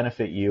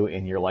benefit you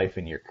in your life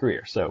and your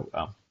career. So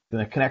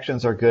the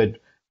connections are good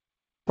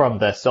from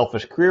the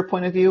selfish career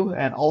point of view,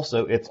 and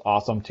also it's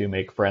awesome to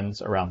make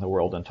friends around the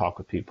world and talk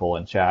with people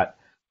and chat.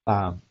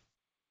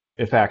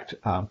 In fact,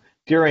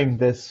 during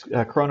this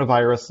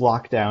coronavirus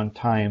lockdown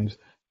times,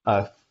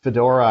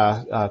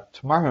 Fedora,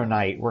 tomorrow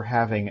night we're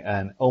having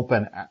an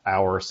open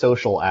hour,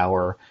 social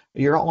hour.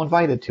 You're all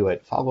invited to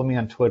it. Follow me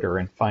on Twitter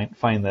and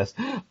find this,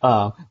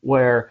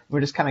 where we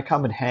just kind of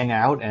come and hang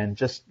out and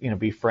just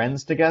be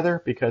friends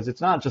together, because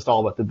it's not just all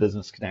about the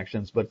business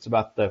connections, but it's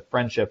about the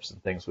friendships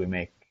and things we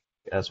make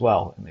as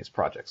well in these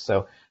projects.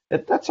 So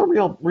that's a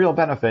real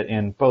benefit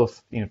in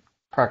both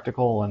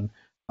practical and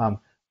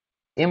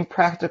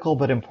impractical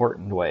but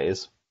important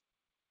ways.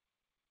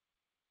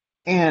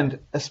 And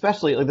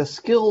especially the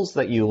skills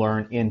that you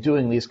learn in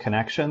doing these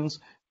connections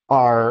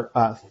are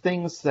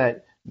things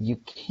that you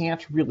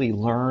can't really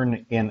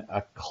learn in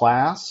a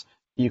class.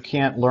 You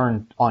can't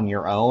learn on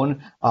your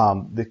own.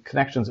 The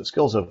connections and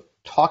skills of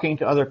talking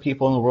to other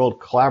people in the world,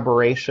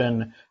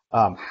 collaboration,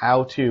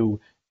 how to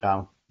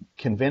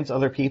convince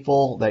other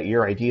people that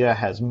your idea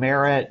has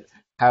merit,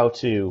 how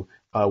to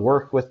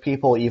work with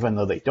people even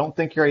though they don't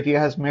think your idea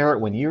has merit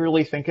when you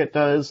really think it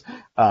does,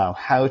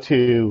 how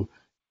to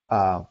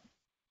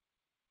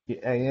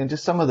and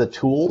just some of the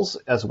tools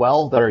as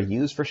well that are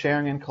used for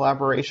sharing and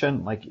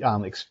collaboration. Like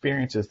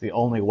experience is the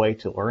only way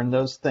to learn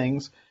those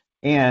things.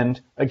 And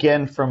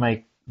again, from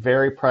a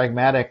very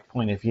pragmatic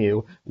point of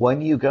view,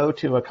 when you go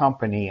to a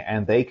company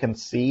and they can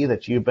see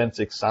that you've been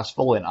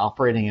successful in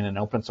operating in an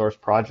open source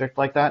project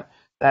like that,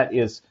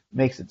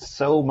 makes it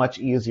so much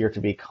easier to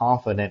be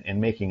confident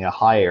in making a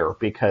hire,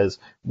 because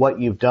what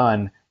you've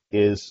done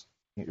is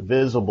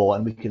visible,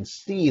 and we can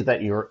see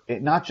that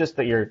not just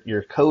that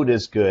your code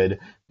is good,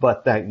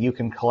 but that you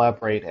can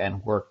collaborate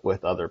and work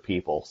with other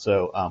people.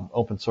 So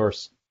open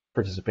source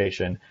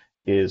participation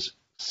is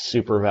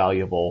super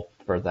valuable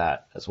for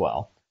that as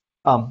well.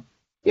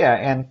 Yeah,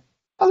 and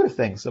other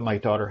things that my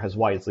daughter has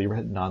wisely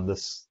written on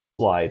this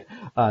slide.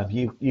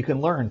 You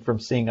can learn from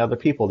seeing other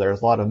people.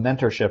 There's a lot of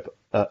mentorship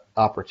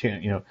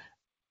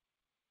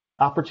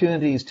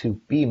opportunities to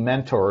be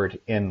mentored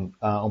in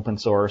open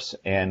source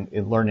and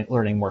in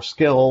learning more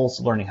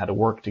skills, learning how to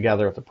work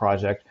together with the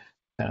project,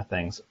 kind of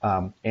things.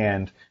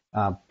 And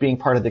being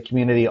part of the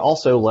community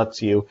also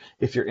lets you,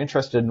 if you're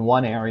interested in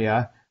one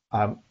area,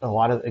 a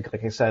lot of,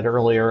 like I said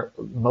earlier,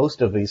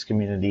 most of these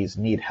communities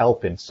need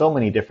help in so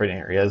many different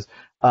areas.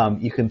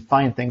 You can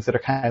find things that are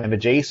kind of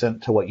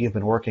adjacent to what you've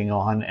been working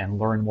on and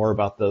learn more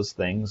about those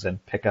things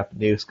and pick up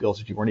new skills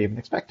that you weren't even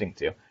expecting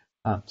to.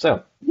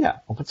 So yeah,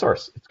 open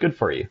source, it's good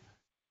for you.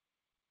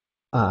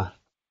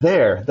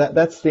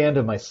 That's the end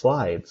of my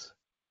slides.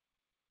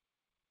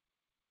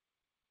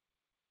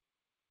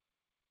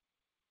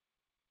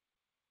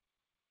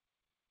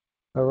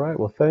 All right.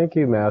 Well, thank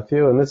you,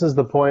 Matthew. And this is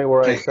the point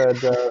where I said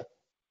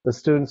the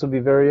students will be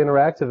very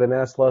interactive and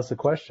ask lots of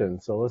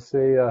questions. So let's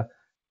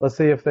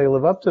see if they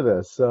live up to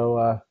this.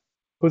 So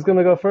who's going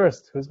to go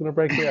first? Who's going to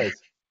break the ice?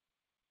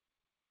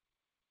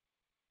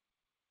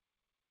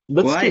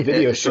 Let's do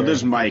video. So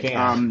there's Mike.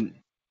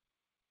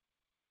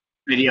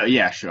 Video.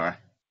 Yeah, sure.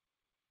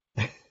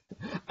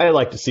 I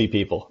like to see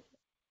people.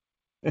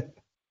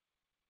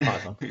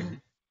 Awesome.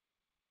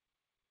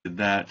 Did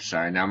that?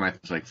 Sorry, now my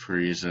thing's like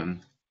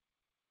freezing.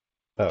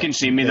 Oh, you can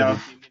see me though?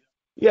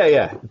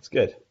 Yeah, it's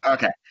good.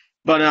 Okay.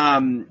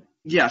 But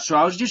yeah, so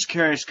I was just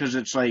curious because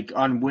it's like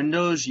on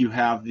Windows you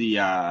have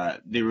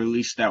they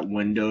released that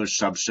Windows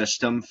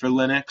subsystem for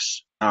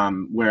Linux,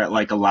 where it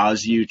like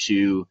allows you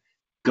to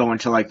go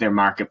into like their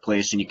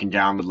marketplace and you can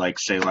download like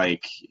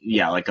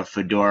like a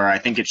Fedora. I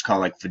think it's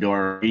called like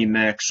Fedora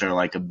Remix or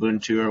like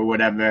Ubuntu or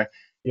whatever.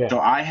 Yeah. So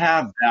I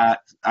have that.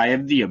 I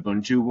have the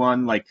Ubuntu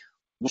one. Like,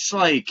 what's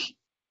like?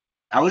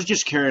 I was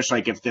just curious,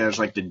 like, if there's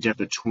like the dip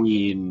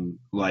between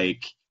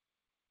like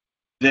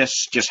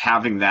this just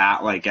having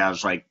that like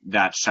as like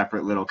that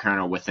separate little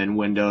kernel within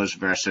Windows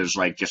versus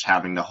like just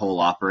having the whole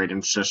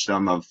operating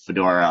system of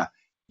Fedora,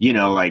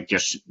 like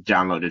just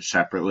downloaded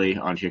separately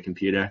onto your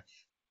computer.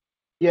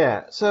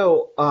 Yeah,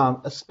 so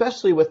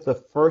especially with the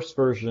first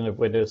version of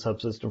Windows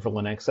Subsystem for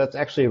Linux, that's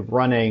actually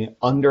running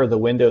under the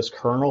Windows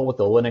kernel with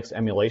the Linux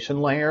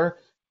emulation layer.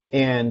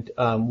 And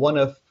one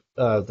of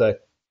the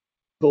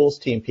tools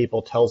team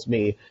people tells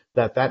me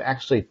that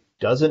actually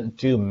doesn't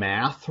do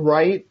math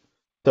right.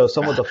 So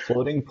some of the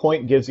floating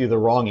point gives you the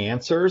wrong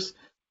answers.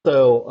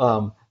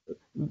 So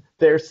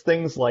there's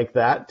things like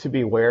that to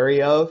be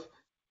wary of.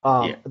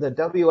 Yeah. The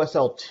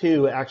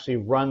WSL2 actually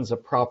runs a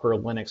proper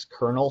Linux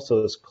kernel, so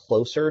it's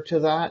closer to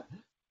that,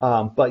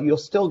 but you'll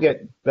still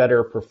get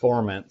better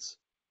performance.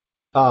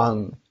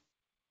 Um,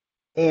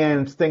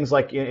 and things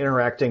like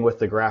interacting with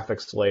the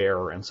graphics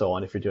layer and so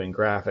on. If you're doing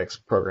graphics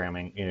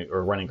programming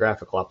or running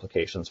graphical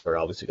applications, are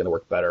obviously going to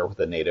work better with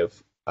a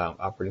native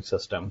operating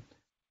system.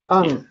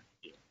 Yeah.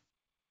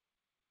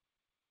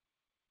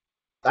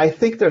 I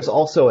think there's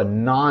also a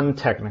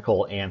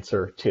non-technical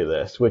answer to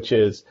this, which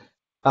is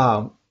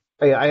I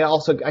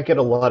get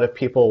a lot of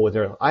people with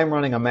their I'm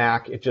running a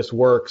Mac, it just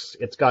works,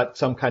 it's got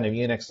some kind of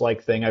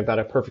Unix-like thing, I've got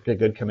a perfectly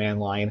good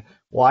command line.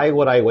 Why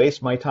would I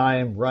waste my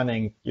time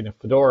running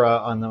Fedora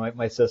on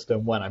my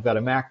system when I've got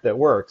a Mac that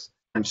works?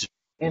 And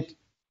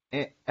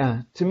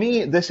to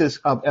me, this is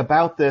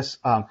about this.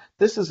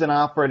 This is an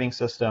operating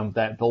system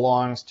that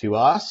belongs to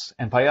us,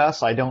 and by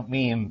us, I don't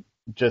mean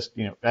just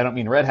I don't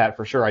mean Red Hat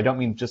for sure. I don't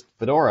mean just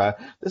Fedora.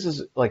 This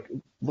is like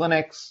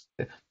Linux.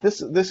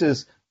 This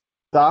is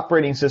the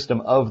operating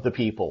system of the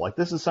people. Like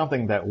this is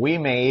something that we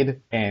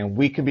made and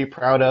we can be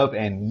proud of,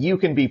 and you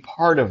can be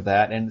part of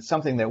that, and it's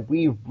something that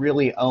we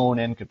really own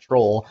and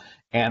control.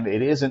 And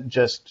it isn't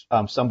just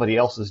somebody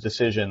else's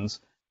decisions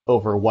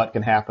over what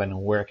can happen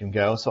and where it can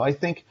go. So I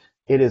think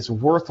it is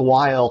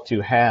worthwhile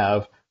to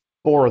have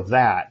for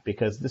that,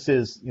 because this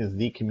is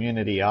the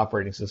community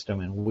operating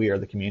system, and we are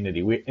the community.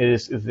 It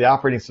is the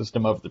operating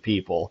system of the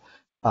people,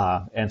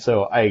 and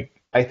so I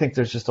think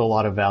there's just a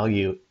lot of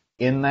value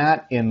in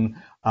that, in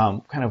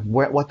kind of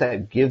what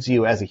that gives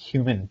you as a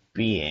human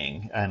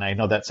being. And I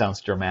know that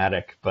sounds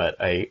dramatic, but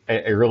I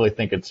really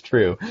think it's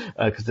true,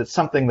 because it's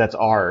something that's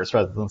ours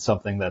rather than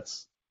something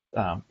that's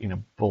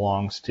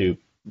belongs to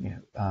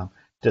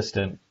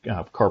distant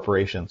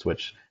corporations,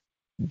 which,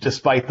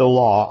 despite the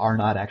law, are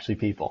not actually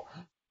people.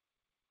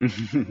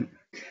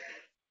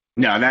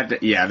 No,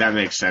 that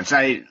makes sense.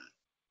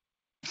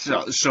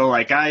 So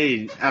like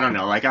I don't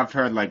know, like I've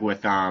heard like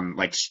with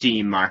like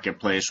Steam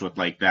Marketplace with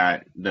like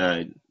that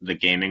the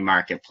gaming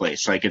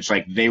marketplace, like it's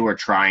like they were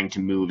trying to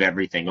move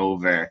everything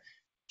over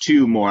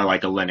to more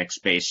like a Linux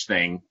based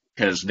thing,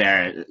 because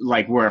they're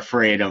like we're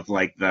afraid of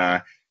like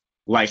the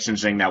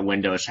licensing that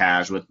Windows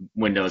has, with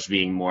Windows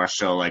being more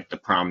so like the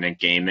prominent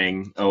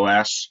gaming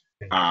OS.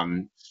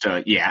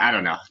 So yeah, I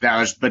don't know.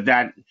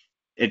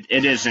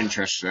 It is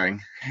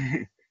interesting.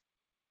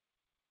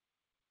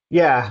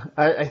 Yeah,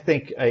 I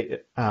think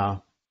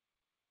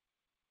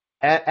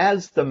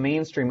as the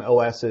mainstream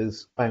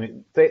OSs, I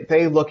mean,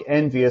 they look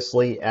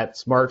enviously at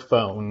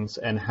smartphones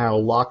and how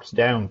locked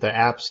down the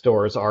app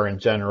stores are in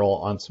general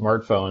on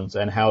smartphones,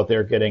 and how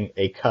they're getting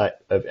a cut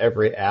of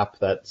every app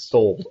that's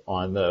sold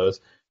on those.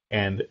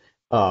 And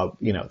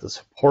the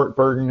support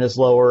burden is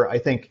lower. I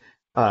think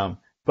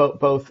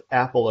both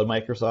Apple and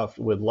Microsoft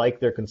would like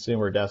their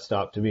consumer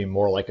desktop to be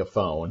more like a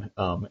phone,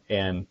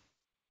 and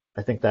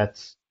I think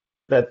that's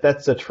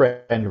a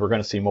trend we're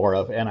going to see more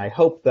of. And I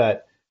hope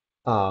that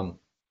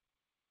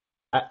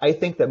I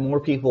think that more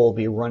people will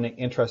be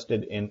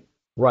interested in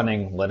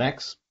running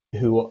Linux.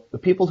 The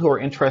people who are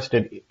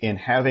interested in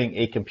having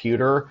a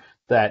computer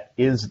that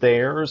is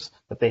theirs,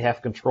 that they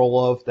have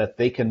control of, that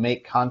they can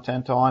make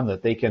content on,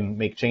 that they can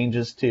make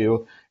changes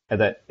to,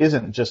 and that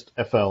isn't just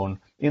a phone.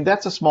 And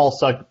that's a small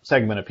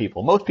segment of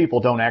people. Most people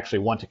don't actually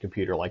want a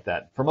computer like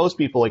that. For most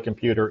people, a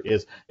computer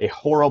is a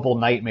horrible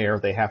nightmare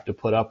they have to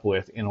put up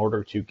with in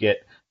order to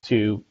get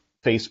to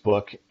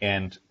Facebook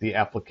and the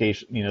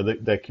application,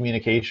 the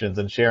communications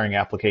and sharing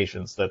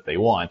applications that they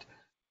want.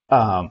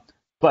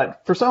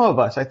 But for some of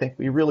us, I think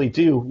we really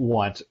do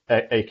want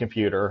a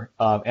computer.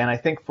 And I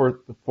think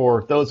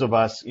for those of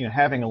us,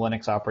 having a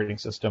Linux operating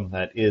system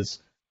that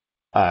is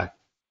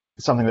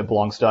something that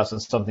belongs to us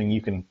and something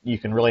you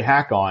can really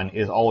hack on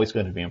is always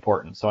going to be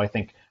important. So I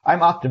think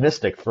I'm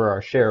optimistic for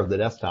our share of the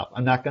desktop.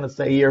 I'm not going to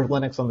say year of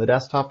Linux on the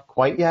desktop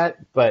quite yet,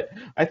 but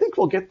I think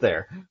we'll get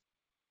there.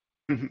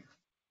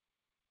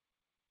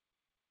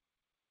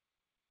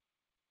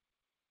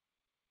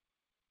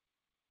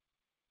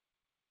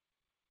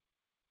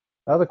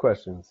 Other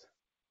questions?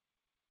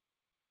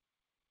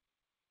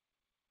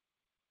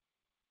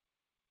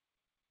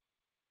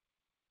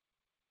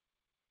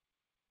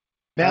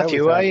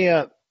 Matthew, Go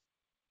I'm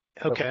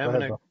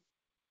ahead,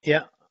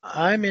 yeah,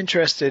 I'm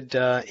interested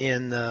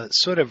in the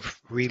sort of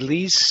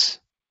release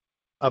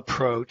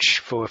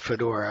approach for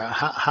Fedora.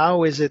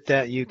 How is it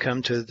that you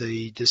come to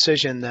the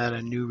decision that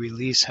a new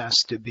release has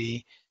to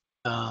be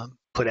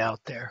put out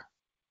there?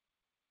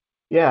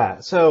 Yeah,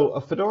 so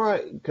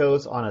Fedora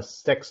goes on a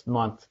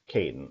 6-month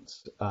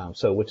cadence,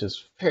 which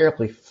is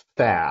fairly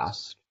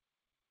fast.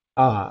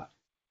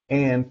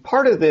 And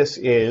part of this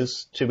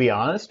is, to be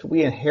honest,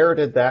 we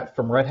inherited that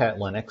from Red Hat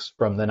Linux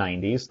from the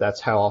 90s.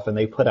 That's how often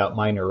they put out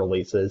minor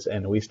releases,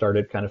 and we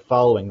started kind of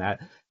following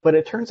that. But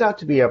it turns out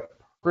to be a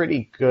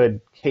pretty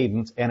good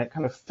cadence, and it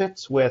kind of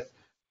fits with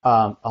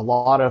a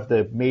lot of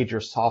the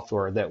major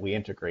software that we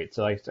integrate.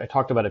 So I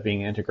talked about it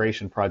being an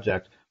integration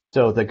project.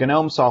 So the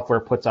GNOME software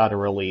puts out a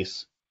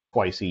release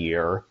twice a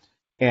year.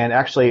 And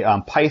actually,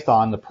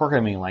 Python, the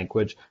programming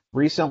language,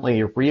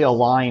 recently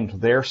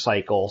realigned their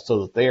cycle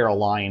so that they are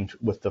aligned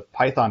with the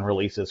Python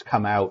releases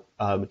come out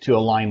to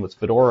align with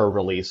Fedora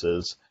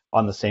releases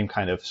on the same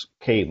kind of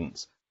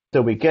cadence.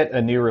 So we get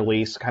a new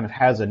release, kind of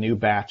has a new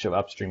batch of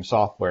upstream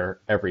software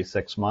every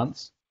 6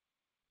 months.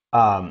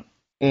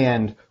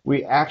 And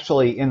we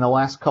actually, in the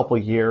last couple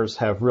of years,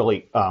 have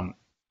really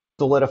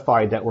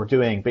solidified that we're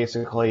doing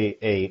basically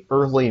a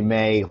early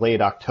May,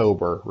 late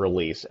October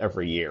release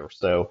every year.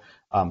 So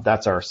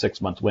that's our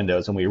 6 month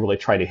windows, and we really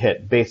try to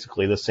hit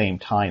basically the same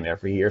time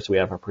every year, so we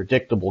have a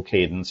predictable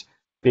cadence,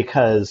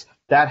 because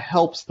that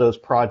helps those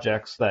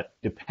projects that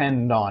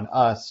depend on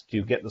us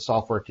to get the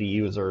software to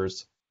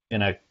users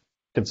in a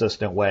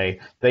consistent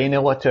way. They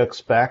know what to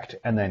expect,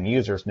 and then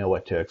users know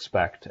what to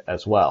expect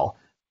as well.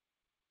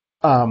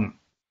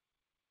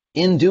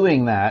 In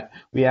doing that,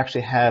 we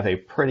actually have a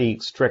pretty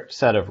strict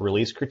set of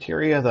release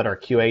criteria that our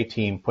QA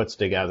team puts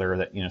together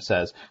that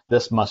says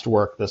this must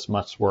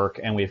work,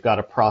 and we've got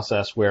a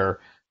process where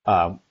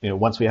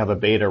once we have a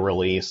beta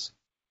release,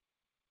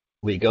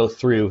 we go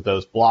through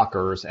those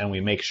blockers and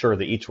we make sure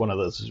that each one of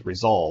those is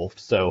resolved.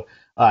 So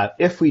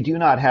if we do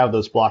not have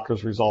those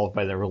blockers resolved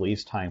by the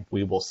release time,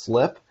 we will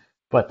slip.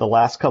 But the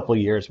last couple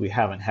of years, we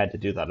haven't had to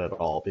do that at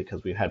all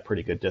because we've had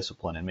pretty good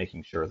discipline in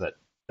making sure that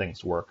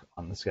things work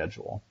on the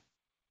schedule.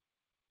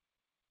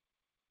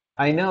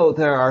 I know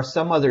there are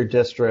some other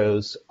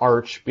distros,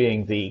 Arch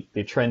being the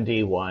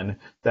trendy one,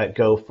 that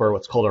go for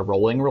what's called a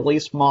rolling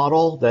release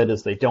model. That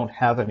is, they don't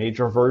have a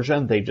major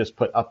version. They just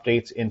put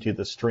updates into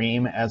the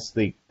stream as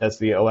the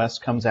OS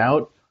comes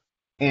out.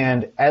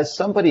 And as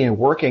somebody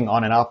working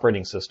on an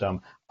operating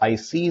system, I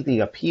see the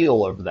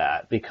appeal of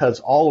that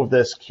because all of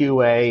this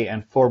QA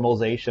and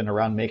formalization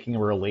around making a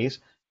release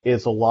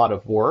is a lot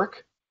of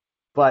work.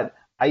 But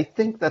I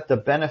think that the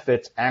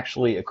benefits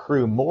actually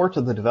accrue more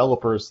to the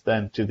developers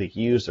than to the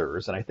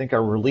users. And I think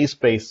our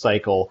release-based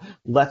cycle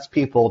lets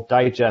people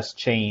digest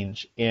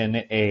change in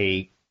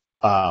a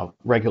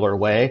regular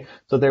way.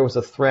 So there was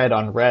a thread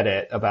on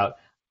Reddit about,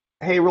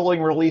 hey,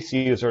 rolling release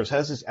users,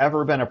 has this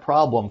ever been a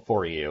problem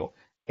for you?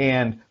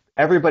 And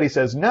everybody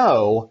says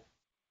no,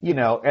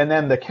 and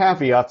then the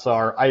caveats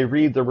are, I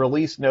read the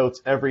release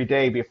notes every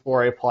day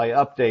before I apply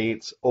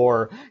updates,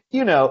 or,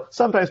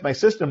 sometimes my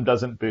system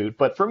doesn't boot,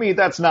 but for me,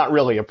 that's not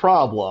really a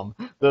problem,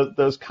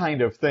 those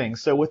kind of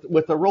things. So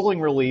with the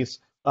rolling release,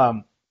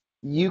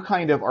 you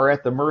kind of are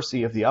at the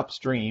mercy of the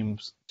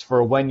upstreams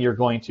for when you're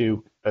going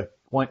to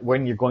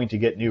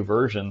get new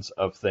versions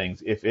of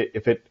things.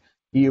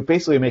 You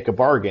basically make a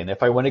bargain.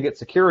 If I want to get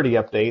security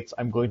updates,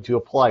 I'm going to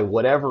apply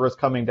whatever is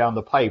coming down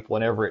the pipe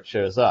whenever it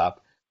shows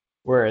up.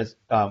 Whereas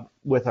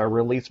with our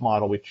release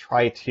model, we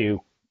try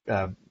to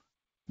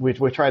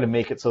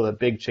make it so that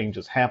big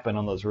changes happen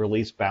on those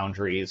release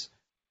boundaries,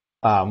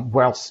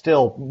 while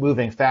still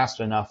moving fast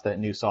enough that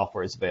new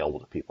software is available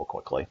to people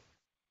quickly.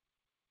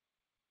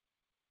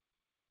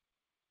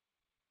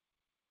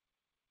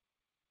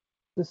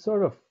 To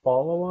sort of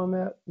follow on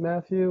that,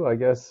 Matthew, I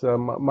guess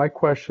my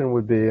question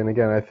would be, and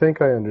again, I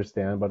think I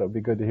understand, but it would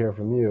be good to hear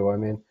from you. I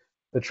mean,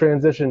 the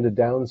transition to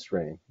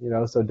downstream,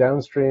 so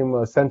downstream,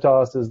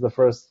 CentOS is the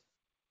first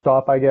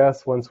stop, I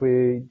guess, once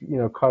we,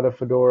 cut a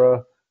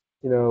Fedora,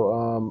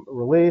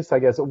 release. I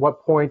guess at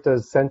what point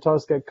does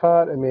CentOS get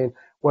cut? I mean,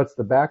 what's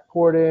the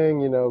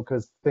backporting,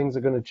 because things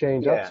are going to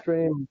change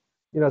upstream,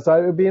 so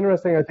it would be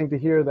interesting, I think, to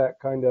hear that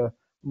kind of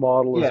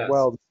model as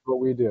well. This is what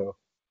we do.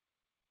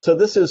 So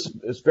this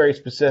is very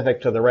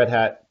specific to the Red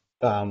Hat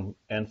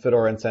and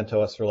Fedora and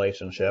CentOS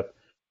relationship.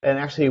 And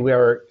actually,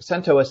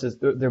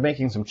 they're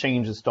making some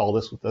changes to all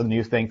this with a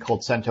new thing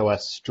called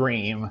CentOS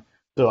Stream.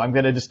 So I'm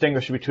going to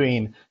distinguish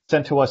between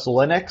CentOS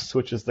Linux,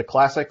 which is the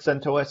classic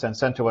CentOS, and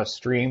CentOS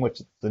Stream,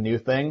 which is the new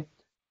thing.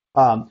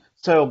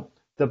 So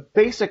the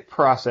basic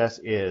process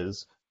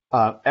is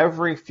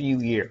every few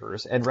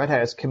years, and Red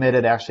Hat is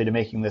committed actually to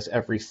making this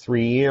every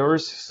 3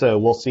 years. So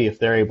we'll see if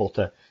they're able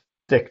to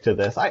stick to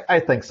this. I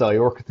think so.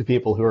 You work with the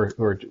people who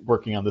are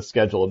working on the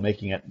schedule and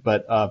making it.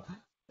 But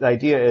the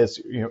idea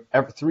is,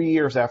 every 3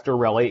 years after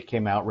RHEL 8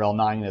 came out, RHEL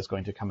 9 is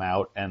going to come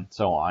out, and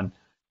so on.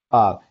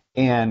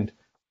 And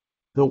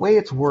the way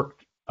it's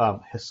worked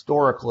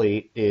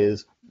historically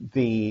is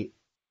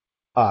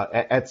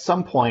at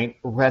some point,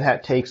 Red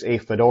Hat takes a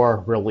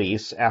Fedora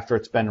release after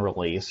it's been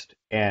released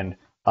and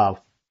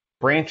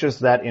branches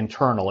that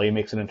internally,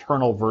 makes an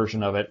internal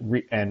version of it,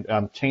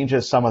 and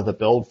changes some of the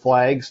build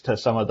flags to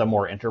some of the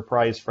more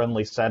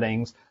enterprise-friendly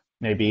settings,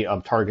 maybe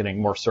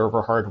targeting more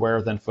server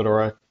hardware than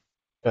Fedora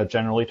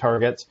generally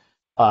targets,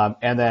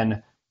 and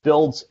then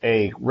builds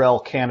a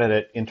RHEL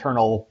candidate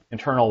internal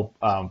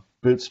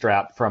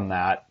bootstrap from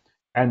that,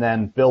 and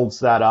then builds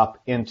that up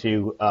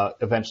into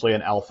eventually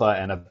an alpha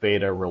and a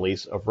beta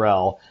release of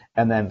RHEL.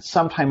 And then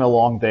sometime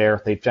along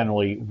there, they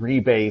generally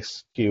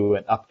rebase to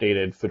an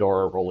updated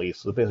Fedora release.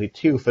 So basically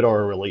 2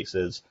 Fedora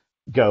releases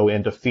go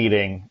into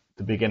feeding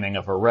the beginning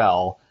of a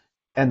RHEL.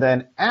 And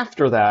then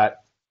after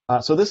that,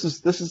 So this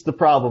is the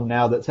problem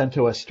now that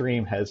CentOS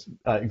Stream has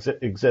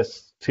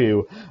exists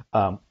to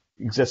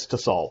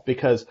solve,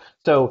 because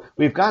so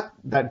we've got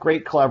that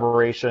great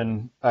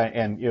collaboration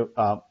and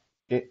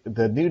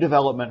the new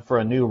development for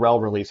a new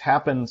RHEL release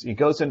happens. It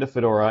goes into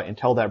Fedora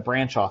until that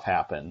branch off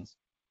happens.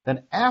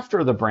 Then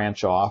after the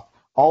branch off,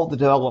 all the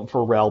development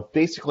for RHEL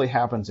basically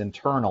happens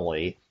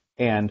internally.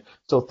 And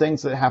so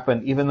things that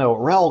happen, even though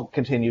RHEL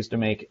continues to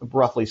make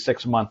roughly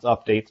 6-month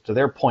updates to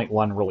their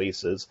 0.1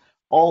 releases,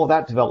 all of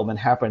that development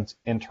happens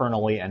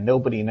internally, and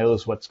nobody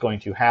knows what's going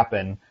to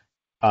happen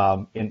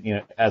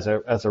as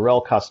a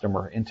RHEL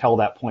customer until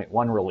that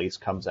 0.1 release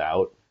comes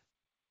out.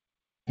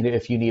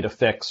 If you need a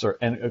fix,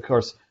 and of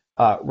course,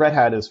 Red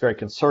Hat is very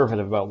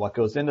conservative about what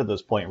goes into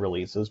those point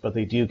releases, but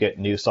they do get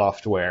new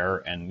software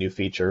and new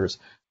features.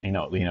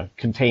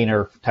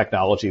 Container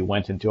technology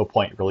went into a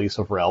point release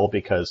of RHEL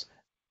because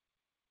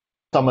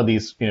some of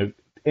these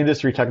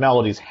industry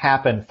technologies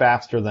happen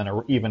faster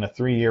than even a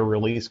 3-year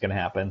release can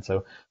happen.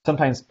 So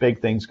sometimes big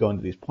things go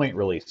into these point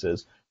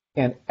releases.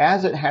 And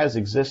as it has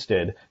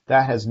existed,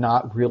 that has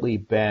not really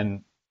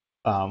been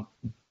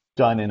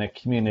done in a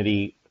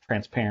community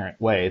transparent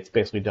way. It's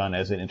basically done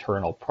as an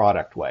internal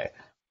product way.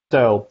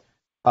 So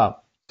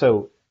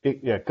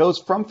it goes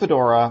from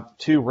Fedora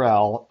to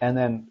RHEL, and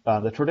then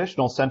the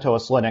traditional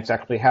CentOS Linux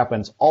actually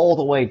happens all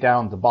the way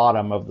down the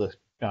bottom of the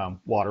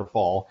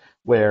waterfall,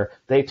 where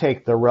they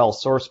take the RHEL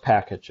source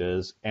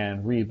packages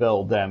and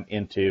rebuild them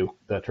into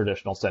the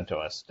traditional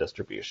CentOS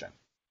distribution.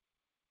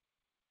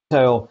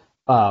 So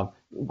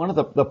one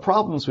of the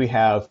problems we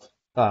have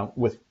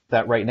with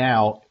that right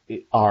now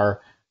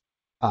are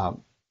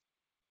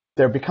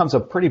there becomes a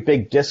pretty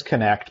big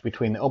disconnect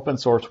between the open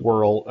source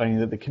world,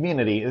 the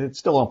community. It's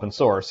still open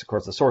source. Of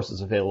course, the source is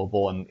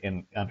available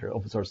under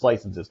open source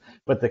licenses,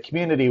 but the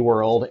community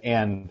world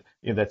and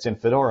that's in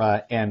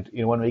Fedora. And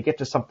when we get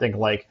to something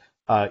like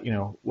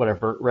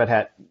whatever Red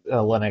Hat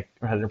Linux,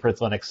 Red Hat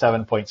Linux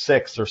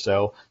 7.6 or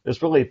so,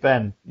 there's really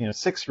been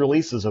 6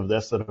 releases of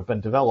this that have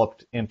been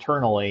developed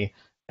internally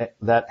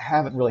that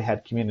haven't really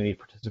had community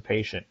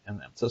participation in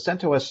them. So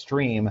CentOS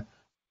Stream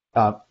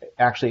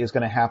actually is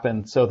going to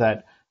happen so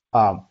that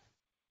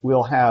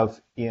we'll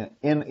have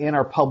in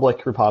our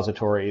public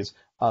repositories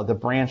the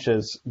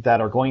branches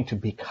that are going to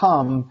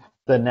become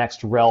the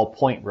next RHEL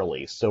point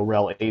release. So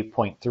RHEL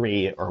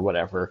 8.3 or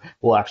whatever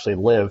will actually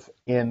live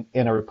in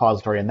a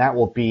repository, and that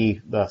will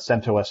be the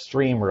CentOS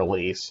Stream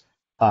release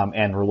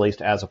and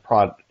released as a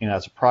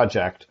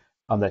project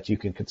that you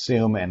can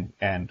consume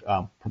and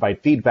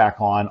provide feedback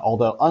on.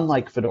 Although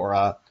unlike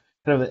Fedora,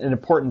 kind of an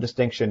important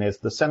distinction is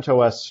the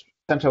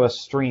CentOS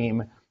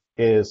Stream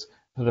is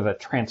sort of a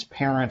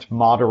transparent,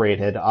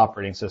 moderated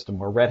operating system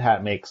where Red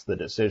Hat makes the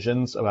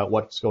decisions about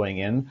what's going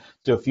in.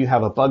 So if you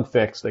have a bug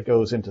fix that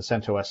goes into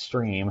CentOS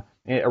Stream,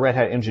 a Red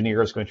Hat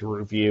engineer is going to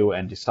review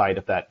and decide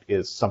if that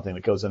is something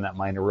that goes in that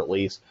minor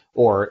release,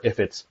 or if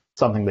it's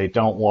something they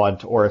don't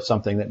want, or if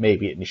something that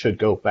maybe it should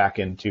go back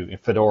into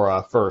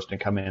Fedora first and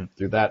come in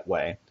through that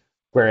way.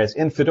 Whereas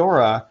in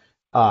Fedora,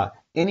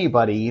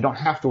 anybody, you don't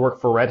have to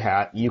work for Red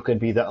Hat. You can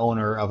be the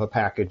owner of a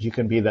package. You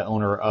can be the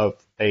owner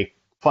of a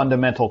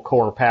fundamental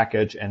core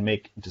package and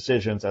make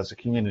decisions as a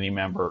community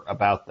member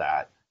about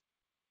that.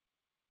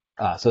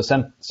 So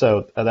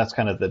that's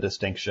kind of the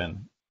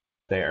distinction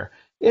there.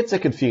 It's a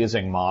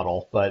confusing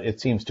model, but it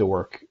seems to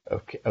work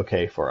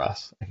okay for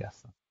us, I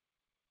guess.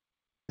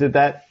 Did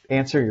that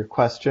answer your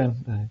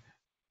question?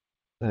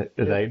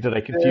 Did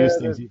I confuse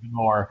things even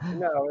more?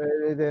 No,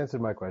 it answered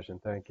my question.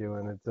 Thank you.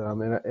 And it's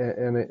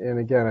and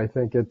again, I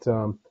think it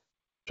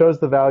shows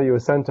the value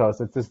of CentOS.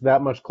 It's just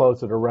that much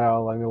closer to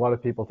RHEL. I mean, a lot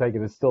of people take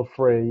it. It's still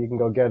free. You can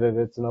go get it.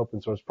 It's an open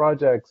source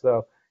project.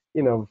 So,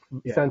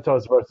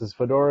 CentOS versus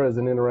Fedora is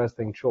an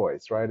interesting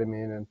choice, right? I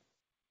mean,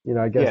 and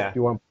I guess do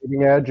you want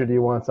bleeding edge or do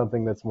you want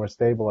something that's more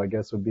stable? I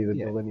guess would be the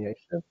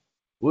delineation.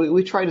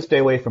 We try to stay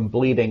away from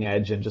bleeding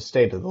edge and just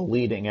stay to the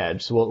leading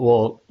edge.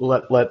 So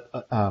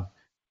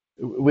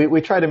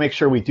we try to make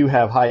sure we do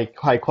have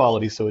high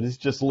quality, so it is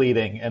just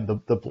leading and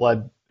the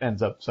blood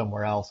ends up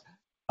somewhere else.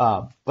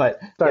 I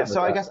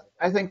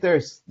think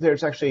there's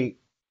actually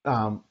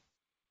several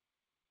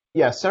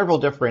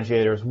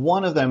differentiators.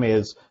 One of them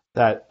is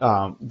that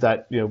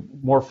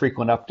more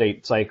frequent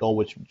update cycle,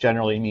 which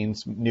generally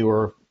means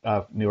newer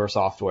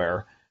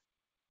software.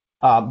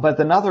 But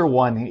another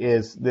one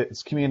is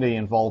this community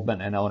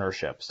involvement and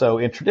ownership. So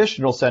in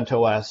traditional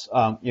CentOS,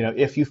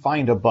 if you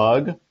find a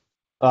bug,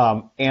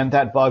 and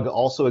that bug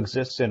also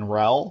exists in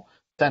RHEL,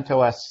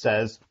 CentOS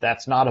says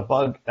that's not a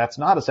bug. That's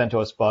not a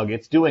CentOS bug.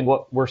 It's doing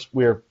what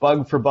we're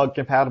bug for bug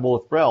compatible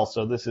with RHEL,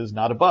 so this is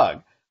not a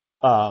bug.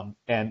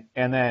 And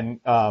then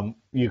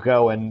you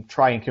go and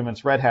try and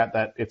convince Red Hat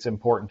that it's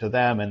important to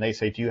them, and they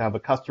say, do you have a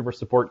customer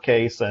support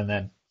case? And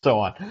then so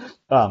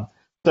on.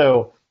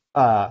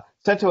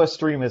 CentOS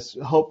Stream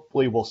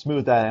hopefully will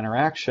smooth that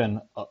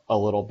interaction a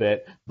little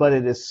bit, but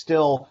it is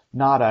still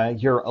not a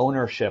your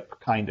ownership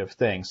kind of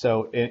thing.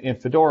 So in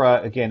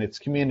Fedora, again, it's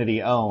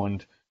community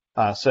owned.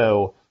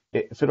 So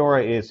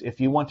Fedora is,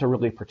 if you want to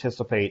really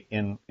participate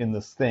in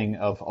this thing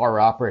of our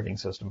operating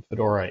system,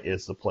 Fedora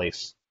is the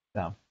place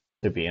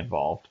to be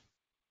involved.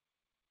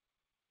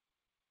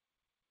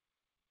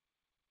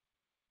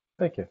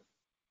 Thank you.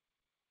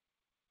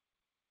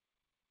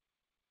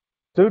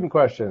 Student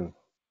question.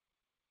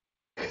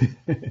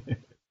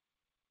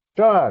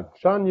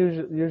 Sean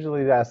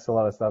usually asks a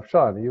lot of stuff.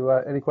 Sean, you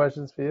any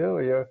questions for you?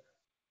 Or you?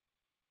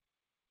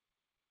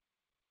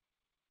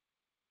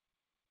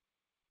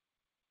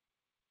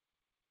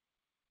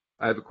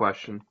 I have a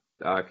question.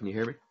 Can you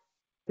hear me?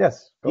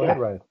 Yes, go Yeah. ahead,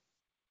 Ryan.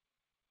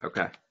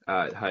 Okay.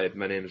 Hi,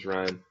 my name is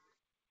Ryan.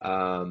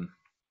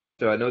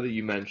 So I know that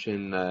you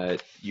mentioned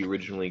that you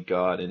originally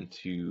got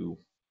into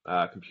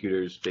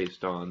computers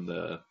based on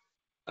the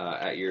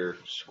at your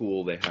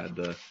school they had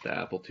the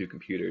Apple II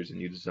computers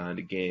and you designed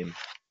a game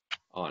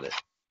on it.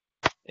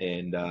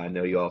 And I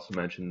know you also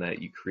mentioned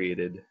that you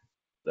created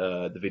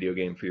the video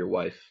game for your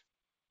wife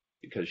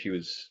because she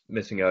was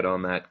missing out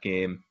on that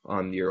game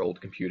on your old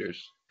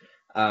computers.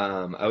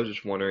 I was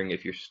just wondering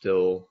if you're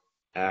still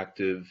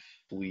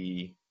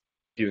actively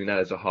doing that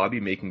as a hobby,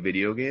 making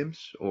video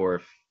games, or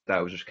if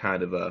that was just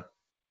kind of a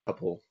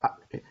couple.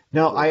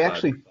 No,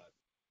 little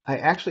I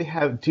actually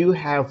do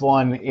have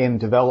one in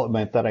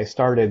development that I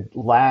started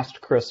last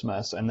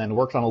Christmas and then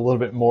worked on a little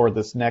bit more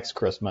this next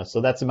Christmas.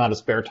 So that's the amount of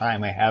spare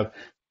time I have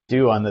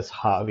due on this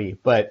hobby.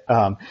 But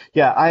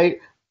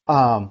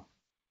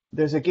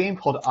there's a game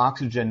called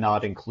Oxygen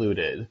Not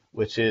Included,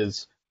 which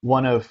is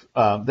one of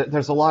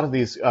there's a lot of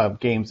these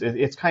games.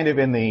 It's kind of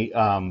in the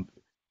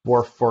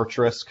Dwarf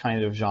Fortress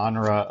kind of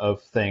genre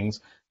of things,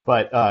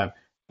 but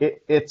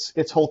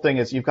its whole thing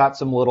is you've got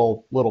some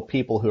little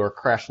people who are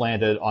crash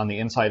landed on the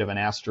inside of an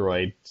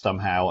asteroid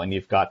somehow, and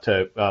you've got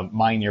to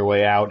mine your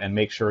way out and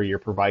make sure you're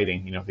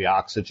providing the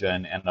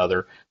oxygen and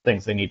other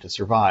things they need to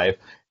survive.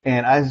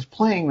 And I was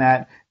playing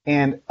that,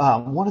 and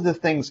one of the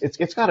things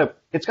it's got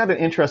an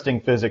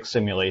interesting physics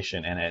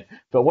simulation in it,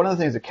 but one of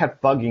the things that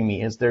kept bugging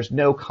me is there's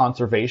no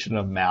conservation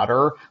of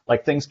matter.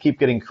 Like things keep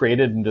getting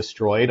created and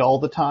destroyed all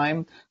the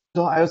time.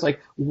 So I was like,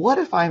 what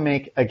if I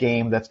make a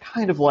game that's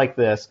kind of like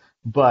this,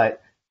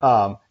 but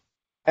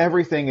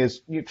everything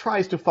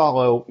tries to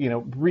follow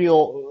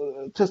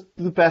real just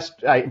the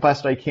best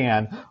I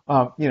can.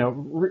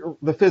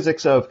 The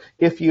physics of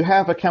if you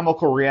have a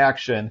chemical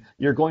reaction,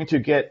 you're going to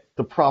get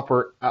the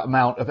proper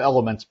amount of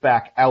elements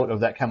back out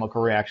of that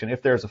chemical reaction.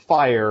 If there's a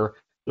fire,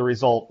 the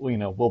result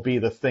will be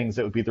the things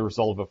that would be the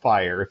result of a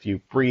fire. If you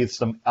breathe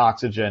some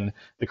oxygen,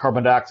 the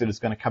carbon dioxide is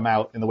going to come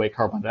out in the way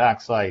carbon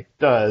dioxide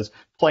does.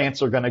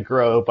 Plants are going to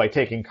grow by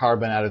taking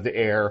carbon out of the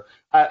air.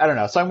 I don't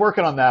know. So I'm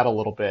working on that a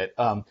little bit.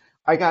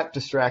 I got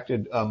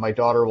distracted. My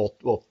daughter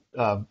will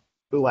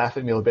laugh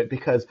at me a little bit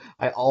because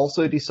I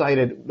also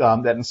decided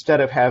that instead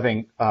of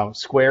having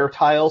square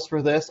tiles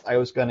for this, I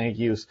was going to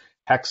use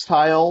hex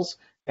tiles.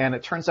 And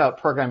it turns out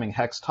programming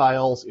hex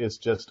tiles is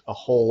just a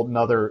whole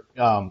nother,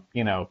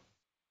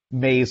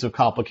 maze of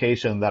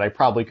complication that I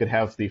probably could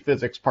have the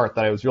physics part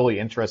that I was really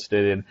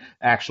interested in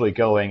actually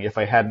going if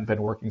I hadn't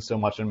been working so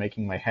much on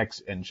making my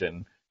hex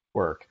engine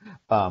work.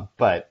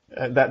 But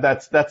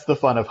that's the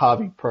fun of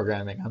hobby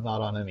programming. I'm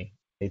not on any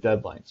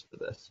deadlines for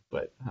this,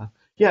 but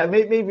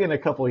maybe in a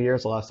couple of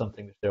years I'll have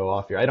something to show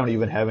off here. I don't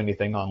even have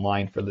anything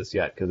online for this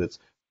yet because it's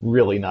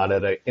really not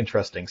at an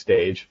interesting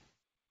stage.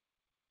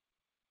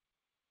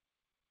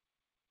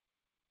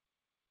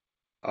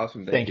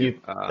 Awesome, Thank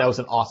you. That was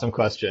an awesome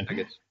question. I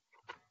guess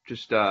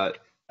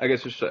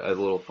just a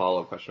little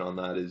follow-up question on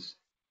that is,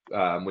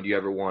 would you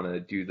ever want to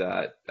do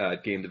that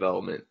game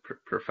development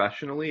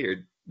professionally,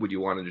 or would you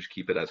want to just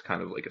keep it as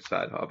kind of like a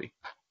side hobby?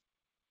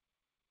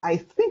 I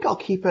think I'll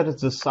keep it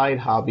as a side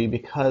hobby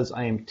because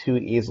I am too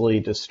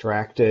easily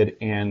distracted,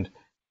 and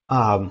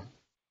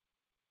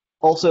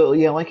also,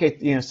 like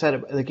I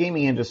said, the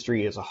gaming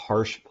industry is a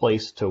harsh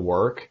place to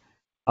work.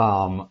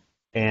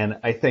 And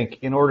I think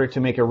in order to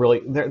make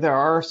there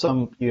are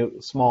some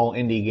small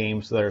indie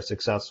games that are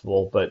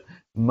successful, but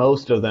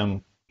most of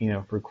them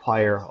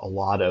require a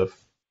lot of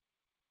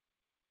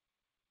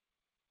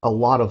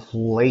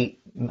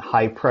late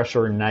high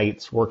pressure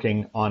nights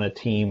working on a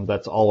team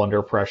that's all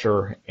under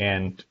pressure,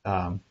 and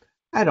I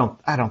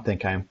don't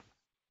think I'm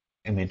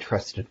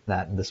interested in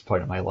that in this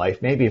point of my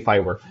life. Maybe if I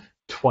were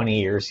 20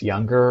 years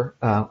younger,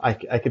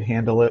 I could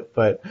handle it,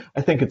 but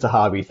I think it's a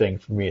hobby thing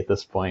for me at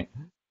this point.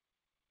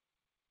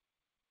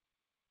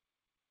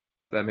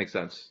 That makes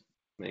sense.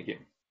 Thank you.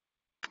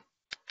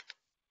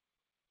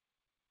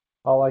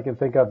 All I can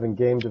think of in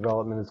game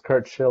development is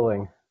Kurt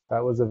Schilling.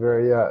 That was a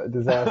very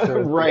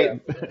disastrous. Right.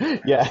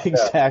 Yeah,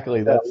 exactly.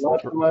 Yeah, That's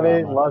lots of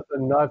money, lots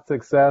of not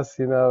success.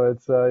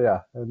 It's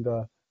and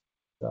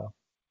so.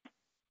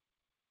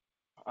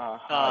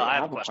 I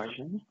have a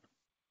question.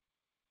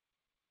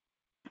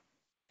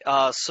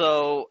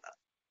 So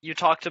you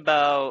talked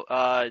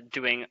about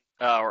doing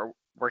or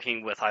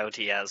working with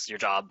IoT as your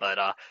job, but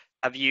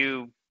have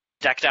you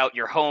decked out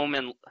your home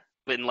in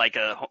like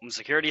a home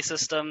security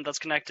system that's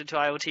connected to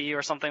IoT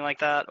or something like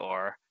that,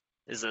 or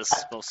is this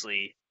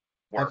mostly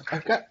work?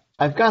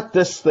 I've got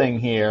this thing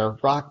here,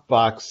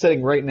 Rockbox,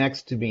 sitting right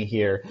next to me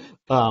here.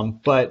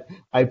 But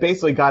I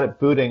basically got it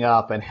booting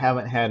up and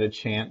haven't had a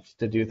chance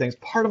to do things.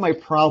 Part of my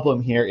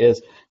problem here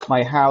is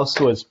my house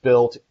was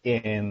built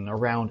in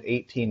around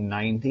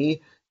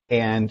 1890,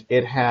 and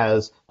it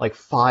has like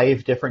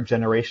 5 different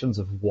generations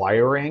of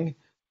wiring.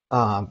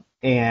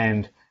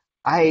 And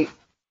I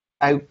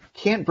I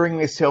can't bring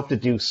myself to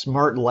do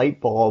smart light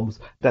bulbs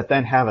that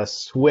then have a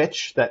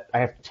switch that I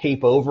have to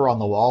tape over on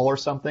the wall or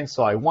something.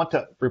 So I want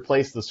to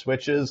replace the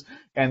switches.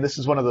 And this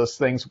is one of those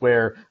things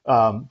where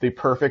the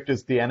perfect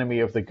is the enemy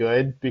of the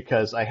good,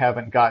 because I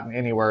haven't gotten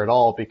anywhere at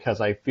all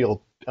because I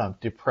feel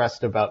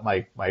depressed about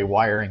my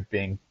wiring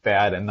being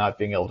bad and not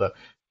being able to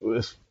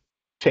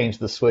change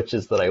the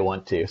switches that I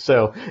want to.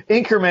 So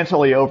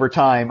incrementally over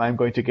time, I'm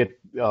going to get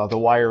the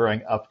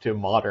wiring up to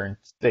modern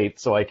state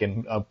so I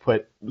can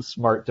put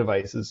smart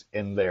devices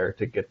in there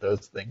to get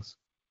those things.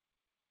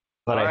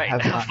 But All I right,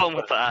 have have not fun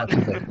with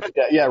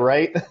that. yeah,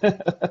 right?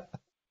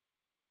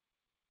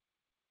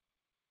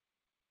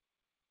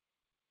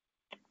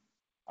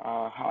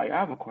 Hi, I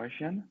have a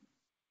question.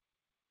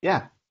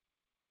 Yeah.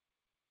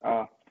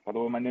 By the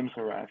way, my name is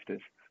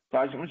Erastus. So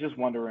I was just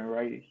wondering,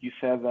 right? You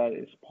said that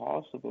it's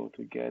possible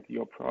to get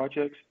your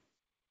projects,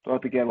 or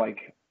to get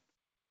like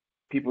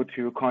people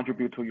to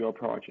contribute to your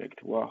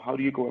project. Well, how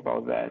do you go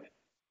about that?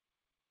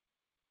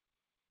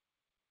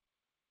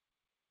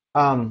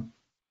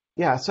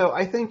 Yeah, so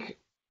I think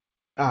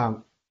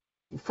um,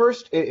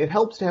 first, it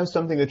helps to have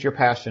something that you're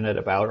passionate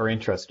about or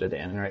interested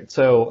in, right?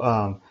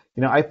 So,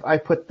 I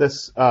put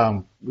this,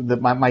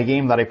 my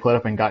game that I put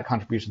up and got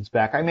contributions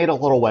back, I made a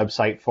little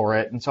website for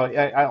it. And so,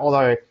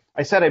 although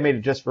I said I made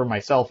it just for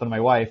myself and my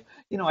wife,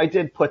 I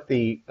did put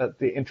the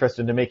interest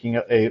into making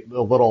a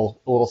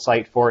little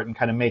site for it and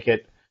kind of make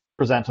it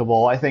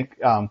presentable. I think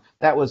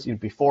that was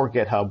before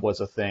GitHub was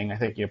a thing. I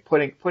think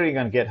putting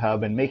on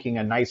GitHub and making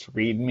a nice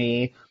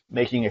README,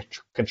 making a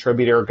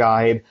contributor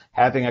guide,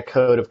 having a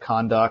code of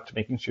conduct,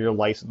 making sure your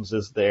license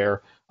is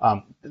there,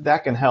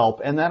 that can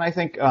help. And then I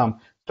think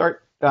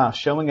start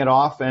showing it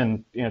off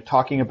and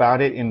talking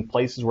about it in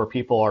places where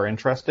people are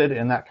interested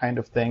in that kind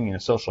of thing.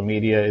 Social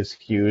media is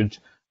huge.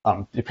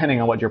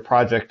 Depending on what your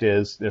project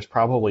is, there's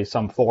probably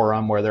some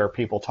forum where there are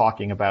people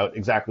talking about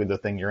exactly the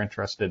thing you're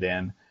interested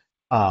in.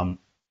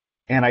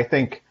 And I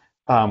think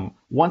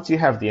once you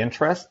have the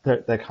interest,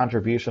 the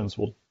contributions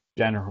will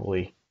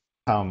generally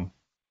come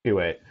to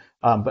it.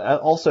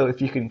 But also,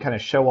 if you can kind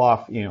of show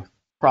off,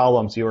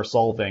 problems you are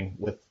solving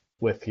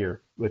with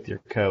your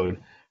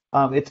code,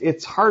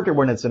 it's harder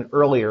when it's an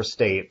earlier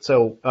state.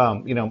 So,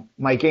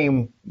 my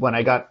game when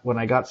I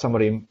got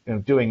somebody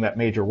doing that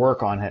major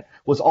work on it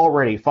was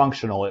already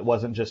functional. It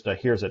wasn't just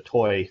here's a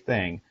toy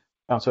thing.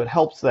 So it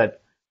helps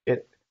that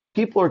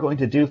people are going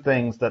to do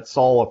things that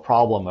solve a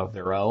problem of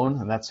their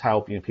own, and that's how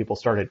people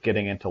started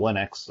getting into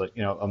Linux.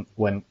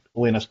 When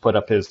Linus put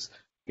up his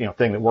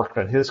thing that worked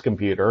on his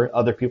computer,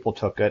 other people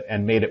took it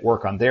and made it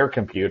work on their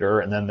computer,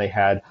 and then they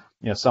had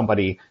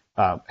somebody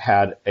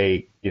had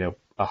a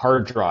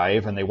hard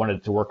drive and they wanted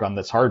it to work on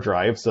this hard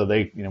drive, so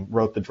they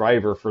wrote the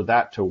driver for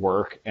that to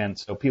work, and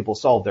so people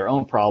solve their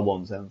own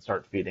problems and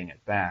start feeding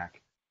it back.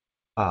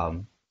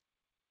 So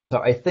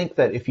I think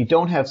that if you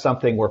don't have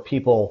something where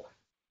people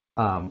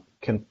can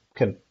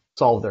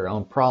solve their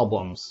own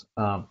problems,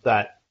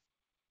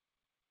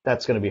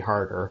 that's going to be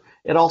harder.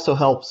 It also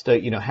helps to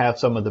have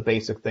some of the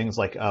basic things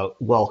like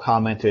well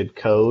commented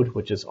code,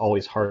 which is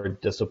always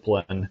hard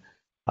discipline,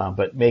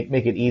 but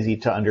make it easy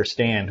to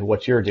understand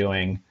what you're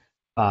doing,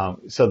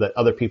 so that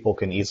other people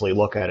can easily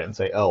look at it and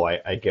say, oh,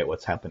 I get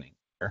what's happening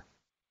here.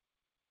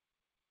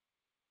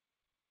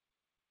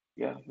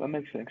 Yeah, that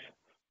makes sense.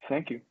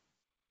 Thank you.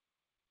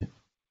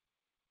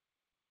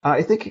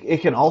 I think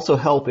it can also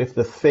help if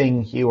the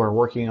thing you are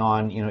working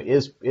on,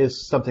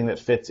 is something that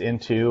fits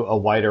into a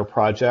wider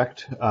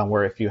project,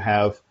 where if you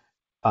have,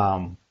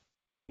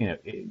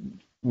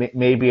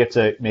 maybe it's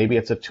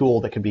a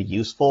tool that can be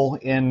useful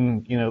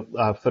in,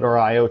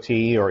 Fedora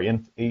IoT or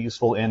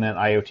useful in an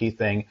IoT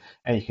thing,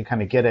 and you can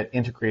kind of get it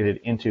integrated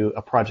into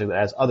a project that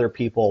has other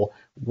people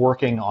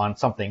working on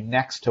something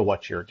next to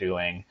what you're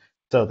doing,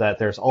 so that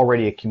there's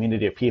already a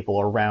community of people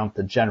around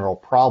the general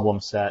problem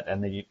set,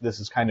 and then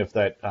this is kind of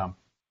that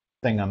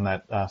thing on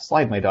that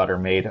slide my daughter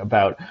made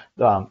about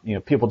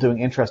people doing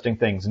interesting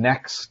things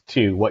next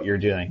to what you're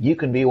doing. You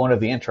can be one of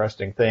the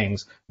interesting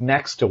things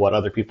next to what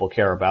other people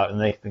care about,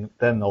 and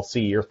then they'll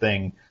see your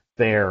thing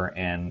there,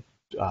 and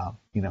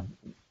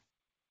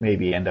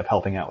maybe end up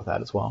helping out with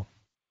that as well.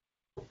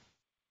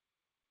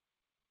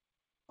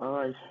 All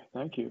right,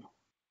 thank you.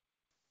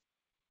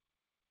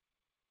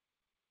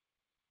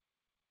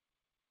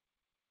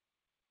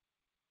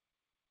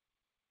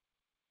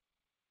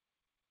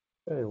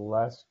 Okay,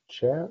 last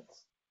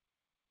chance.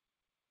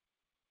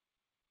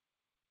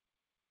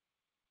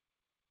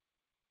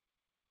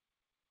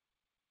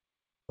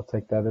 I'll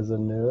take that as a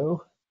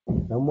no.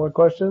 No more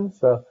questions.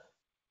 So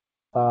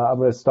I'm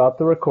going to stop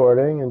the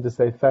recording and just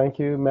say thank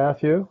you,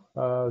 Matthew. It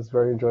was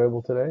very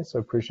enjoyable today, so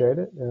appreciate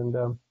it.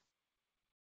 And